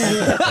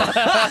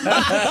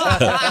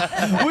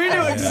 We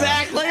knew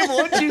exactly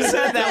once you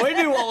said that. We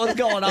knew what was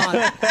going on.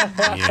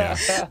 Yeah.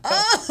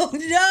 Oh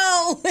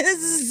no, this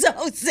is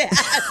so sad.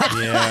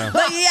 Yeah.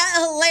 But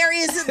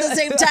hilarious at the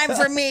same time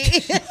for me.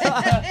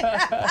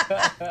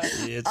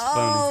 It's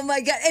Oh funny.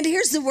 my God. And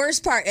here's the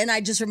worst part, and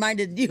I just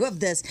reminded you of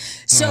this.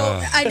 So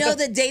I know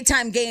the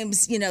daytime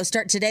games,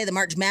 start today, the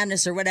March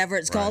Madness or whatever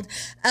it's called.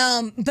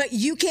 But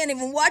you can't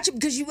even watch it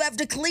because you have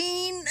to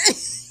clean.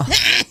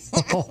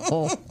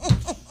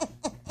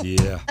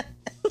 Yeah.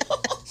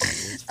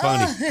 It's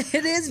funny.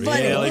 It is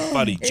funny. Really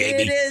funny,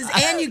 Jamie. It is.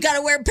 And you got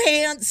to wear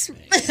pants.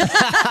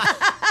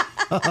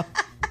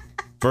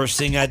 First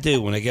thing I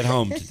do when I get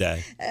home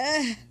today,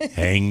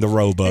 hang the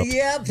robe up.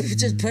 Yep.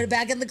 Just put it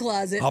back in the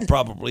closet. I'll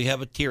probably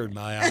have a tear in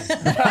my eye. But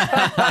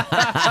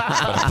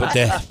I put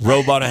that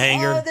robe on a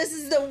hanger, Oh, this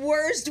is the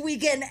worst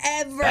weekend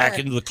ever. back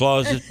into the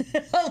closet.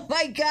 Oh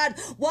my God.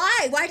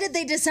 Why? Why did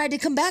they decide to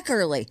come back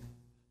early?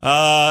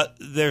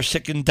 They're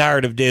sick and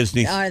tired of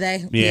Disney. Are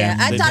they? Yeah.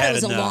 I they've thought had it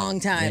was enough. a long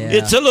time.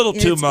 It's a little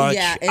too much.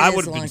 Yeah, it I is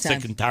would a have been long sick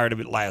time. and tired of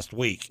it last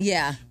week.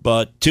 Yeah.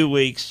 But 2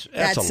 weeks,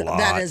 that's a lot.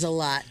 That is a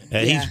lot.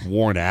 And Yeah. he's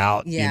worn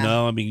out, Yeah.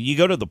 I mean, you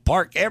go to the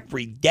park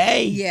every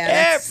day. Yeah,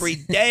 that's- Every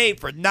day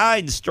for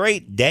 9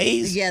 straight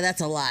days. Yeah,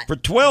 that's a lot. For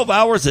 12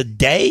 hours a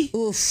day?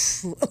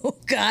 Oof. Oh,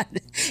 God.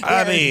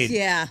 I mean,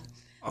 yeah.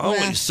 Only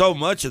Well. so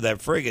much of that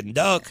friggin'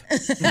 duck. By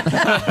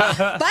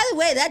the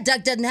way, that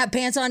duck doesn't have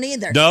pants on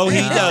either. No, he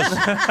doesn't.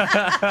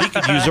 He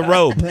could use a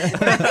robe.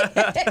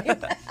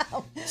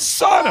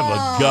 Son of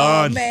a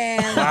gun. Oh,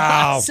 man.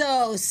 Wow.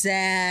 So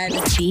sad.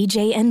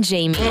 BJ and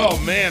Jamie. Oh,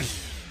 man.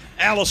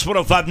 Alice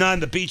 105.9,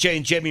 the BJ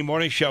and Jamie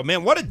Morning Show.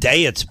 Man, what a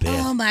day it's been.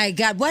 Oh, my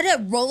God. What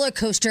a roller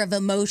coaster of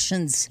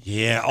emotions.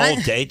 Yeah, all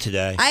day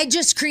today. I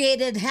just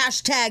created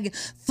hashtag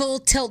Full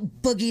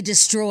Tilt Boogie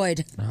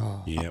Destroyed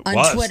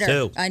on Twitter.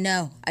 Too. I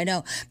know.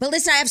 But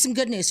listen, I have some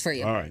good news for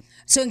you. All right.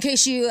 So in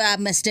case you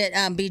missed it,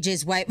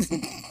 BJ's wife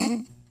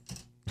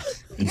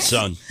and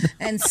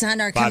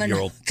son are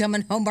 5-year-old.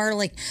 coming home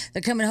early.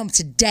 They're coming home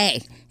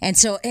today. And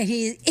so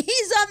he's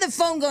on the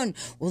phone going,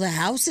 well, the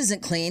house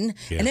isn't clean.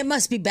 Yeah. And it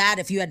must be bad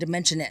if you had to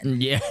mention it.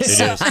 Yeah. It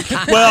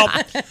is. Well,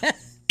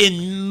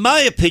 in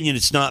my opinion,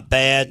 it's not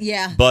bad.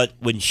 Yeah. But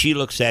when she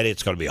looks at it,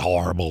 it's going to be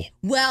horrible.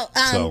 Well,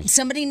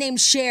 somebody named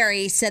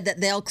Sherry said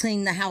that they'll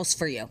clean the house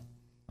for you.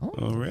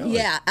 Oh, really?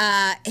 Yeah.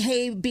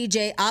 Hey,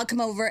 BJ, I'll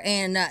come over,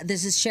 and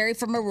this is Sherry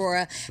from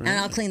Aurora, and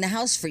I'll clean the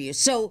house for you.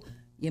 So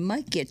you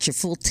might get your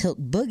full tilt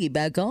boogie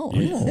back on.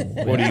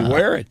 What are you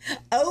wearing?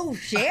 Oh,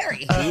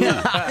 Sherry.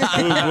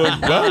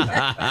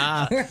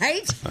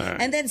 Right?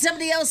 And then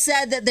somebody else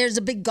said that there's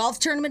a big golf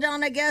tournament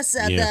on, I guess,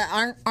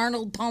 the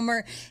Arnold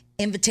Palmer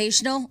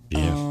Invitational.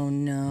 Yeah. Oh,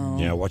 no.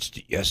 Yeah, I watched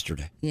it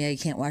yesterday. Yeah, you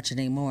can't watch it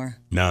anymore.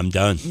 No, I'm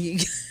done.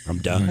 I'm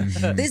done.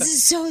 This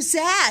is so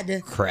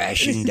sad.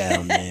 Crashing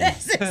down, man.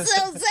 This is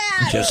so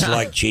sad. Just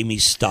like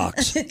Jamie's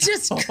stocks.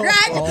 Just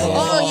crash.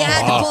 Oh, you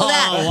had to pull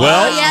that.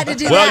 Well, you had to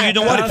do that. Well, you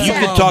know what? If you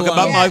can talk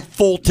about my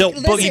full tilt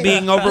boogie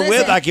being over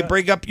with, I can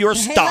bring up your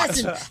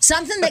stocks. Listen,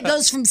 something that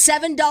goes from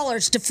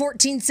 $7 to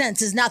 14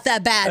 cents is not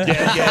that bad.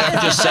 Yeah,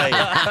 I'm just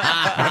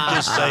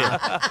saying.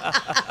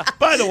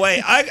 By the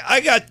way, I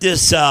got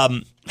this.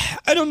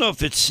 I don't know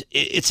if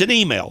it's an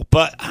email,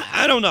 but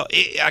I don't know.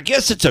 I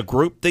guess it's a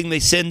group thing they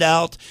send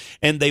out,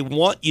 and they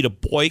want you to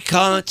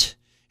boycott.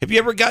 Have you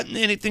ever gotten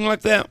anything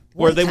like that,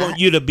 where they want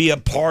you to be a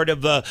part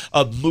of a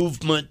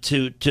movement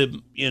to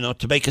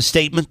make a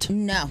statement?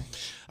 No.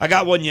 I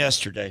got one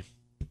yesterday.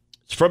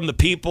 It's from the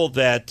people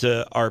that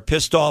are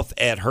pissed off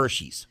at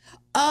Hershey's.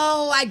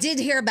 Oh, I did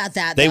hear about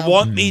that. They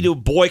want me to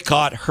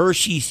boycott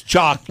Hershey's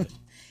chocolate.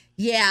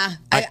 Yeah.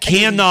 I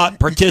cannot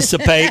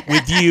participate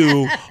with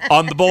you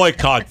on the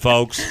boycott,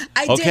 folks.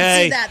 I did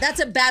see that. That's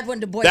a bad one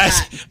to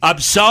boycott. I'm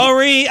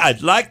sorry.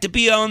 I'd like to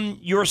be on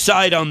your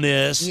side on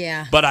this.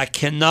 Yeah. But I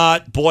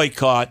cannot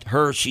boycott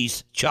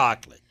Hershey's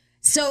chocolate.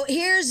 So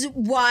here's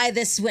why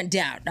this went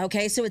down.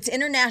 Okay, so it's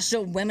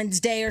International Women's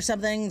Day or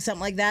something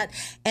like that,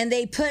 and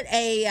they put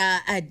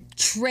a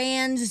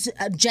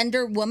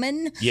transgender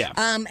woman. Yeah.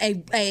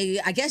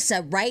 I guess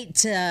a right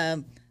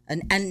to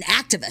an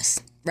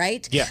activist.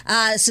 Right?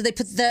 Yeah. So they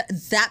put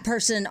that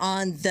person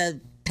on the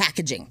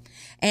packaging.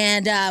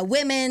 And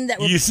women that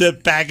were... You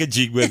said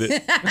packaging with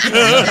it.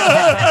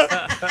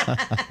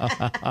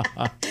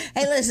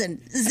 Hey,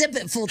 listen. Zip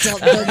it, full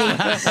tilt boogie.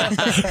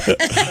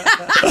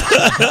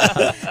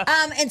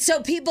 And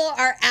so people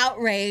are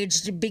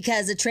outraged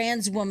because a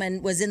trans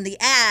woman was in the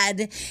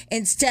ad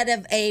instead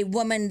of a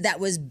woman that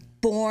was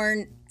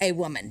born a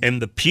woman.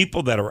 And the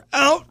people that are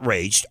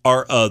outraged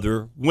are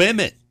other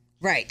women.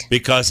 Right.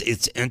 Because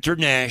it's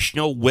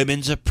International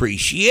Women's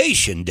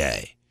Appreciation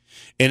Day.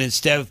 And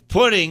instead of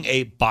putting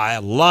a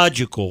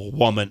biological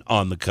woman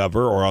on the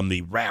cover or on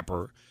the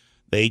wrapper,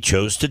 they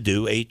chose to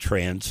do a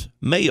trans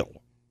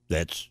male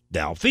that's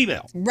now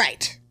female.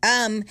 Right.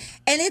 And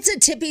it's a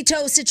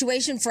tippy-toe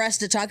situation for us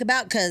to talk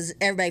about because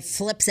everybody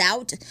flips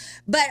out.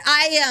 But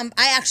I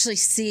actually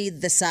see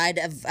the side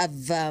of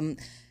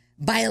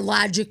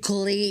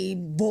biologically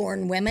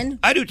born women.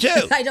 I do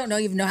too. I don't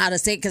even know how to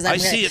say it because I'm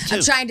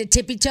trying to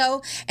tippy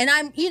toe. And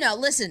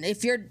listen,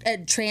 if you're a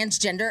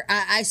transgender,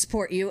 I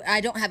support you.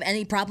 I don't have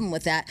any problem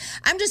with that.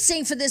 I'm just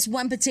saying for this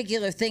one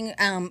particular thing,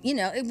 we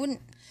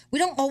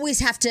don't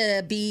always have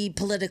to be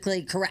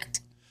politically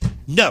correct.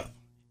 No.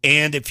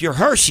 And if you're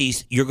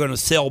Hershey's, you're going to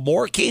sell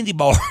more candy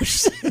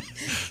bars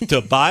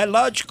to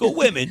biological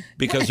women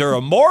because there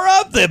are more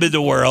of them in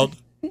the world.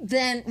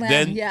 Then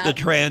the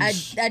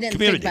trans I didn't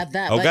community. think about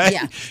that. Okay,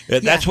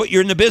 but that's what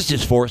you're in the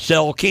business for: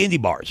 sell candy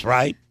bars,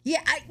 right?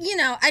 Yeah, we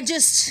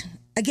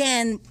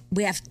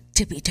have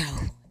tippy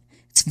toe.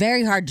 It's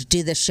very hard to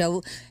do this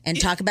show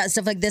and talk about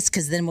stuff like this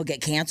because then we'll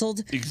get canceled.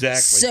 Exactly.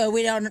 So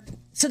we don't.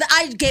 So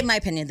I gave my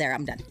opinion there.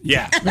 I'm done.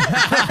 Yeah.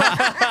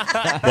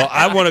 Well,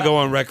 I want to go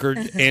on record,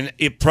 and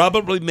it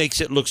probably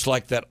makes it look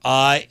like that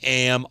I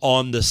am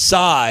on the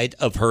side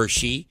of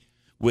Hershey.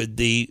 With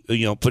the,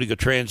 putting a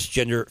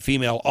transgender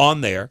female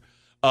on there.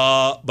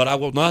 But I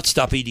will not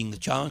stop eating the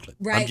chocolate.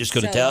 Right, I'm just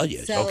going to tell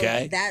you,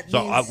 okay?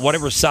 So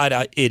whatever side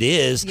it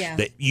is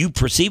that you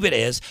perceive it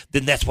as,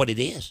 then that's what it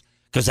is.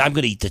 Because I'm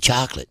going to eat the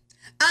chocolate.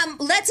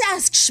 Let's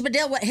ask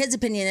Schmidl what his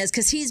opinion is,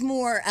 because he's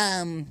more,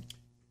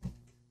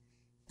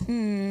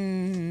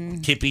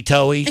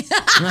 tippy-toey.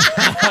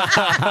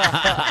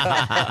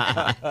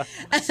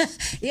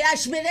 Yeah,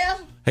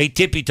 Schmidl? Hey,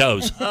 tippy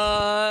toes.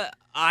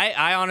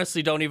 I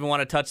honestly don't even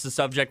want to touch the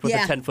subject with a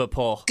 10-foot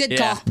pole. Good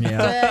call.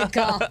 Yeah. Good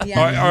call.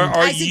 Yeah. Are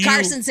I see you...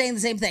 Carson saying the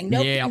same thing.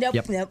 Nope.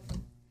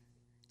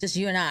 Just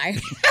you and I.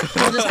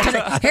 We'll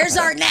just here's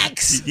our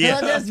necks.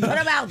 Yeah. We'll just put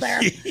them out there.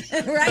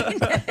 Right?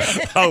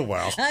 Oh,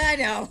 well. I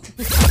know.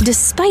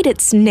 Despite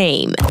its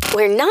name,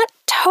 we're not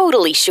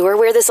totally sure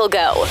where this will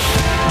go.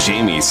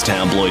 Jamie's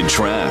tabloid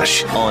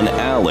trash on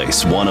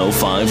Alice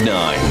 105.9.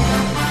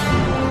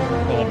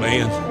 Oh,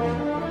 man.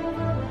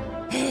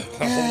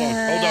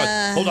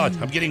 Hold on.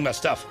 I'm getting my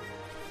stuff.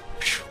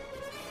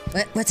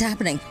 What's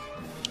happening?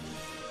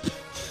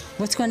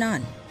 What's going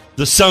on?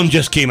 The sun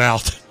just came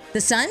out.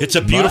 The sun? It's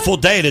a beautiful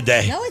day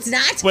today. No, it's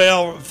not.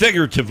 Well,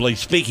 figuratively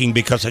speaking,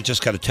 because I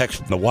just got a text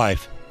from the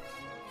wife.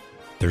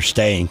 They're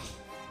staying.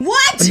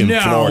 What? In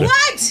Florida.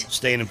 What?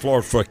 Staying in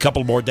Florida for a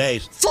couple more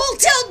days. Full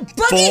Tilt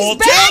Boogie's Full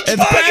back? Tilt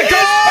Boogie's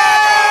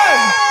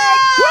back!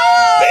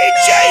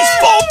 BJ's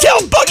Full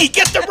Tilt Boogie,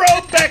 get the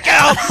robe back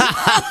out.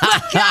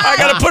 I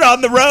got to put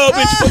on the robe.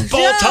 It's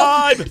full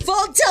time.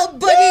 Full Tilt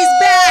Boogie's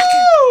back.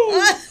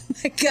 Oh,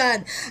 my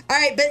God. All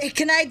right, but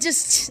can I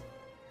just...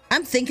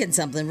 I'm thinking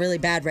something really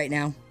bad right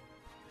now.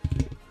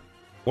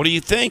 What are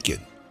you thinking?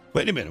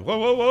 Wait a minute.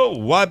 Whoa.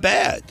 Why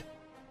bad?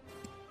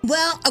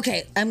 Well,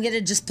 okay, I'm going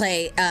to just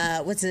play,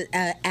 what's it,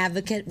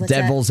 advocate? What's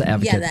Devil's that?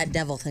 advocate. Yeah, that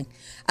devil thing.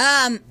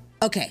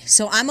 Okay,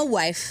 so I'm a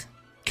wife.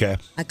 Okay.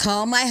 I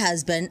call my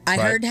husband. I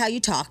heard how you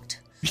talked.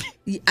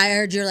 I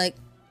heard you're like,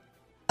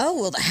 oh,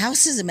 well, the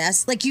house is a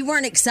mess. Like, you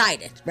weren't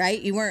excited,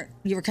 right? You were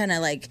kind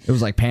of like... It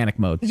was like panic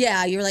mode.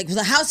 Yeah, you were like, well,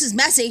 the house is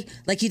messy.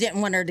 Like, you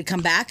didn't want her to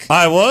come back.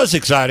 I was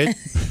excited.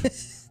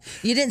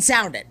 You didn't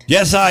sound it.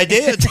 Yes, I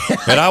did.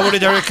 And I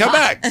wanted her to come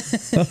back.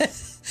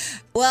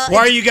 Well, why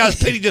are you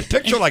guys painting this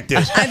picture like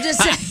this? I'm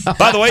just saying.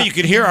 By the way, you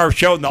can hear our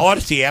show in the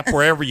Odyssey app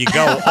wherever you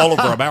go, all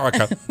over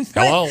America.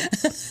 Hello.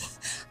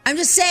 I'm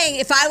just saying,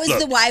 if I was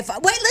the wife,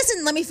 wait,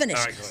 listen, let me finish.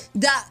 Right,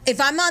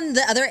 if I'm on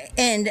the other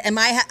end and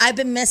I've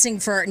been missing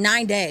for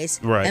 9 days,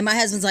 right, and my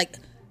husband's like,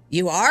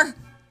 "You are?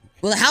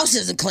 Well, the house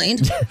isn't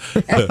cleaned."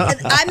 And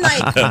I'm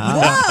like,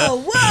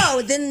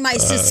 whoa. Then my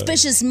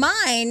suspicious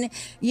mind,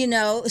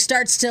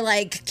 starts to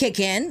like kick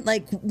in.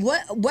 Like,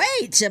 what?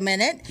 Wait a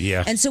minute.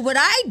 Yeah. And so what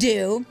I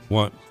do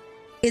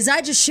is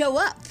I just show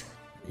up,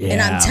 and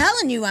I'm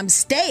telling you I'm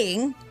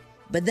staying,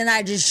 but then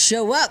I just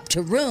show up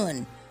to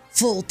ruin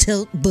Full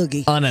Tilt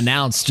Boogie.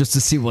 Unannounced, just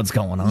to see what's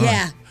going on.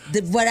 Yeah.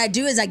 What I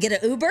do is I get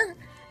an Uber,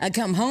 I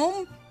come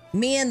home,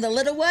 me and the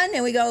little one,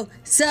 and we go,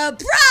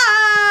 surprise!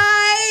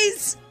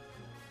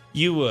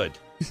 You would.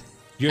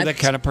 You're that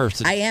kind of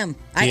person. I am.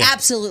 I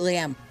absolutely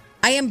am.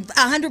 I am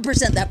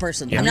 100% that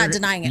person. Yeah. I'm not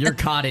denying it. You're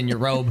caught in your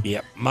robe.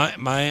 Yeah.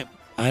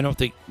 I don't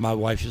think my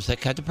wife is that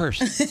kind of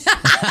person.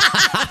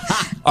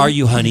 Are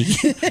you, honey?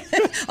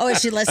 Oh, is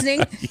she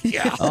listening?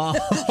 Yeah.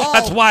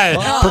 That's why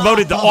I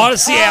promoted the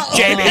Odyssey app,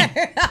 Jamie.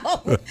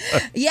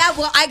 Yeah,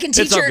 well, I can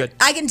teach all her. good.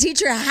 I can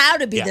teach her how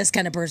to be this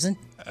kind of person.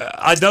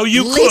 I know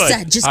you could.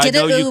 Lisa, just get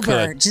an you Uber.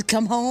 could. Just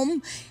come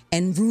home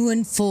and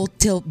ruin Full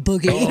Tilt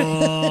Boogie.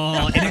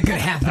 Oh, and it could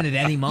happen at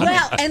any moment.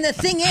 Well, and the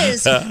thing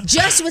is,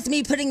 just with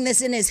me putting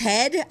this in his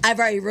head, I've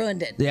already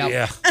ruined it. Yep.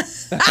 Yeah.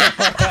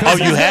 Oh,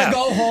 you have? He's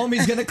gonna go home.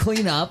 He's gonna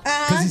clean up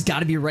because he's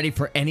got to be ready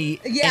for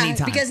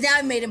anytime. Because now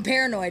I've made him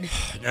paranoid.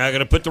 Now I got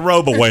to put the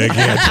robe away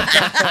again.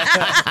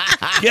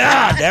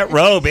 God, that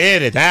robe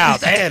in and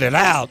out.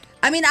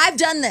 I mean, I've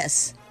done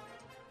this.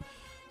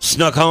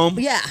 Snuck home?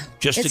 Yeah.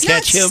 Just it's to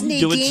catch not him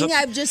sneaking. doing something?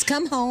 I've just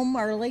come home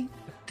early.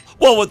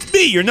 Well, with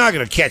me, you're not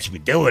going to catch me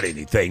doing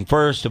anything,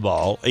 first of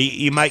all.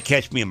 You might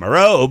catch me in my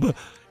robe,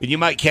 and you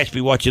might catch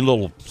me watching a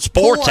little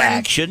sports Porn.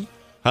 action.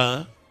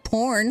 Huh?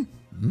 Porn.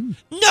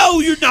 No,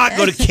 you're not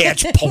going to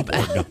catch porn.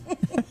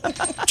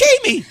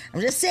 Jamie.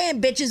 I'm just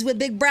saying, bitches with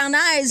big brown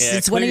eyes. Yeah,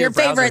 it's one of your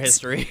browser favorites.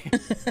 History.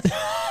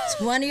 It's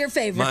one of your My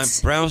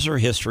favorites. browser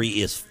history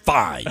is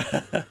fine.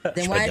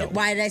 Then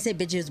why did I say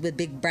bitches with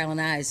big brown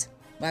eyes?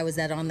 Why was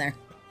that on there?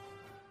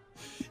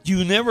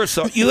 You never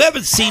saw. You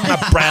haven't seen my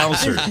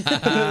browser.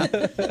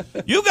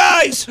 You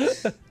guys.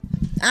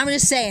 I'm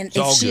just saying,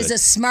 all if she's good. a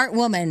smart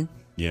woman,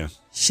 Yeah.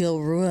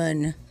 she'll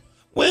ruin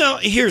Well,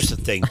 here's the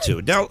thing,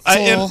 too. Now,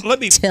 let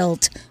me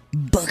Tilt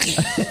Boogie.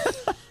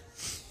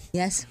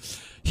 Yes?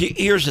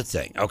 Here's the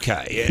thing,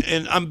 okay?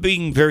 And I'm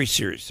being very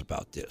serious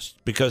about this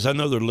because I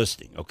know they're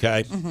listening,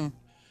 okay? Mm-hmm.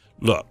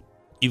 Look,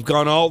 you've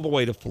gone all the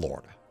way to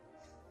Florida.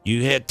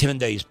 You had 10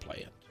 days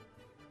planned.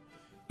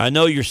 I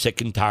know you're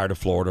sick and tired of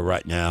Florida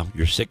right now.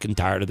 You're sick and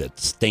tired of that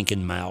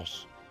stinking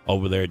mouse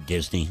over there at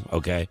Disney,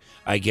 okay?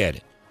 I get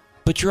it.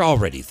 But you're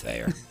already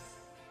there.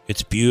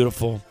 It's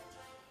beautiful.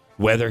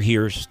 Weather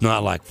here is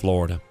not like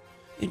Florida.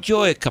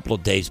 Enjoy a couple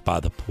of days by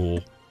the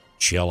pool.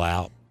 Chill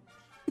out.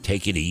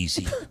 Take it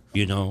easy,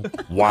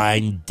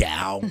 wind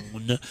down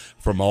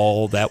from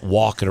all that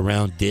walking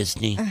around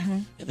Disney,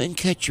 and then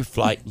catch your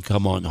flight and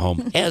come on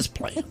home as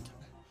planned.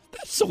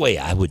 That's the way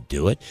I would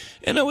do it.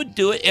 And I would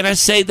do it, and I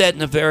say that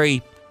in a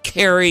very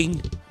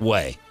caring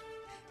way.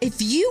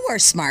 If you were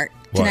smart,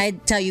 can I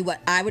tell you what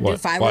I would do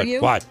if I were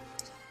you? What?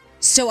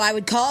 So I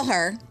would call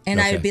her and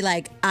I would be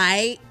like,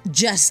 I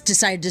just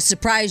decided to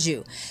surprise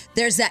you.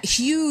 There's that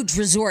huge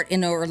resort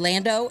in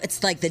Orlando.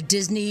 It's like the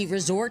Disney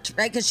resort,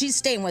 right? Because she's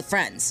staying with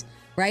friends,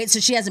 right? So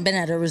she hasn't been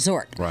at a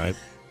resort. Right.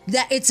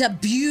 It's a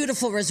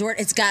beautiful resort.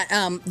 It's got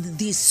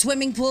these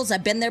swimming pools.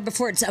 I've been there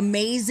before. It's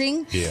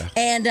amazing. Yeah.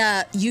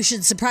 And you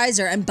should surprise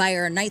her and buy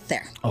her a night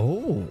there.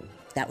 Oh.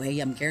 That way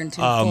I'm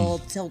guaranteed full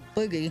tilt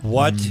boogie.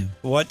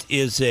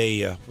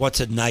 What's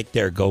a night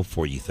there go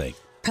for, you think?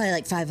 Probably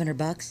like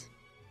 $500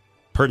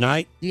 Per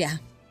night? Yeah.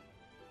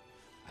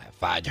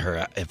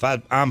 If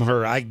I'm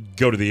her, I'd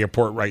go to the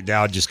airport right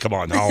now and just come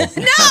on home. No,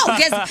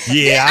 because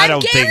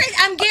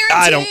I'm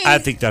guaranteeing. I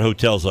think that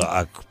hotel's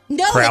a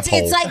No, crap hole.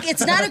 it's like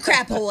it's not a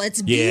crap hole.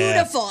 It's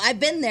beautiful.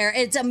 I've been there.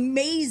 It's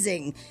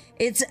amazing.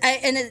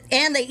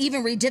 And they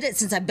even redid it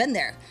since I've been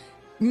there.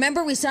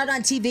 Remember we saw it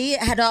on TV? It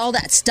had all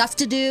that stuff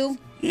to do.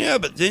 Yeah,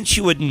 but then she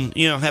wouldn't,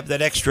 have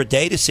that extra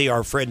day to see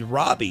our friend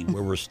Robbie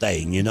where we're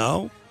staying,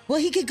 Well,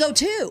 he could go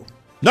too.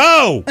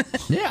 No!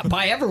 Yeah,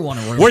 buy everyone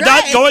a room. We're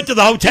not going to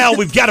the hotel.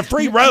 We've got a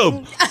free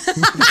room.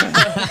 But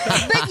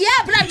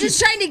I'm just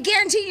trying to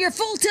guarantee your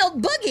full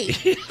tilt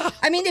boogie.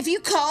 I mean, if you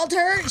called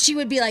her, she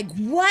would be like,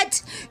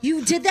 what?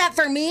 You did that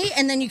for me?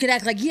 And then you could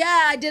act like,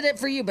 yeah, I did it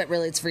for you, but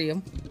really it's for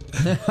you.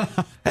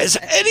 Has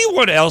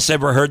anyone else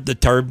ever heard the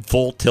term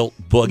full tilt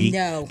boogie?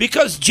 No.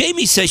 Because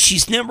Jamie says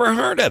she's never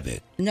heard of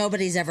it.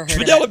 Nobody's ever heard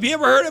Fidel, of it. have you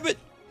ever heard of it?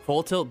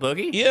 Full tilt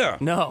boogie? Yeah.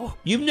 No.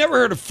 You've never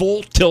heard of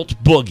full tilt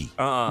boogie?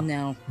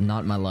 No. Not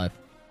in my life.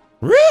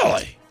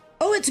 Really?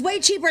 Oh, it's way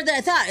cheaper than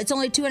I thought. It's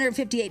only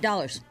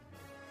 $258.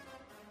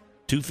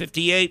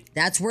 $258?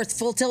 That's worth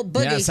full tilt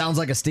boogie. Yeah, it sounds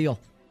like a steal.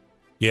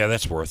 Yeah,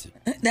 that's worth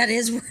it. That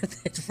is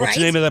worth it, right? What's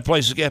the name of that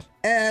place again?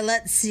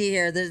 Let's see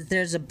here.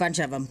 There's a bunch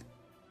of them.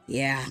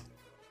 Yeah.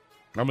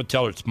 I'm going to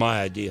tell her it's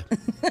my idea.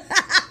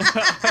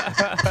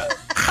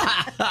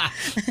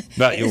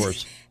 Not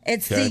yours.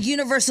 It's the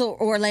Universal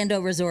Orlando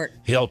Resort.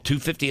 Hell,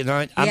 $250 a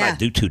night? I Yeah. might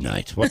do 2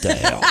 nights. What the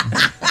hell?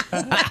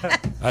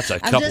 That's a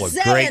couple of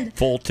great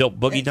full tilt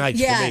boogie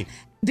nights for me.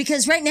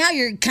 Because right now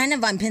you're kind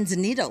of on pins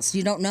and needles.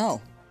 You don't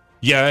know.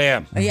 Yeah, I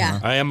am. Yeah.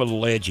 I am a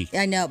little edgy.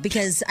 I know,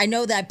 because I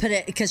know that I put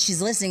it, because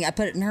she's listening, I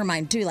put it in her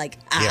mind too, like,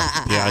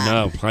 I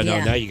know.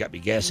 Yeah. Now you got me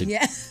guessing.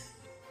 Yeah.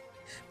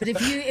 But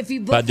if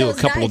you book If I do a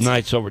those couple of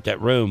nights over at that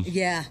room,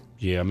 Yeah.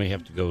 I may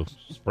have to go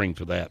spring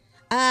for that.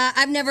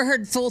 I've never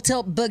heard full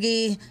tilt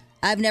boogie.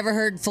 I've never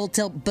heard full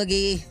tilt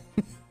boogie.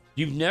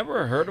 You've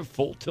never heard of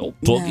full tilt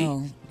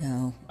boogie?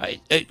 No.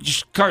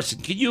 Carson,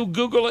 can you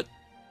Google it?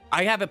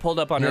 I have it pulled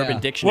up on Urban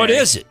Dictionary. What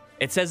is it?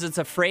 It says it's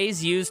a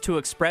phrase used to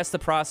express the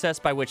process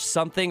by which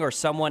something or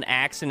someone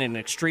acts in an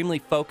extremely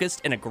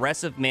focused and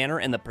aggressive manner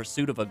in the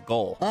pursuit of a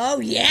goal. Oh,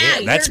 yeah.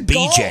 That's your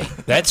BJ.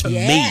 goal. That's me.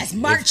 Yes,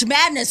 March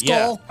Madness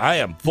goal. I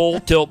am full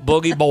tilt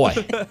boogie boy.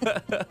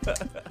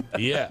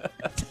 Yeah.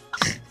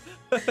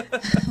 Oh,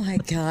 my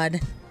God.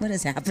 What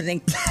is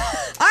happening?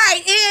 All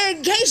right,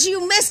 in case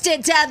you missed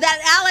it,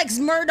 that Alex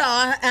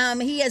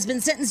Murdaugh, he has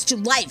been sentenced to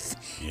life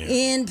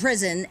in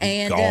prison.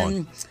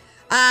 And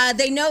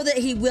they know that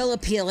he will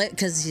appeal it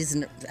because he's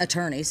an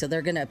attorney, so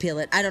they're going to appeal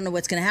it. I don't know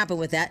what's going to happen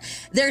with that.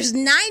 There's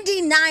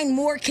 99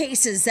 more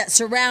cases that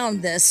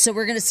surround this, so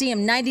we're going to see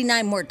him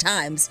 99 more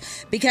times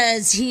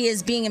because he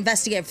is being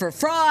investigated for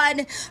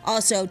fraud,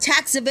 also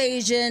tax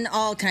evasion,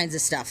 all kinds of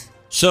stuff.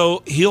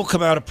 So he'll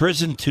come out of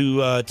prison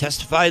to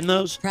testify in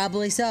those?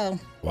 Probably so.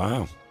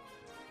 Wow.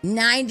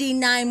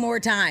 99 more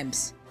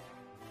times.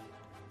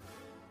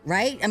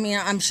 Right? I mean,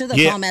 I'm sure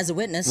they'll call him as a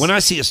witness. When I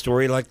see a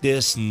story like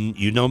this, and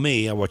you know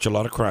me, I watch a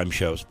lot of crime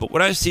shows, but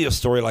when I see a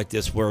story like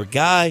this where a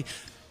guy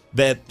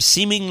that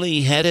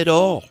seemingly had it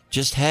all,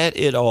 just had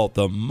it all,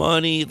 the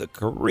money, the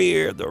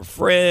career, the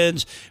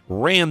friends,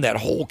 ran that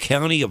whole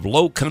county of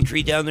low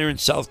country down there in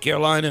South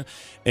Carolina,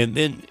 and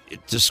then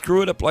to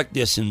screw it up like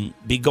this and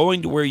be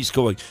going to where he's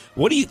going,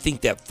 what do you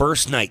think that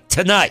first night,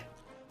 tonight,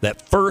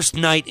 that first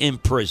night in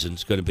prison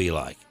is going to be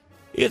like?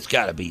 It's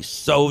got to be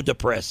so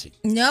depressing.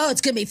 No,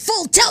 it's going to be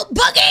full tilt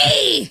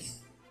boogie!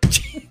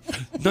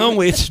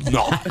 No, it's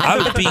not. I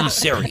was being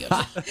serious.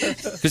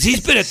 Because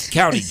he's been at the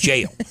county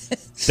jail.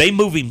 They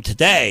move him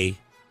today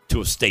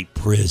to a state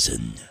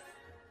prison.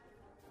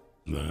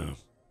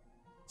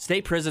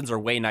 State prisons are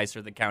way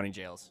nicer than county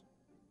jails.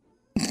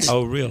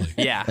 Oh, really?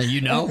 Yeah.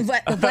 You know?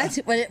 What?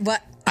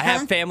 I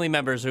have family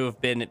members who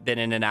have been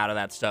in and out of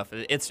that stuff.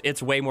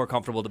 It's way more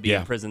comfortable to be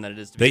in prison than it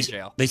is to be in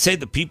jail. They say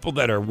the people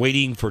that are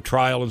waiting for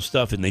trial and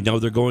stuff and they know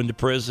they're going to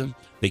prison,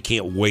 they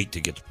can't wait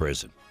to get to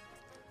prison.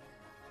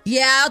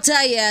 Yeah, I'll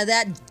tell you,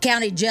 that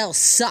county jail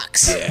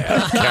sucks.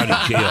 Yeah,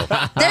 county jail.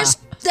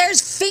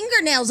 There's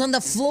fingernails on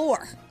the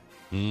floor.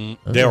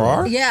 There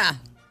are? Yeah,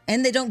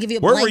 and they don't give you a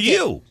Where blanket.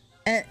 were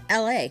you?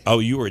 L.A. Oh,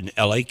 you were in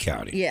L.A.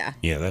 County. Yeah.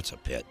 Yeah, that's a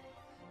pit.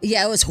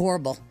 Yeah, it was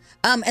horrible.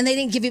 And they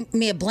didn't give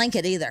me a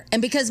blanket either.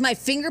 And because my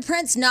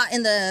fingerprint's not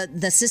in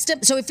the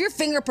system, so if your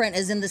fingerprint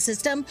is in the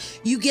system,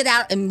 you get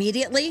out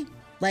immediately.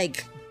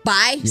 Like,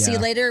 bye, see you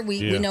later,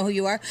 we know who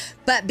you are.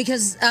 But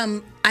because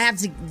I have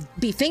to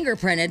be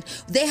fingerprinted,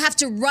 they have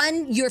to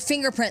run your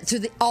fingerprint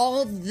through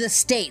all the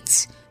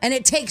states. And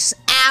it takes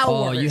hours.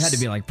 Oh, you had to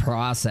be like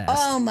processed.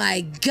 Oh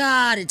my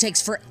God, it takes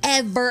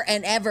forever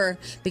and ever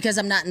because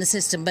I'm not in the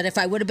system. But if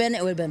I would have been,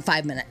 it would have been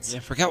 5 minutes. Yeah,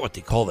 I forgot what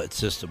they call that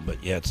system,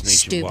 but yeah, it's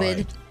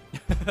nationwide.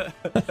 Stupid.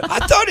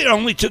 I thought it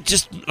only took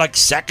just like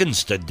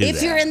seconds to do that.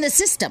 If you're in the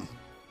system.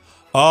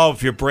 Oh,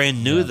 if you're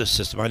brand new to the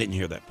system. I didn't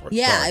hear that part.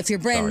 Yeah, Sorry. if you're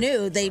brand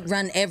new, they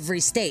run every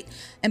state.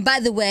 And by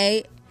the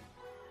way,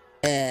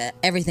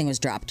 everything was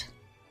dropped.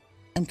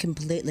 I'm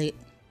completely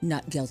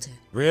not guilty.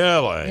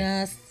 Really?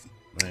 Yes.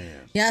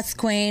 Man. Yes,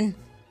 Queen.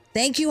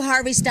 Thank you,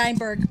 Harvey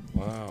Steinberg.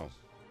 Wow.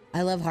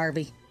 I love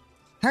Harvey.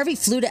 Harvey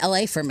flew to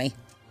L.A. for me.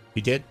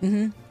 He did?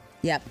 Mm-hmm.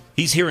 Yep.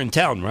 He's here in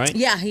town, right?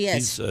 Yeah, he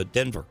is. He's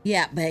Denver.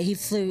 Yeah, but he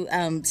flew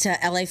to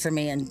L.A. for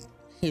me, and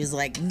he was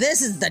like,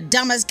 "This is the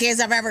dumbest case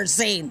I've ever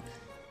seen."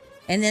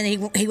 And then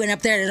he went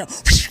up there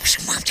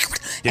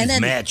and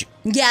then magic.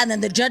 Yeah, and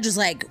then the judge was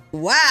like,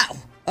 "Wow,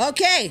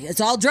 okay,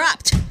 it's all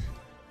dropped."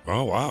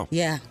 Oh, wow.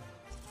 Yeah.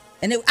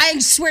 And I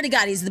swear to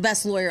God, he's the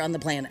best lawyer on the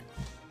planet.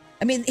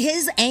 I mean,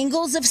 his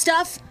angles of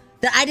stuff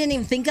that I didn't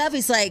even think of,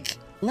 he's like,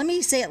 let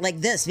me say it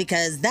like this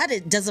because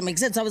it doesn't make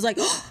sense. I was like,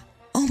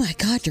 oh my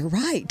God, you're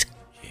right.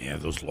 Yeah,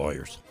 those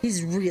lawyers.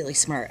 He's really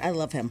smart. I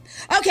love him.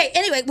 Okay,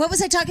 anyway, what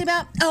was I talking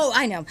about? Oh,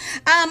 I know.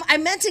 I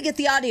meant to get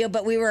the audio,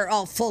 but we were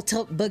all full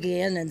tilt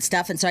boogieing and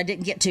stuff, and so I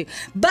didn't get to.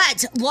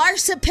 But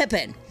Larsa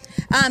Pippen,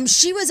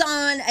 she was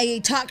on a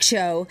talk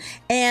show,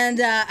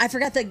 and I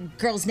forgot the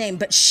girl's name,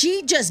 but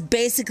she just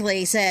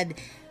basically said,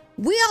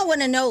 we all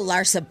want to know,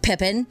 Larsa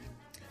Pippen.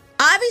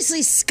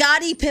 Obviously,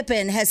 Scottie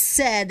Pippen has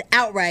said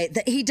outright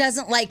that he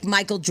doesn't like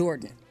Michael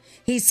Jordan.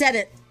 He said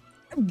it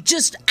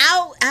just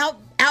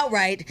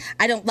outright.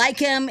 I don't like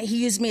him.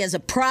 He used me as a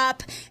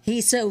prop.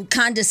 He's so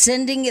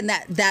condescending in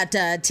that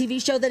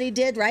TV show that he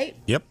did, right?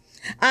 Yep.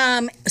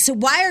 So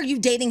why are you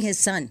dating his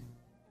son?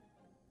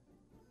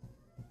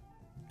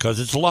 Because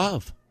it's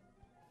love.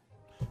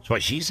 That's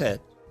what she said.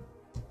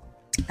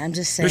 I'm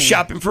just saying. They're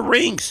shopping for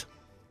rings.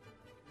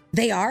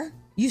 They are?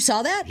 You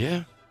saw that?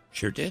 Yeah,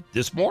 sure did.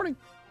 This morning.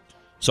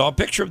 Saw a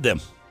picture of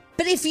them.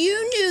 But if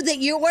you knew that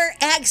your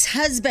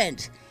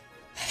ex-husband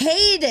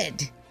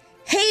hated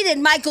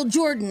Michael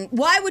Jordan,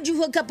 why would you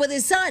hook up with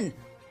his son?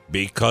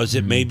 Because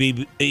it may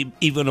be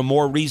even a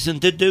more reason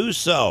to do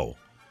so.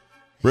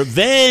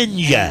 Revenge.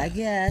 Yeah, I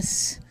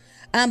guess.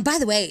 By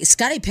the way,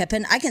 Scottie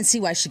Pippen, I can see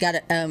why she got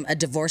a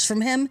divorce from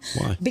him.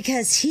 Why?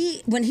 Because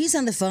when he's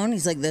on the phone,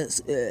 he's like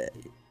this.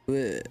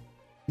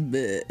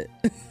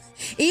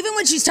 Even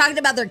when she's talking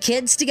about their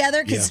kids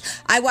together, because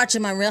I watch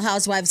them on Real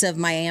Housewives of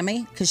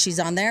Miami, because she's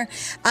on there.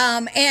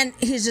 And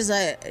he's just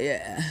like,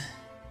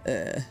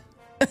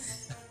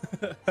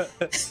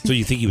 So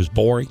you think he was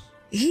boring?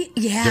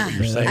 Yeah.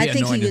 I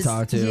think he was. To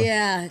talk to.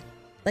 Yeah.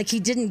 Like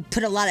he didn't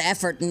put a lot of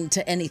effort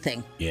into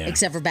anything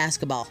except for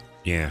basketball.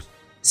 Yeah.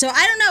 So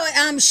I don't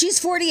know. She's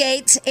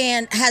 48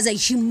 and has a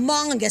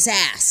humongous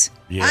ass.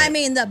 Yeah. I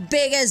mean, the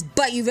biggest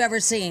butt you've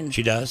ever seen.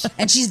 She does.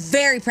 And she's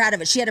very proud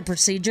of it. She had a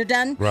procedure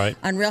done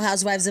on Real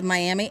Housewives of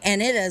Miami,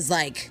 and it is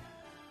like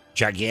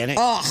gigantic.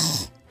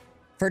 Oh,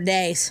 for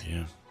days.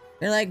 Yeah.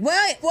 You're like,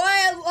 wait, hold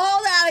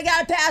on, I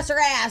gotta pass her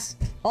ass.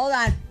 Hold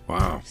on.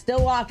 Wow.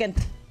 Still walking.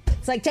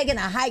 It's like taking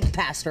a hike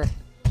past her.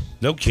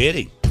 No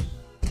kidding.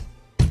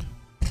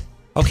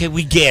 Okay,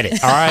 we get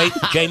it. All right,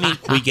 Jamie,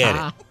 we get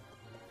it.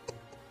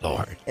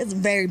 Lord. It's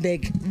very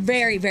big.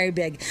 Very, very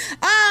big.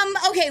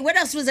 Okay, what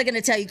else was I going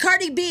to tell you?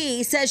 Cardi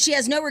B says she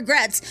has no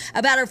regrets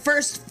about her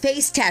first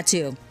face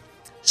tattoo.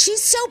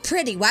 She's so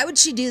pretty. Why would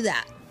she do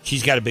that?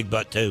 She's got a big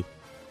butt, too.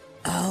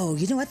 Oh,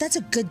 you know what? That's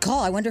a good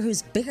call. I wonder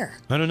who's bigger.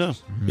 I don't know.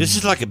 This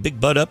is like a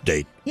big butt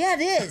update. Yeah,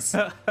 it is.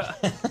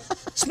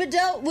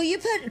 Spadil, will you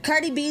put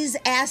Cardi B's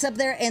ass up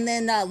there and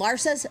then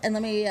Larsa's? And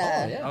let me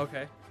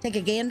Okay. take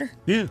a gander?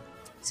 Yeah.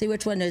 See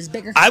which one is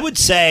bigger? I would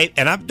say,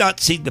 and I've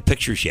not seen the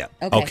pictures yet,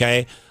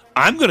 okay?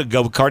 I'm going to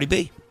go with Cardi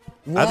B.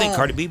 Whoa. I think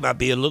Cardi B might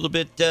be a little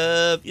bit,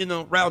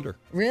 rounder.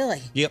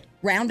 Really? Yep.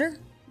 Rounder?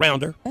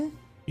 Rounder. Oh.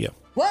 Yeah.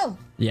 Whoa.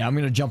 Yeah, I'm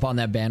going to jump on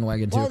that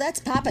bandwagon, too. Whoa,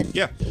 that's popping.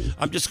 Yeah.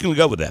 I'm just going to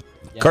go with that.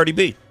 Yep. Cardi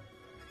B.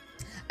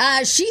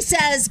 She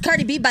says,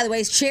 Cardi B, by the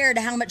way, shared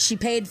how much she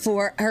paid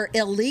for her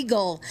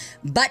illegal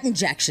butt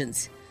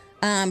injections.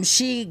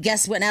 She,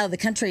 went out of the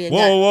country and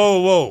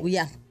Whoa.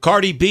 Yeah.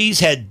 Cardi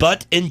B's had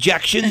butt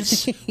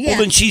injections? Yeah. Well,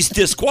 then she's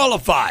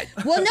disqualified.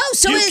 Well, no,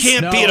 so you is...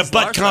 can't be at a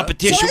butt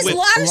competition so is with...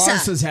 Larsa.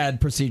 Larsa's had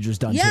procedures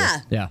done, too.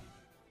 Yeah.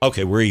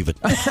 Okay, we're even.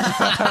 All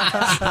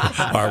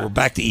right, we're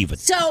back to even.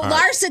 So All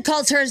Larsa right.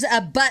 calls hers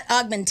a butt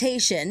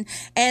augmentation,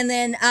 and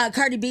then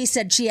Cardi B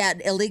said she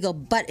had illegal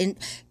butt... Can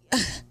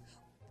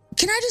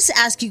I just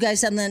ask you guys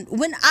something?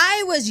 When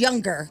I was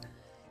younger,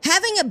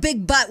 having a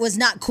big butt was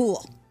not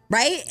cool,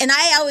 right? And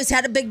I always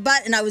had a big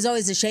butt, and I was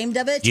always ashamed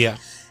of it. Yeah.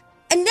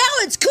 And now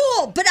it's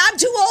cool, but I'm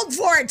too old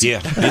for it.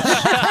 Yeah.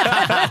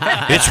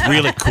 It's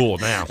really cool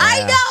now.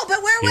 I know,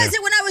 but where was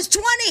it when I was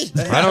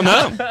 20? I don't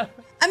know.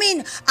 I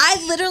mean,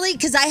 I literally,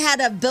 because I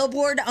had a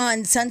billboard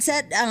on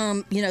Sunset,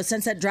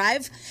 Sunset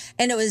Drive,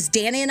 and it was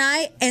Danny and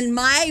I, and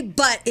my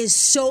butt is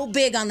so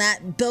big on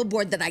that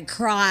billboard that I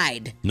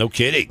cried. No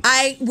kidding.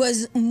 I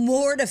was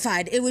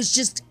mortified. It was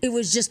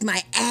just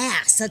my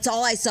ass. That's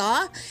all I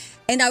saw.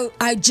 And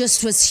I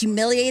just was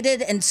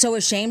humiliated and so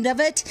ashamed of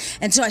it.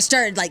 And so I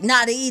started like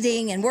not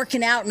eating and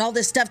working out and all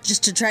this stuff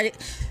just to try to.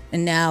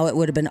 And now it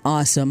would have been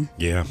awesome.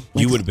 Yeah.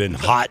 You would have been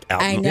hot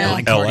out in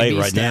like L.A.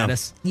 right now.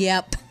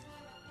 Yep.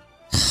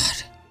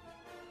 God.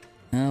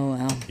 Oh,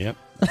 well. Yep.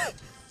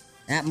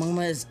 That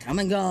moment is come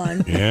and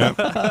gone. Yeah.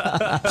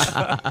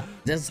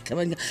 Just come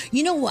and go.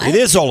 You know what? It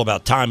is all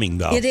about timing,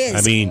 though. It is.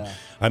 I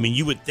mean,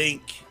 you would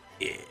think,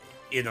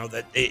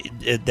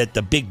 that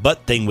the big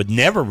butt thing would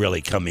never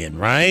really come in,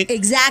 right?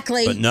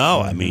 Exactly. But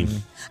no, I mean,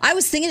 I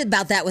was thinking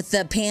about that with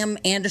the Pam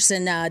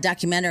Anderson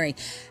documentary.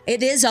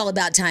 It is all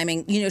about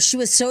timing. She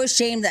was so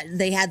ashamed that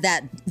they had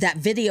that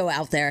video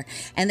out there,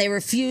 and they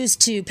refused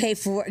to pay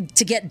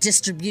to get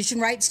distribution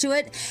rights to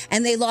it,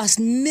 and they lost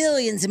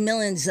millions and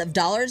millions of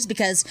dollars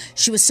because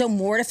she was so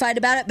mortified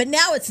about it. But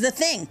now it's the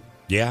thing.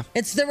 Yeah.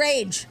 It's the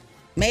rage.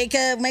 Make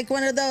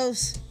one of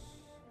those.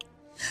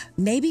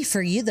 Maybe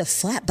for you, the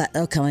flat butt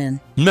will come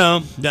in.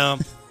 No.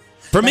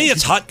 For me,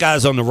 it's hot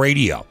guys on the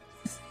radio.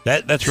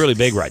 That's really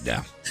big right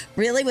now.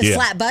 Really? With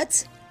flat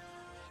butts?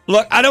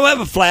 Look, I don't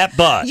have a flat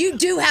butt. You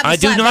do have a I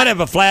flat do not butt. have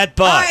a flat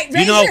butt. All right,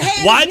 raise your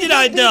hand Why if you did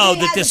I think know BJ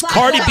that has this a flat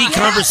Cardi butt. B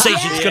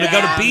conversation is going to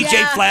go to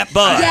BJ Flat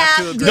Butt?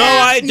 Yeah, No,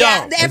 I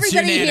don't.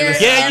 Everybody here.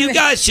 Yeah, you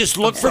guys just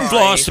look for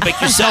flaws to make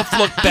yourself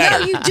look better.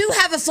 No, you do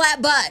have a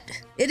flat butt.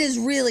 It is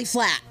really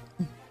flat.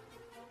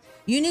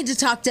 You need to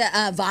talk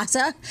to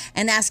Vasa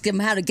and ask him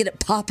how to get it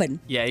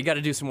popping. Yeah, you got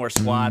to do some more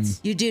squats.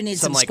 You do need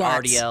some like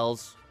squats.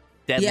 RDLs,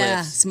 deadlifts.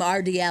 Yeah, some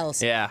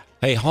RDLs. Yeah.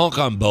 Hey, honk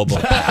on Bobo.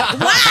 Wow.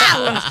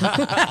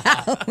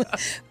 But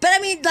I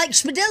mean, like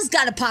Spadill's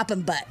got a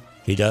popping butt.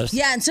 He does?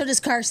 Yeah, and so does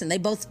Carson. They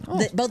both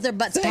their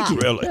butts Thank pop.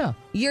 you. Really? Yeah.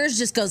 Yours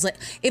just goes like.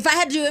 If I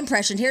had to do an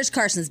impression, here's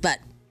Carson's butt.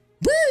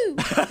 Woo!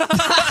 If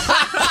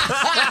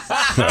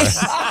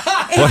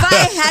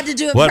I had to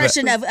do an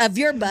impression of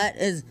your butt,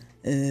 is.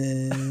 All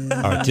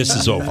right, this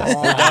is over. We're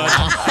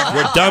done.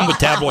 We're done with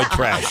tabloid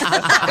trash.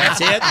 That's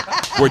it.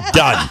 We're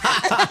done.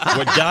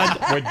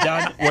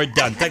 We're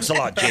done. Thanks a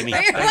lot, Jamie.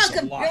 You're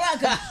welcome.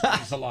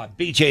 Thanks a lot.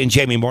 BJ and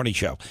Jamie Morning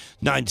Show,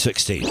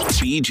 9:16.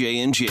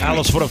 BJ and Jamie.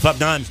 Alice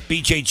 105.9,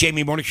 BJ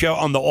Jamie Morning Show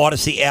on the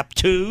Odyssey app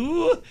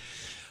too.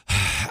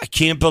 I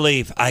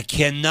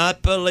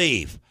cannot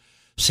believe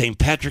St.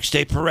 Patrick's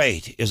Day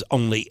Parade is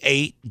only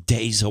 8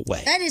 days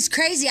away. That is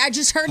crazy. I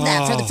just heard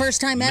that for the first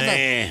time ever.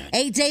 Man.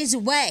 8 days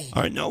away.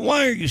 All right, now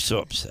why are you so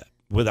upset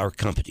with our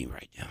company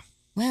right now?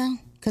 Well,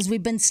 because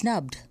we've been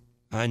snubbed.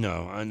 I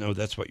know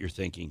that's what you're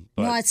thinking.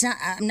 But No, it's not.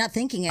 I'm not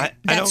thinking it.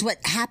 That's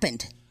what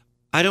happened.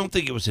 I don't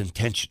think it was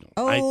intentional.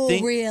 Oh, I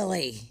think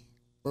really?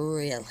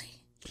 Really?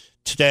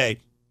 today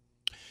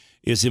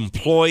is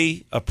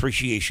Employee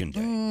Appreciation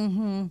Day.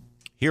 Mm-hmm.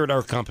 Here at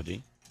our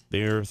company,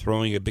 they're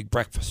throwing a big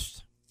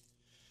breakfast.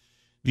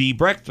 The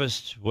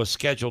breakfast was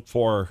scheduled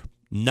for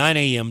 9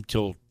 a.m.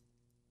 till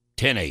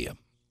 10 a.m.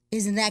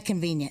 Isn't that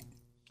convenient?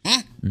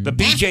 Huh? The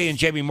BJ and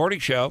Jamie Morning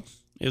Show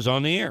is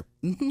on the air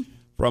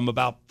from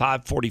about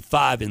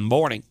 5:45 in the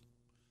morning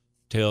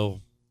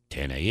till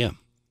 10 a.m.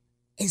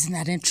 Isn't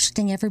that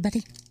interesting,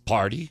 everybody?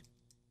 Party,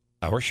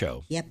 our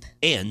show,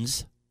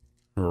 ends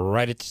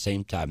right at the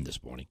same time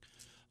this morning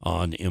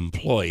on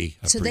Employee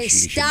So Appreciation they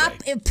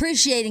stop Day.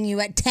 appreciating you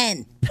at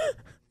 10.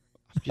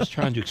 I'm just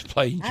trying to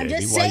explain, I'm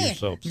Jamie, just why saying. you're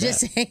so upset. Just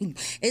saying.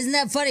 Isn't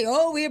that funny?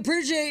 Oh, we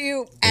appreciate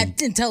you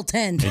until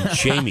 10. And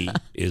Jamie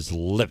is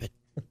livid.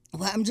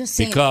 Well, I'm just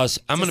saying. Because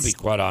I'm going to be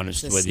quite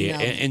honest it's a with you,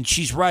 snub. and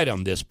she's right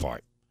on this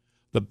part.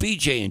 The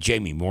BJ and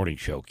Jamie Morning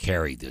Show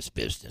carry this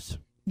business.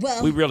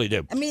 Well, we really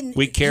do. I mean,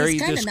 we carry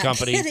he's kinda this not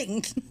company.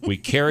 kidding. We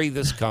carry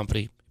this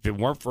company. If it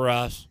weren't for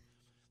us,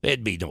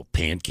 there'd be no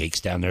pancakes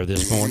down there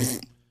this morning.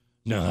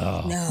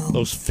 No.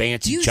 Those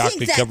fancy you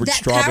chocolate think covered that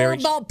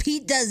strawberries. Powerball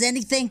Pete does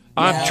anything?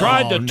 I'm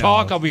trying to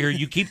talk over here.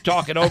 You keep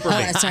talking over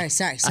me. Sorry.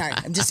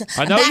 I'm just.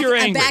 I know you're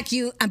angry.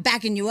 I'm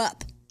backing you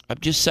up. I'm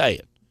just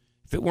saying,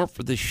 if it weren't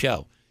for this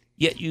show,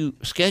 yet you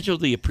scheduled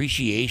the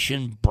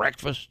appreciation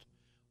breakfast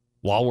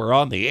while we're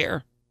on the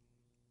air.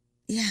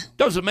 Yeah.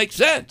 Doesn't make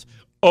sense.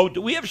 Oh, do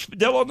we have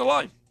Spadell on the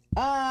line?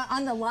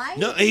 On the line?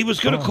 No, he was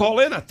going to call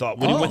in, I thought,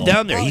 when he went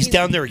down there. He's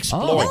down there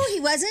exploring. No, he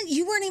wasn't.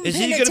 You weren't even Is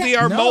paying he attention. gonna be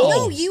our mole?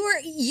 No, you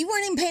weren't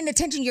even paying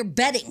attention. You're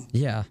betting.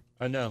 Yeah.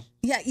 I know.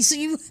 Yeah, so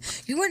you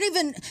weren't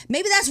even.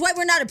 Maybe that's why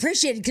we're not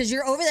appreciated, because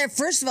you're over there.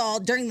 First of all,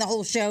 during the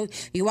whole show,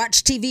 you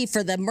watch TV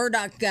for the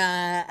Murdoch,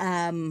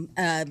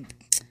 the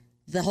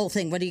whole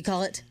thing. What do you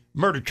call it?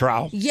 Murder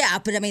trial. Yeah,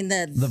 but I mean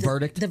the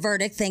verdict. The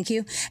verdict. Thank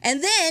you.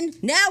 And then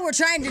now we're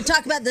trying to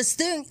talk about this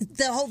thing,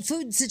 the whole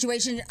food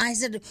situation. I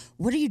said,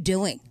 "What are you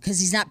doing?"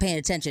 Because he's not paying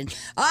attention.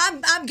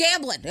 I'm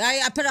gambling.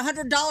 I put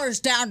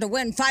 $100 down to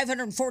win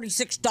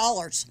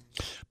 $546.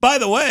 By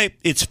the way,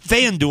 it's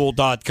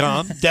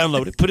FanDuel.com.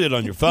 Download it. Put it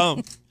on your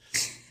phone.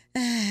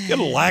 Get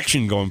a little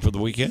action going for the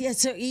weekend. Yeah,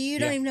 so you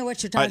don't even know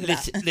what you're talking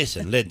about.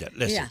 Listen, Linda.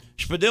 Listen. Yeah.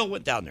 Spadil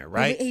went down there,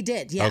 right? He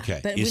did, yeah.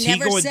 Okay. But Is we he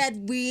never going-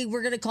 said we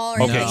were going to call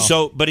or Okay,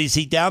 anything. but is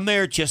he down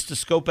there just to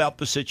scope out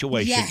the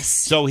situation? Yes.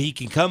 So he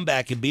can come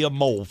back and be a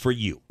mole for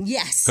you?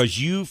 Yes.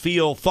 Because you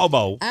feel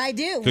FOMO. I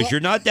do. Because Well, you're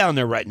not down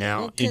there right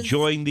now 'cause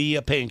enjoying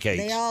the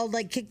pancakes. They all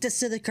kicked us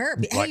to the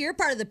curb. Hey, What? you're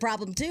part of the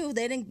problem too.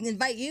 They didn't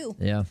invite you.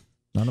 Yeah.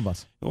 None of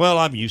us. Well,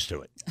 I'm used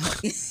to it.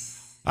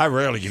 I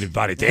rarely get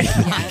invited to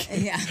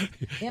anything. Yeah.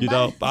 You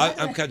know,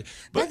 I'm kind of.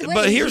 By But, the way,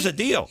 but here's he- the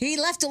deal. He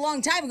left a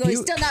long time ago.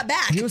 He's still not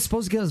back. He was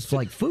supposed to get us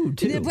food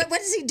too.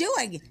 What is he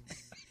doing?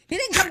 He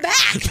didn't come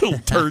back. Little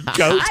turncoat.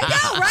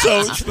 I know, right?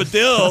 So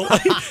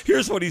Spadil,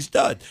 here's what he's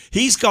done.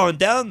 He's gone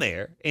down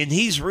there, and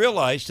he's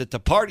realized that the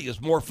party is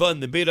more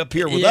fun than being up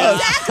here with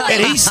us. Exactly.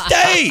 And he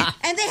stayed.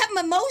 And they have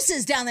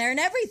mimosas down there and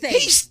everything.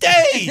 He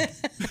stayed.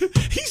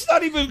 He's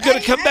not even going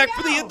to come back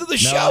for the end of the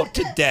show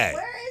today.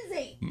 Where is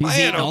he? He's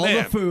eating all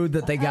the food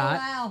that they got. Oh,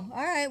 wow.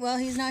 All right. Well,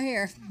 he's not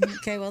here.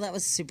 Okay. Well, that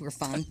was super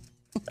fun.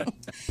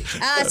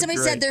 Somebody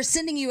said they're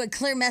sending you a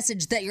clear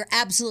message that you're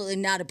absolutely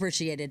not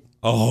appreciated.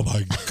 Oh,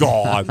 my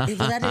God. Well,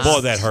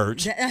 Boy, that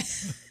hurts.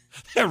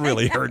 That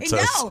really hurts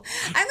us. No.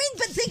 I mean,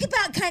 but think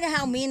about kind of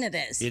how mean it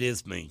is. It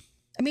is mean.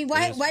 I mean,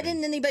 why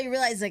didn't anybody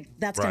realize like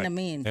that's kind of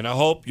mean? And I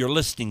hope you're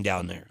listening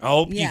down there. I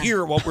hope you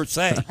hear what we're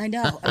saying. I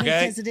know. I mean,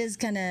 because it is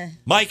kind of...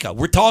 Micah,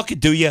 we're talking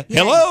to you.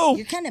 Yeah, hello.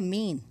 You're kind of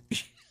mean.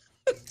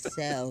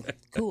 So,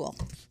 cool.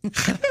 It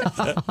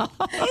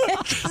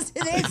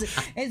is.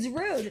 It's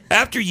rude.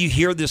 After you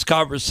hear this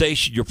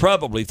conversation, you're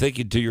probably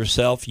thinking to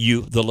yourself,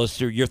 you, the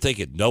listener, you're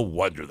thinking, no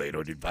wonder they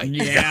don't invite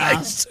you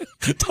guys.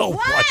 No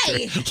Why?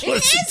 wonder. It Listen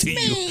is to you.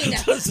 mean.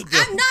 Listen to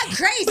I'm not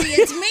crazy.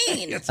 It's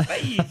mean. It's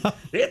mean.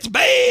 It's mean.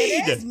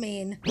 It is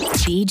mean.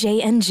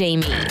 BJ and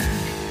Jamie.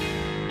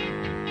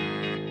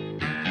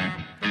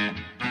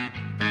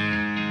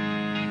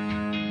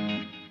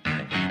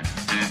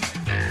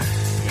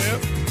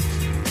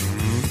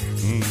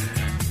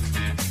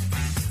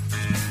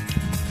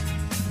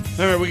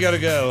 All right, we got to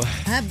go.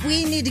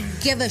 We need to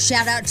give a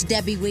shout out to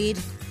Debbie Weed.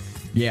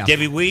 Yeah.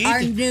 Debbie Weed?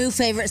 Our new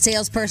favorite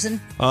salesperson.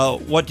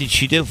 What did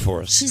she do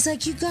for us? She's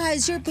like, you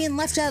guys, you're being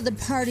left out of the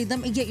party. Let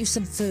me get you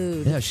some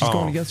food. Yeah, she's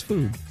going to get us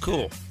food.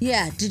 Cool.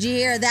 Yeah. Did you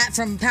hear that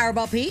from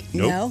Powerball Pete?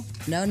 Nope.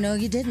 No,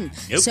 you didn't.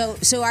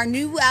 Nope. So our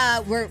new,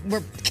 we're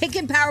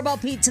kicking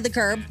Powerball Pete to the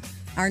curb.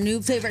 Our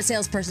new favorite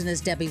salesperson is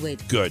Debbie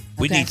Weed. Good.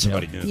 We Okay. need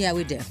somebody new. Yeah,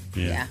 we do.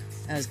 Yeah.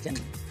 I was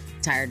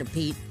tired of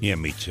Pete. Yeah,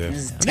 me too.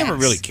 His I never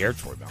text. really cared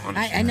for him,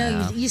 honestly. I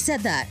know you said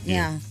that.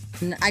 Yeah.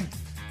 And I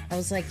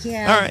was like,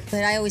 yeah. All right.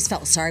 But I always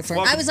felt sorry for him.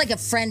 Welcome. I was like a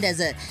friend as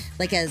a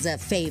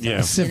favor. Yeah.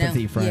 you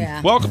Sympathy know? friend.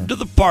 Yeah. Welcome to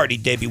the party,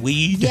 Debbie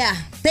Weed. Yeah.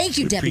 Thank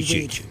you, We Debbie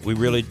appreciate Weed. you. We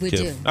really We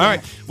do, All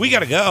right, we got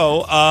to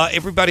go.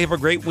 Everybody have a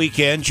great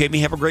weekend. Jamie,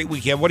 have a great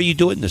weekend. What are you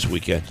doing this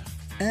weekend?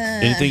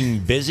 Anything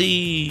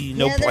busy?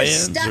 No yeah, there's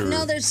plans? stuff. or-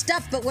 No, there's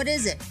stuff, but what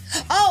is it?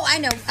 Oh, I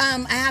know.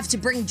 I have to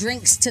bring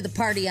drinks to the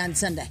party on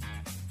Sunday.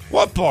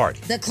 What party?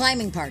 The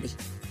climbing party.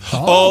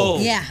 Oh.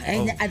 Yeah,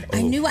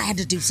 I knew I had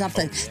to do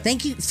something.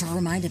 Thank you for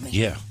reminding me.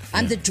 Yeah.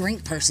 I'm the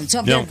drink person, so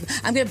I'm No.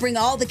 gonna bring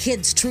all the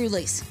kids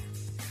Trulies.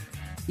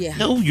 Yeah.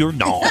 No, you're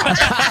not.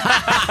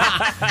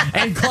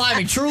 And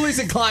climbing. Truly's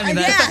and climbing.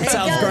 That it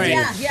sounds does. great.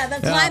 Yeah, they'll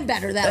climb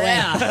better that way.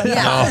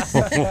 Yeah.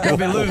 It'll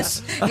be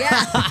loose.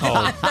 Yeah.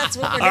 That's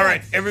what we're doing. All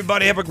right,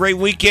 everybody have a great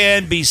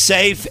weekend. Be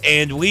safe,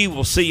 and we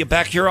will see you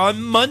back here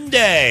on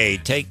Monday.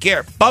 Take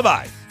care.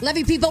 Bye-bye. Love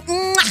you, people.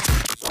 Mwah.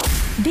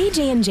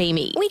 BJ and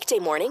Jamie. Weekday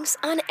mornings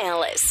on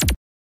Alice.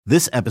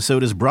 This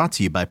episode is brought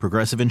to you by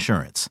Progressive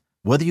Insurance.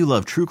 Whether you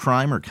love true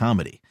crime or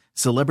comedy,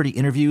 celebrity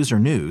interviews or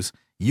news,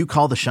 you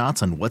call the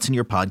shots on what's in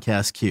your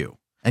podcast queue.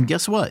 And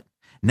guess what?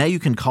 Now you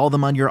can call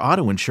them on your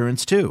auto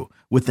insurance too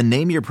with the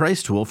Name Your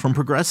Price tool from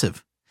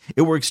Progressive.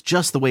 It works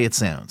just the way it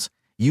sounds.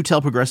 You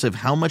tell Progressive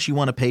how much you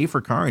want to pay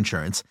for car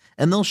insurance,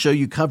 and they'll show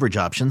you coverage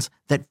options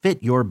that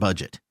fit your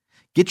budget.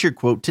 Get your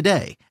quote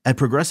today at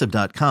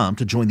Progressive.com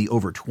to join the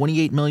over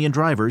 28 million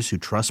drivers who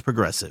trust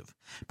Progressive.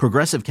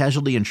 Progressive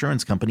Casualty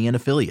Insurance Company and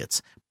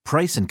Affiliates.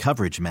 Price and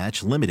coverage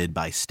match limited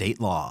by state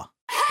law.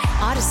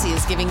 Odyssey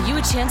is giving you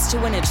a chance to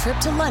win a trip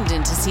to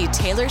London to see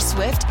Taylor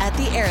Swift at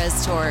the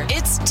Eras Tour.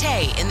 It's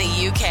Tay in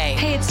the UK.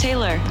 Hey, it's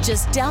Taylor.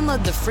 Just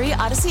download the free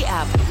Odyssey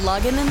app,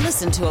 log in and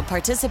listen to a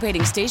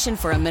participating station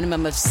for a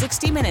minimum of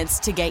 60 minutes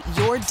to get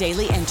your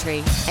daily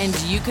entry. And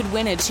you could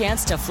win a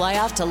chance to fly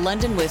off to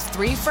London with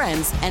 3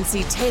 friends and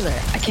see Taylor.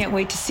 I can't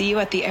wait to see you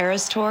at the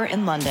Eras Tour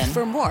in London.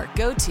 For more,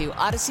 go to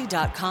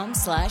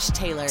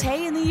odyssey.com/Taylor.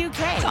 Tay in the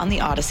UK. On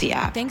the Odyssey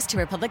app. Thanks to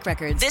Republic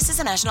Records. This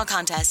is a national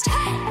contest.